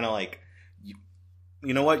 like, kind of like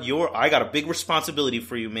you know what? I got a big responsibility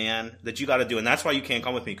for you, man, that you got to do. And that's why you can't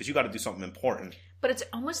come with me, because you got to do something important. But it's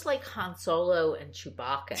almost like Han Solo and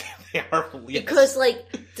Chewbacca. They are, yes. Because, like,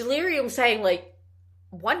 Delirium saying, like,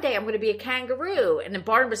 one day I'm going to be a kangaroo. And then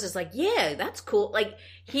Barnabas is like, yeah, that's cool. Like,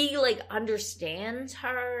 he, like, understands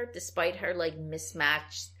her despite her, like,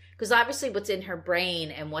 mismatched. Because obviously what's in her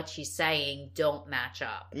brain and what she's saying don't match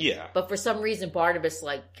up. Yeah. But for some reason, Barnabas,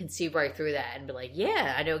 like, can see right through that and be like,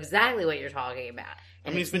 yeah, I know exactly what you're talking about.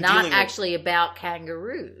 And it's not actually about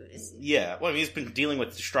kangaroos. Yeah. Well, I mean, he's been dealing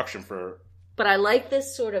with destruction for... But I like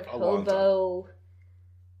this sort of hobo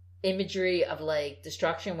imagery of, like,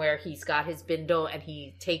 destruction where he's got his bindle and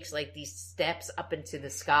he takes, like, these steps up into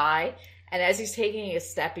the sky. And as he's taking a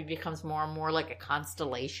step, he becomes more and more like a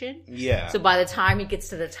constellation. Yeah. So by the time he gets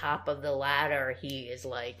to the top of the ladder, he is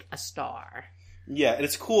like a star. Yeah, and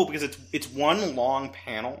it's cool because it's one long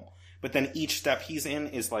panel, but then each step he's in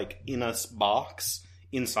is like in a box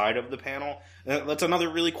inside of the panel. That's another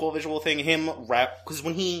really cool visual thing. Because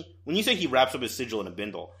when you say he wraps up his sigil in a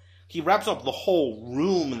bindle, he wraps up the whole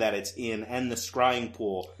room that it's in and the scrying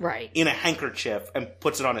pool in a handkerchief and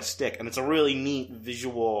puts it on a stick. And it's a really neat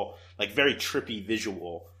visual, like very trippy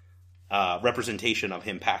visual representation of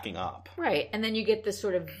him packing up. Right. And then you get this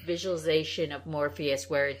sort of visualization of Morpheus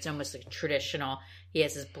where it's almost like traditional. He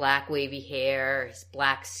has his black wavy hair, his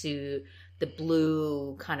black suit, the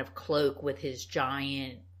blue kind of cloak with his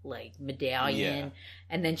giant like medallion. Yeah.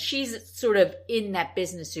 And then she's sort of in that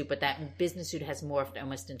business suit, but that business suit has morphed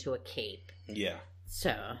almost into a cape. Yeah.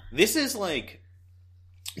 So this is like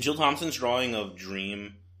Jill Thompson's drawing of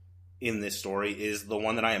Dream in this story is the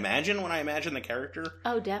one that I imagine when I imagine the character.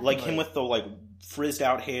 Oh, definitely. Like him with the like frizzed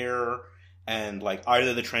out hair and like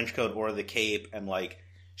either the trench coat or the cape, and like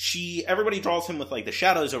everybody draws him with like the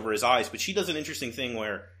shadows over his eyes, but she does an interesting thing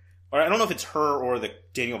where, or I don't know if it's her or the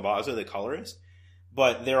Daniel Vazzo, the colorist,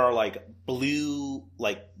 but there are like blue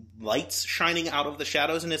like lights shining out of the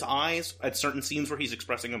shadows in his eyes at certain scenes where he's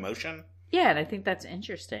expressing emotion. Yeah, and I think that's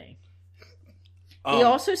interesting. He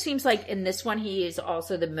also seems like in this one he is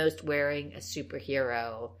also the most wearing a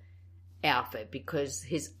superhero outfit because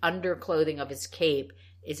his underclothing of his cape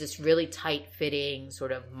is this really tight-fitting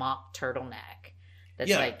sort of mock turtleneck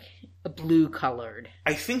that's like a blue colored.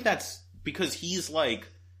 I think that's because he's like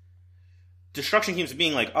Destruction keeps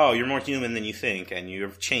being like, oh, you're more human than you think, and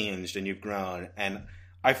you've changed, and you've grown. And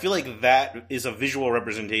I feel like that is a visual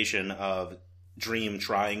representation of Dream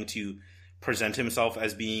trying to present himself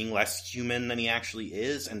as being less human than he actually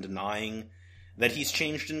is, and denying that he's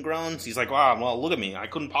changed and grown. So he's like, wow, well, look at me. I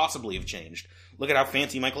couldn't possibly have changed. Look at how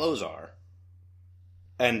fancy my clothes are.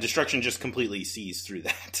 And Destruction just completely sees through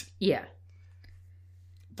that. Yeah.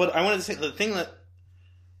 But I wanted to say, the thing that...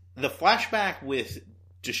 The flashback with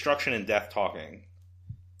Destruction and Death talking,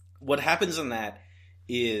 what happens in that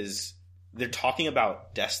is they're talking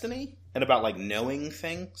about destiny and about like knowing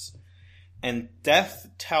things, and Death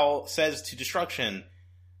says to Destruction,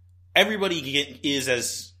 everybody is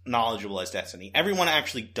as knowledgeable as Destiny. Everyone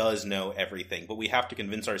actually does know everything, but we have to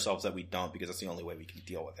convince ourselves that we don't, because that's the only way we can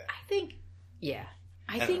deal with it.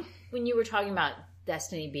 I think when you were talking about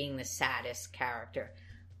Destiny being the saddest character,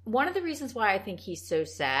 one of the reasons why I think he's so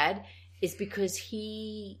sad is because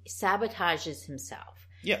he sabotages himself.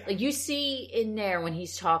 Yeah. Like you see in there when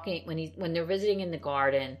he's talking, when they're visiting in the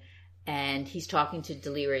garden and he's talking to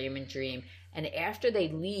Delirium and Dream, and after they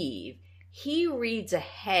leave, he reads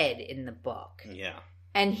ahead in the book. Yeah.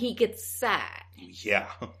 And he gets sad. Yeah.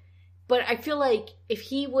 But I feel like if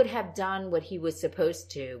he would have done what he was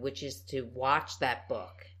supposed to, which is to watch that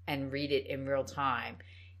book and read it in real time,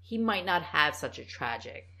 he might not have such a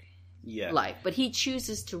tragic life. But he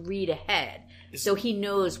chooses to read ahead, so he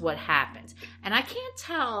knows what happens. And I can't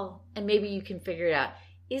tell, and maybe you can figure it out,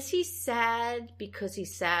 is he sad because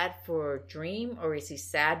he's sad for Dream, or is he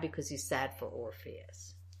sad because he's sad for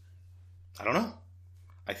Orpheus? I don't know.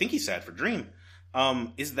 I think he's sad for Dream.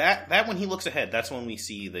 Is that when he looks ahead, that's when we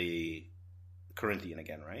see the Corinthian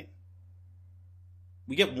again, right?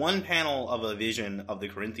 We get one panel of a vision of the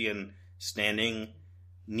Corinthian standing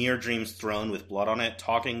near Dream's throne with blood on it,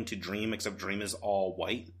 talking to Dream, except Dream is all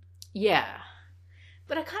white. Yeah.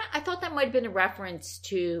 But I thought that might have been a reference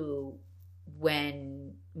to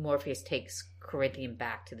when Morpheus takes Corinthian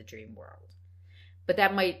back to the dream world. But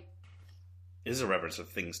that might... It is a reference of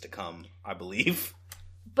things to come, I believe.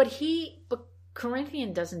 But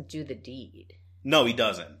Corinthian doesn't do the deed. No, he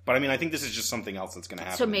doesn't. But I mean, I think this is just something else that's going to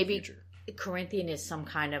happen in the future. Corinthian is some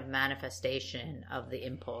kind of manifestation of the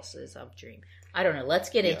impulses of Dream. I don't know. Let's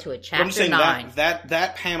get into it. Chapter 9. I'm saying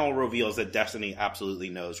that panel reveals that Destiny absolutely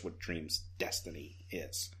knows what Dream's destiny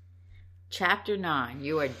is. Chapter 9.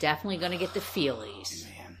 You are definitely going to get the feelies.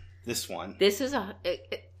 Man, this one. This is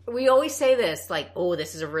we always say this, like, oh,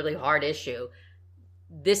 this is a really hard issue.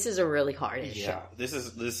 This is a really hard issue. Yeah, this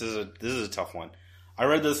is a tough one. I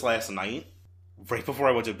read this last night, right before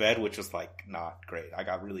I went to bed, which was like not great. I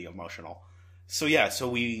got really emotional. So yeah,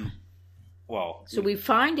 we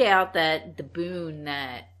find out that the boon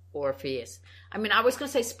that Orpheus, I mean, I was going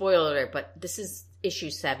to say spoiler alert, but this is issue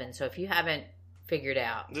 7, so if you haven't figured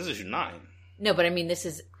out... This is issue 9. No, but I mean, this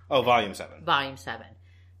is... Oh, volume 7. Volume 7.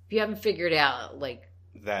 If you haven't figured out, like...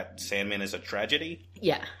 That Sandman is a tragedy?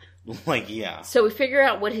 Yeah. Like, yeah. So we figure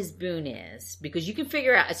out what his boon is, because you can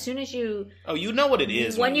figure out as soon as you... Oh, you know what it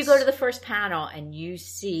is. When you go to the first panel and you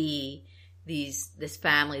see this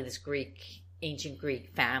family, this ancient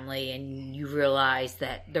Greek family, and you realize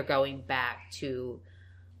that they're going back to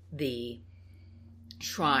the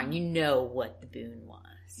shrine, you know what the boon was.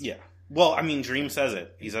 Yeah. Well, I mean, Dream says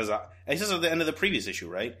it. He says at the end of the previous issue,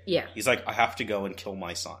 right? Yeah. He's like, I have to go and kill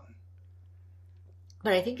my son.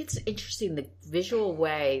 But I think it's interesting the visual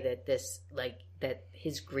way that that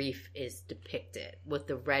his grief is depicted with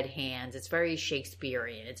the red hands. It's very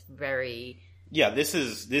Shakespearean. It's very... Yeah, this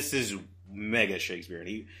is mega Shakespearean.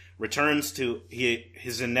 He returns to...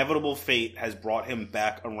 His inevitable fate has brought him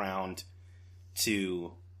back around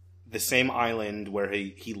to the same island where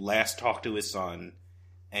he last talked to his son,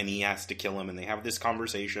 and he has to kill him, and they have this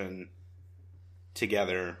conversation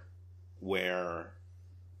together where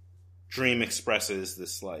Dream expresses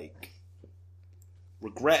this, like,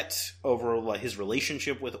 regret over, like, his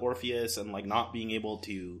relationship with Orpheus and, like, not being able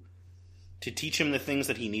to teach him the things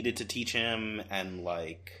that he needed to teach him, and,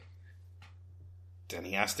 like, then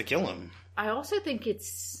he has to kill him. I also think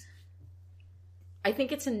it's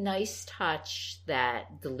a nice touch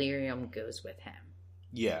that Delirium goes with him.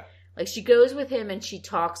 Yeah. Like, she goes with him and she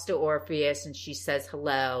talks to Orpheus and she says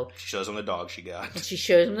hello. She shows him the dog she got. And she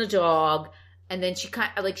shows him the dog. And then she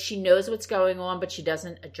kind of, like, she knows what's going on, but she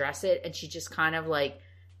doesn't address it. And she just kind of, like,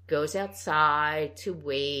 goes outside to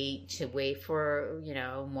wait for, you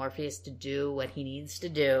know, Morpheus to do what he needs to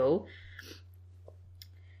do.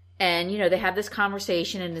 And, you know, they have this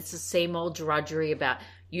conversation and it's the same old drudgery about,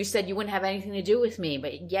 you said you wouldn't have anything to do with me,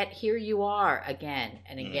 but yet here you are again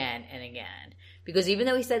and again and again. Because even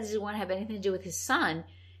though he says he doesn't want to have anything to do with his son,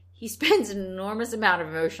 he spends an enormous amount of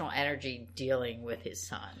emotional energy dealing with his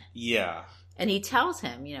son. Yeah. And he tells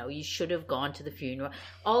him, you know, you should have gone to the funeral.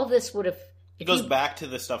 All of this would have... It goes back to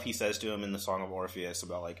the stuff he says to him in the Song of Orpheus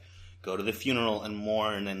about, like, go to the funeral and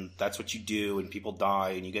mourn, and that's what you do, and people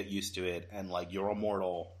die, and you get used to it, and, like, you're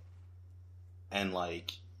immortal. And,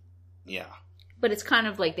 like, yeah. But it's kind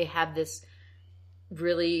of like they have this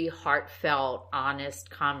really heartfelt, honest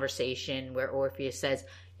conversation where Orpheus says,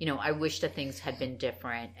 you know, I wish that things had been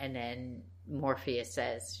different. And then Morpheus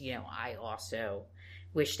says, you know, I also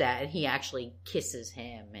wish that. And he actually kisses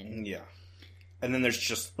him. And yeah. And then there's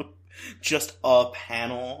just a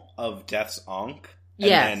panel of Death's Ankh. And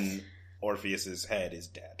then Orpheus's head is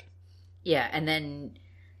dead. Yeah, and then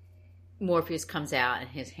Morpheus comes out and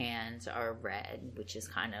his hands are red, which is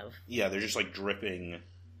kind of... Yeah, they're just like dripping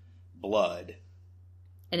blood.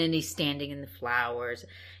 And then he's standing in the flowers.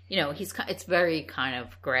 You know, it's very kind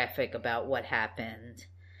of graphic about what happened.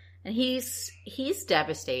 And he's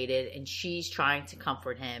devastated, and she's trying to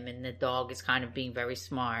comfort him, and the dog is kind of being very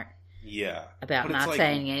smart. Yeah. About not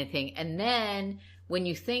saying anything. And then, when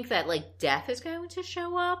you think that, like, Death is going to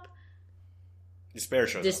show up... Despair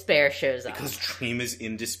shows up. Because Dream is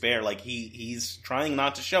in despair. Like, he's trying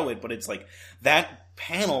not to show it, but it's like, that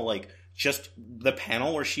panel, like, just the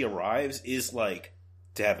panel where she arrives is, like,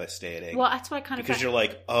 devastating. Well, that's what I kind of... Because you're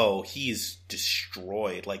like, oh, he's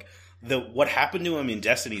destroyed. Like, what happened to him in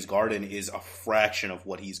Destiny's Garden is a fraction of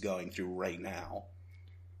what he's going through right now.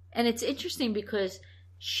 And it's interesting because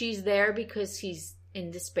she's there because he's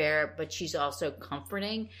in despair, but she's also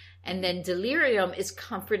comforting. And then Delirium is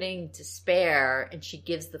comforting despair, and she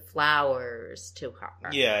gives the flowers to her.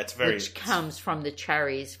 Yeah, it's very... Which comes from the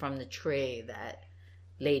cherries from the tree that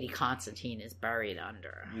Lady Constantine is buried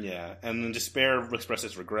under. Yeah, and then Despair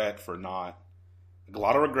expresses regret for not... A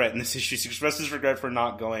lot of regret in this issue. She expresses regret for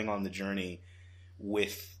not going on the journey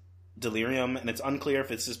with Delirium, and it's unclear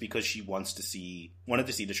if it's just because she wanted to see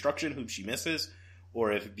Destruction, whom she misses,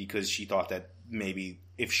 or if because she thought that maybe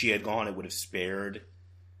if she had gone, it would have spared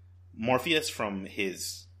Morpheus from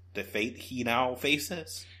the fate he now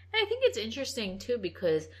faces. And I think it's interesting too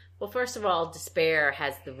because, well, first of all, Despair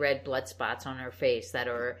has the red blood spots on her face that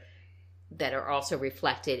are also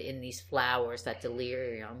reflected in these flowers that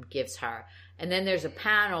Delirium gives her. And then there's a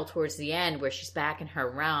panel towards the end where she's back in her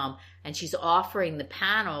realm and she's offering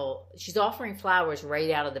flowers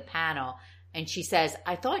right out of the panel. And she says,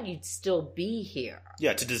 I thought you'd still be here.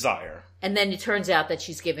 Yeah, to Desire. And then it turns out that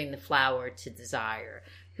she's giving the flower to Desire,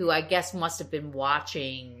 who I guess must have been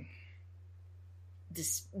watching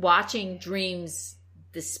Dream's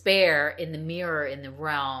despair in the mirror in the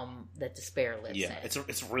realm that Despair lives in. Yeah,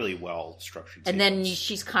 it's really well structured. And then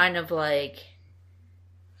she's kind of like...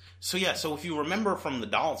 So if you remember from The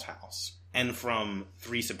Doll's House and from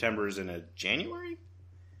 3 Septembers in a January...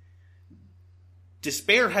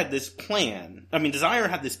 Desire had this plan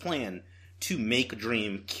to make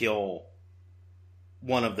Dream kill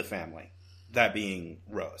one of the family, that being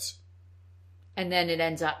Rose. And then it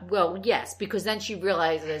ends up, well, yes, because then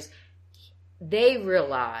they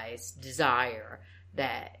realize, Desire,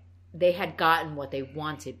 that they had gotten what they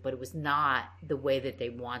wanted, but it was not the way that they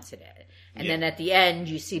wanted it. And then at the end,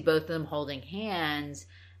 you see both of them holding hands,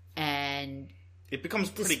 and it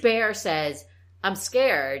becomes pretty... Despair says, I'm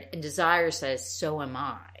scared, and Desire says, so am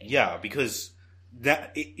I. Yeah, because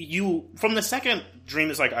from the second Dream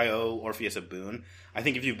is like, I owe Orpheus a boon, I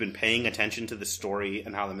think if you've been paying attention to the story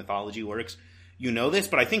and how the mythology works, you know this,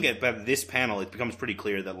 but I think at this panel it becomes pretty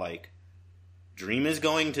clear that, like, Dream is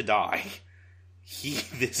going to die.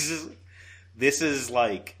 This is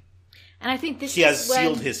like... And I think he has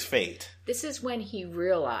sealed his fate. This is when he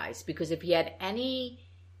realized, because if he had any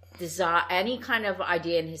kind of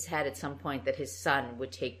idea in his head at some point that his son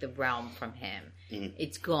would take the realm from him,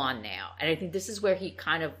 it's gone now. And I think this is where he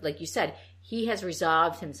kind of, like you said, he has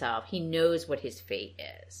resolved himself. He knows what his fate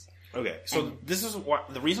is. Okay, so this is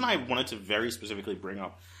what the reason I wanted to very specifically bring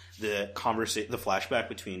up the flashback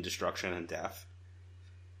between destruction and death.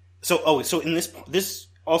 So in this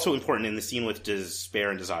also important in the scene with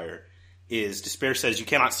Despair and Desire is Despair says you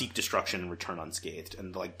cannot seek destruction and return unscathed,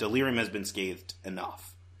 and like Delirium has been scathed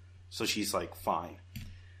enough. So she's like, fine.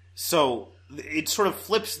 So it sort of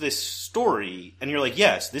flips this story, and you're like,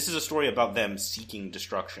 yes, this is a story about them seeking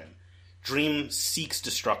destruction. Dream seeks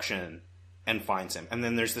destruction and finds him. And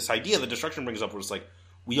then there's this idea that destruction brings up where it's like,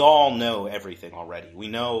 we all know everything already. We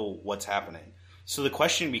know what's happening. So the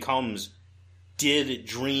question becomes, did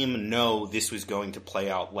Dream know this was going to play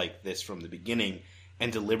out like this from the beginning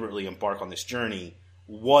and deliberately embark on this journey?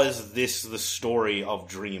 Was this the story of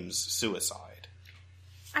Dream's suicide?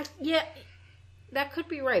 Yeah, that could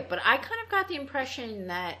be right. But I kind of got the impression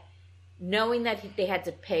that knowing that they had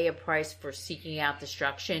to pay a price for seeking out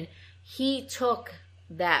destruction, he took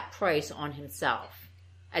that price on himself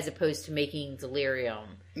as opposed to making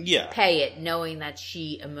Delirium pay it, knowing that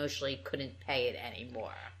she emotionally couldn't pay it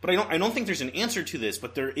anymore. But I don't think there's an answer to this,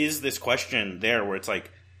 but there is this question there where it's like,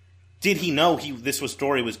 did he know this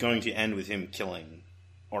story was going to end with him killing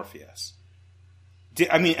Orpheus?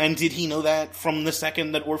 Did he know that from the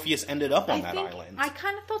second that Orpheus ended up on that island? I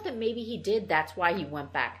kind of thought that maybe he did. That's why he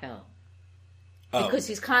went back home. Because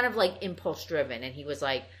he's kind of like impulse driven, and he was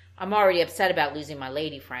like, I'm already upset about losing my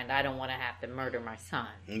lady friend. I don't want to have to murder my son.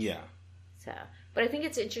 Yeah. But I think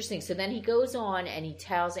it's interesting. So then he goes on and he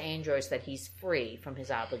tells Andros that he's free from his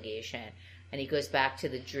obligation, and he goes back to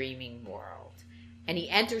the dreaming world. And he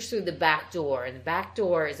enters through the back door, and the back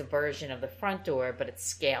door is a version of the front door, but it's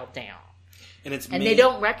scaled down. And they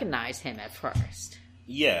don't recognize him at first.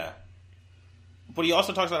 Yeah. But he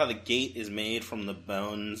also talks about how the gate is made from the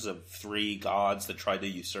bones of 3 gods that tried to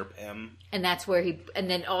usurp him. And that's where and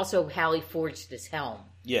then also how he forged his helm.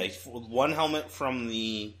 Yeah, one helmet from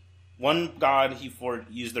one god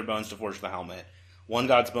used their bones to forge the helmet. One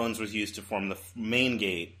god's bones was used to form the main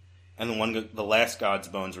gate, and the last god's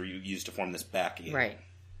bones were used to form this back gate. Right.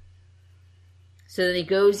 So then he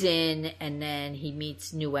goes in, and then he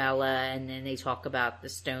meets Nuella, and then they talk about the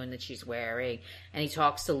stone that she's wearing, and he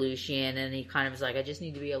talks to Lucian, and he kind of is like, I just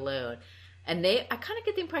need to be alone. And I kind of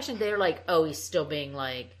get the impression they're like, oh, he's still being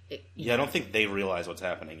like... I don't think they realize what's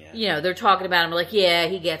happening yet. You know, they're talking about him like, yeah,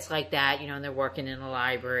 he gets like that, you know, and they're working in the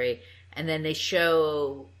library. And then they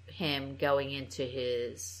show him going into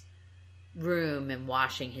his room and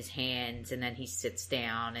washing his hands, and then he sits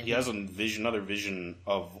down. And he has another vision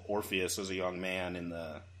of Orpheus as a young man in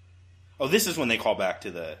the... Oh, this is when they call back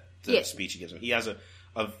to the speech he gives him. He has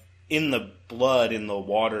in the blood, in the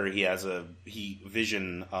water, he has a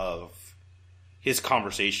vision of his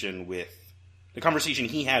conversation the conversation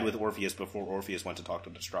he had with Orpheus before Orpheus went to talk to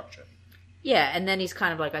Destruction. Yeah, and then he's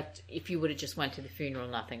kind of like, if you would have just went to the funeral,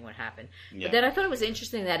 nothing would happen. Yeah. But then I thought it was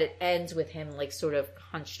interesting that it ends with him like sort of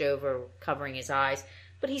hunched over, covering his eyes.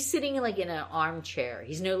 But he's sitting like in an armchair.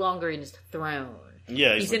 He's no longer in his throne.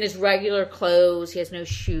 Yeah, he's in his regular clothes. He has no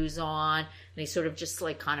shoes on. and he sort of just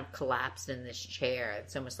like kind of collapsed in this chair.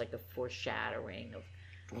 It's almost like a foreshadowing of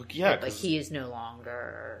like he is no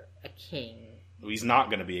longer a king. He's not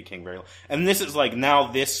going to be a king very long. And this is like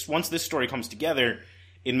now once this story comes together,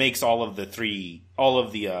 it makes all of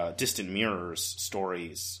the Distant Mirrors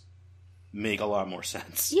stories make a lot more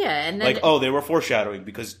sense. Yeah, and then they were foreshadowing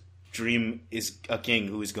because Dream is a king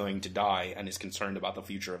who is going to die and is concerned about the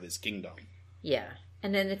future of his kingdom. Yeah.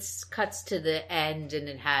 And then it cuts to the end, and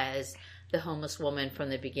it has the homeless woman from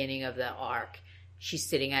the beginning of the arc. She's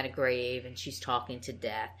sitting at a grave, and she's talking to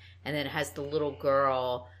death. And then it has the little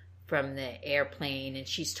girl from the airplane, and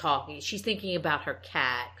she's thinking about her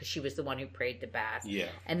cat, because she was the one who prayed the bath. Yeah.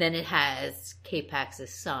 And then it has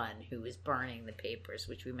K-Pax's son, who is burning the papers,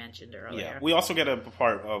 which we mentioned earlier. Yeah. We also get a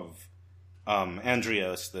part of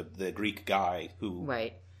Andreas, the Greek guy, who...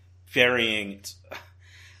 Right. Ferrying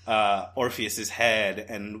Orpheus's head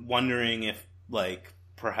and wondering if, like,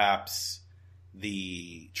 perhaps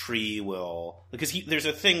the tree will... Because there's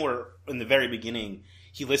a thing where, in the very beginning,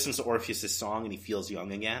 he listens to Orpheus's song and he feels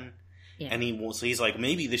young again. Yeah. And so he's like,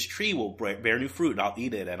 maybe this tree will bear new fruit and I'll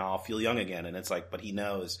eat it and I'll feel young again. And it's like, but he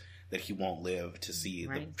knows that he won't live to see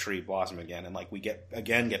the tree blossom again. And, like, we get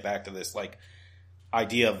back to this, like,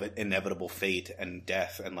 idea of inevitable fate and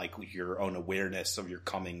death and, like, your own awareness of your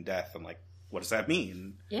coming death and, like, what does that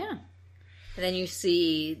mean? Yeah. And then you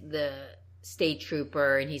see the state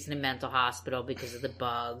trooper, and he's in a mental hospital because of the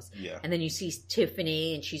bugs. Yeah. And then you see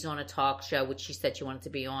Tiffany, and she's on a talk show, which she said she wanted to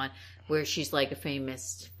be on, where she's like a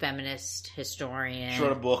famous feminist historian. She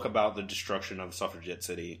wrote a book about the destruction of Suffragette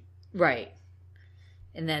City. Right.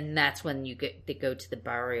 And then that's when they go to the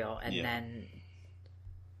burial, and then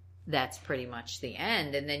that's pretty much the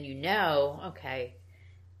end. And then okay,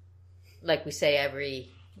 like we say every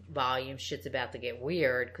volume, shit's about to get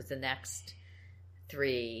weird, because the next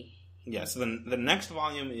 3... Yeah, so then the next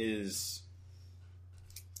volume is...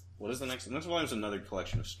 What is the next? The next volume is another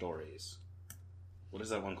collection of stories. What is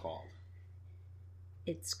that one called?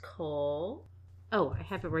 It's called... Oh, I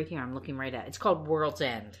have it right here. I'm looking right at it. It's called World's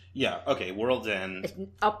End. Yeah, okay, World's End. It's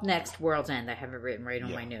up next, World's End. I have it written right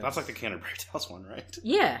on my notes. That's like the Canterbury Tales one, right?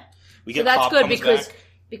 Yeah. So that's good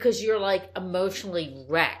because you're like emotionally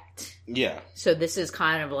wrecked. Yeah. So this is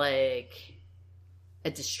kind of like a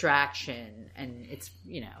distraction, and it's,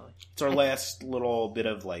 It's our last little bit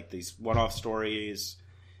of, like, these one-off stories,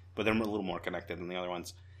 but they're a little more connected than the other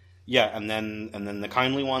ones. Yeah, and then the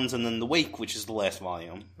Kindly Ones, and then The Wake, which is the last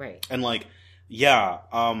volume. Right. And, like,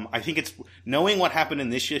 I think it's... Knowing what happened in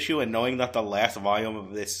this issue and knowing that the last volume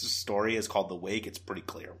of this story is called The Wake, it's pretty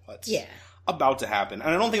clear what's about to happen. And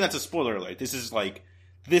I don't think that's a spoiler alert. This is, like...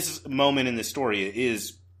 This moment in the story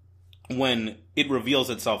is when it reveals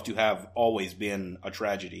itself to have always been a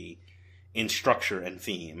tragedy in structure and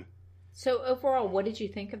theme. So overall, what did you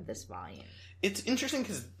think of this volume? It's interesting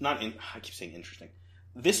because I keep saying interesting.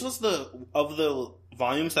 This was of the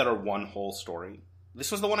volumes that are one whole story,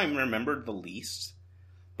 this was the one I remembered the least.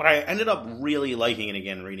 But I ended up really liking it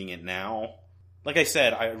again reading it now. Like I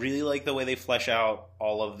said, I really like the way they flesh out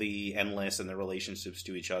all of the Endless and their relationships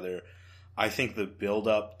to each other. I think the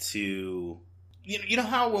build-up to... You know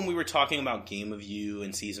how when we were talking about Game of You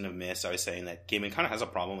and Season of Mist, I was saying that Gaiman kind of has a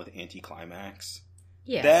problem with anticlimax?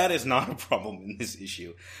 Yeah. That is not a problem in this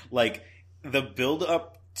issue. Like, the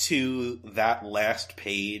build-up to that last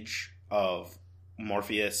page of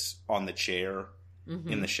Morpheus on the chair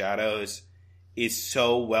in the shadows is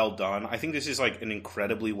so well done. I think this is, like, an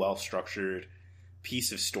incredibly well-structured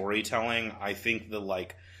piece of storytelling. I think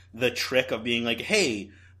the trick of being like,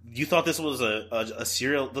 hey... You thought this was a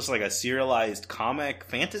serialized comic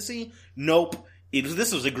fantasy? Nope.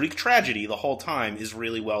 This was a Greek tragedy the whole time is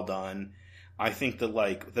really well done. I think that,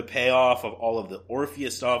 like, the payoff of all of the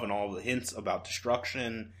Orpheus stuff and all of the hints about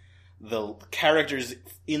destruction, the characters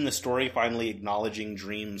in the story finally acknowledging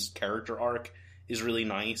Dream's character arc is really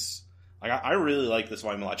nice. Like, I really like this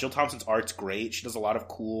volume a lot. Jill Thompson's art's great. She does a lot of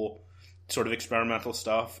cool sort of experimental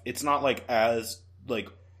stuff. It's not, like, as, like,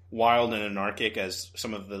 wild and anarchic as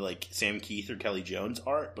some of the, like, Sam Keith or Kelly Jones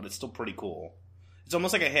art, but it's still pretty cool. It's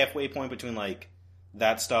almost like a halfway point between, like,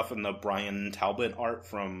 that stuff and the Brian Talbot art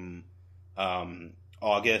from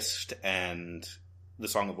August and The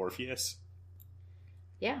Song of Orpheus.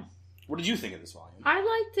 Yeah. What did you think of this volume? I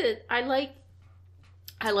liked it. I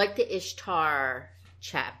like the Ishtar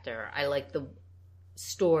chapter. I like the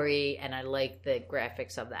story, and I like the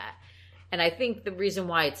graphics of that. And I think the reason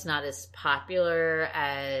why it's not as popular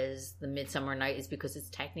as the Midsummer Night is because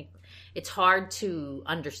it's hard to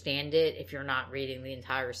understand it if you're not reading the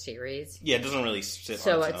entire series. Yeah, it doesn't really sit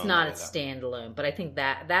so on its it's own not a like that. standalone. But I think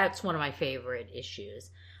that's one of my favorite issues.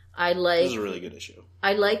 This is a really good issue.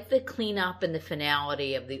 I like the cleanup and the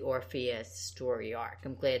finality of the Orpheus story arc.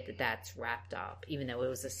 I'm glad that that's wrapped up, even though it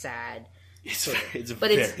was a sad... It's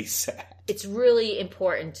very sad. It's really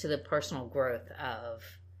important to the personal growth of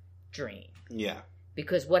Dream. Yeah.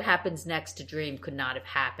 Because what happens next to Dream could not have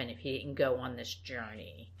happened if he didn't go on this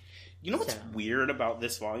journey. You know what's weird about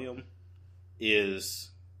this volume? Is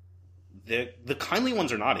the kindly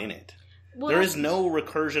ones are not in it. Well, there is no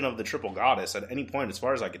recursion of the triple goddess at any point, as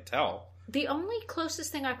far as I could tell. The only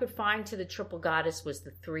closest thing I could find to the triple goddess was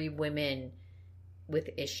the 3 women with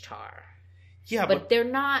Ishtar. Yeah, but they're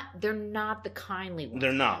not the kindly ones.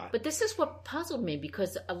 They're not. But this is what puzzled me,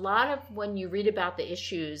 because a lot of when you read about the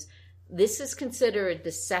issues, this is considered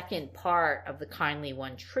the second part of the kindly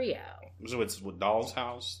one trio. So it's with Doll's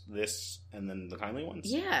House, this, and then the kindly ones?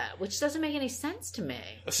 Yeah, which doesn't make any sense to me.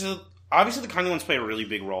 So obviously the kindly ones play a really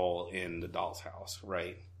big role in the Doll's House,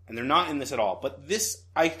 right? And they're not in this at all. But this,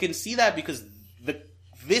 I can see that because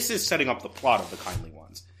this is setting up the plot of the kindly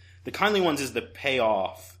ones. The kindly ones is the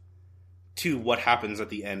payoff to what happens at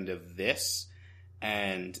the end of this,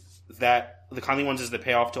 and that the kindly ones is the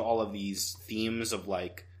payoff to all of these themes of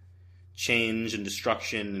like change and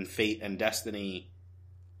destruction and fate and destiny.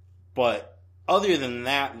 But other than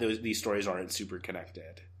that, these stories aren't super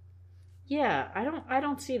connected. Yeah, I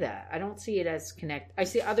don't see that. I don't see it as connect. I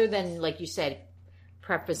see, other than, like you said,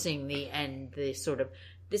 prefacing the end, the sort of,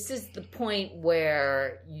 this is the point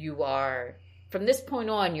where you are, from this point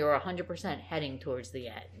on, you're 100% heading towards the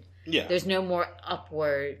end. Yeah. There's no more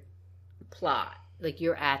upward plot. Like,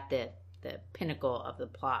 you're at the pinnacle of the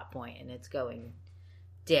plot point, and it's going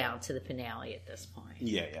down to the finale at this point.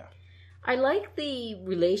 Yeah, yeah. I like the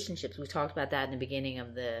relationships. We talked about that in the beginning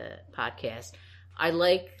of the podcast. I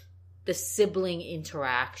like the sibling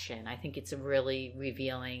interaction. I think it's a really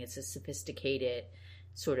revealing. It's a sophisticated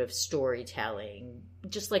sort of storytelling.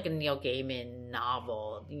 Just like a Neil Gaiman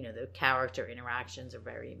novel, you know, the character interactions are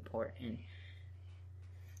very important.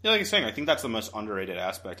 Yeah, like you're saying, I think that's the most underrated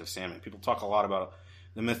aspect of Sandman. People talk a lot about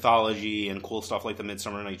the mythology and cool stuff like the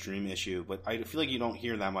Midsummer Night's Dream issue, but I feel like you don't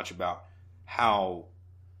hear that much about how,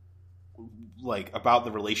 like, about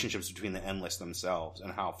the relationships between the Endless themselves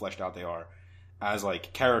and how fleshed out they are as,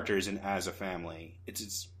 like, characters and as a family.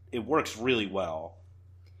 It works really well.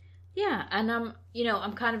 Yeah, and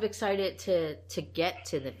I'm kind of excited to get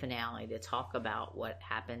to the finale, to talk about what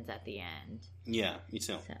happens at the end. Yeah, me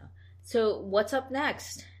too. So what's up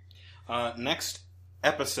next? Next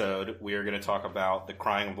episode, we are going to talk about The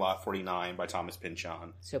Crying of Lot 49 by Thomas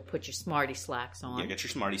Pynchon. So put your smarty slacks on. Yeah, get your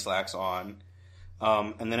smarty slacks on.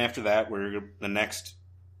 And then after that, the next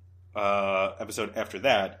episode after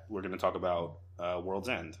that, we're going to talk about World's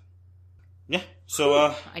End. Yeah,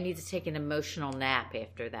 so... I need to take an emotional nap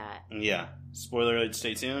after that. Yeah. Spoiler alert,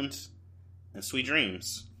 stay tuned. And sweet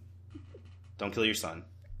dreams. Don't kill your son.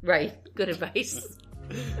 Right. Good advice.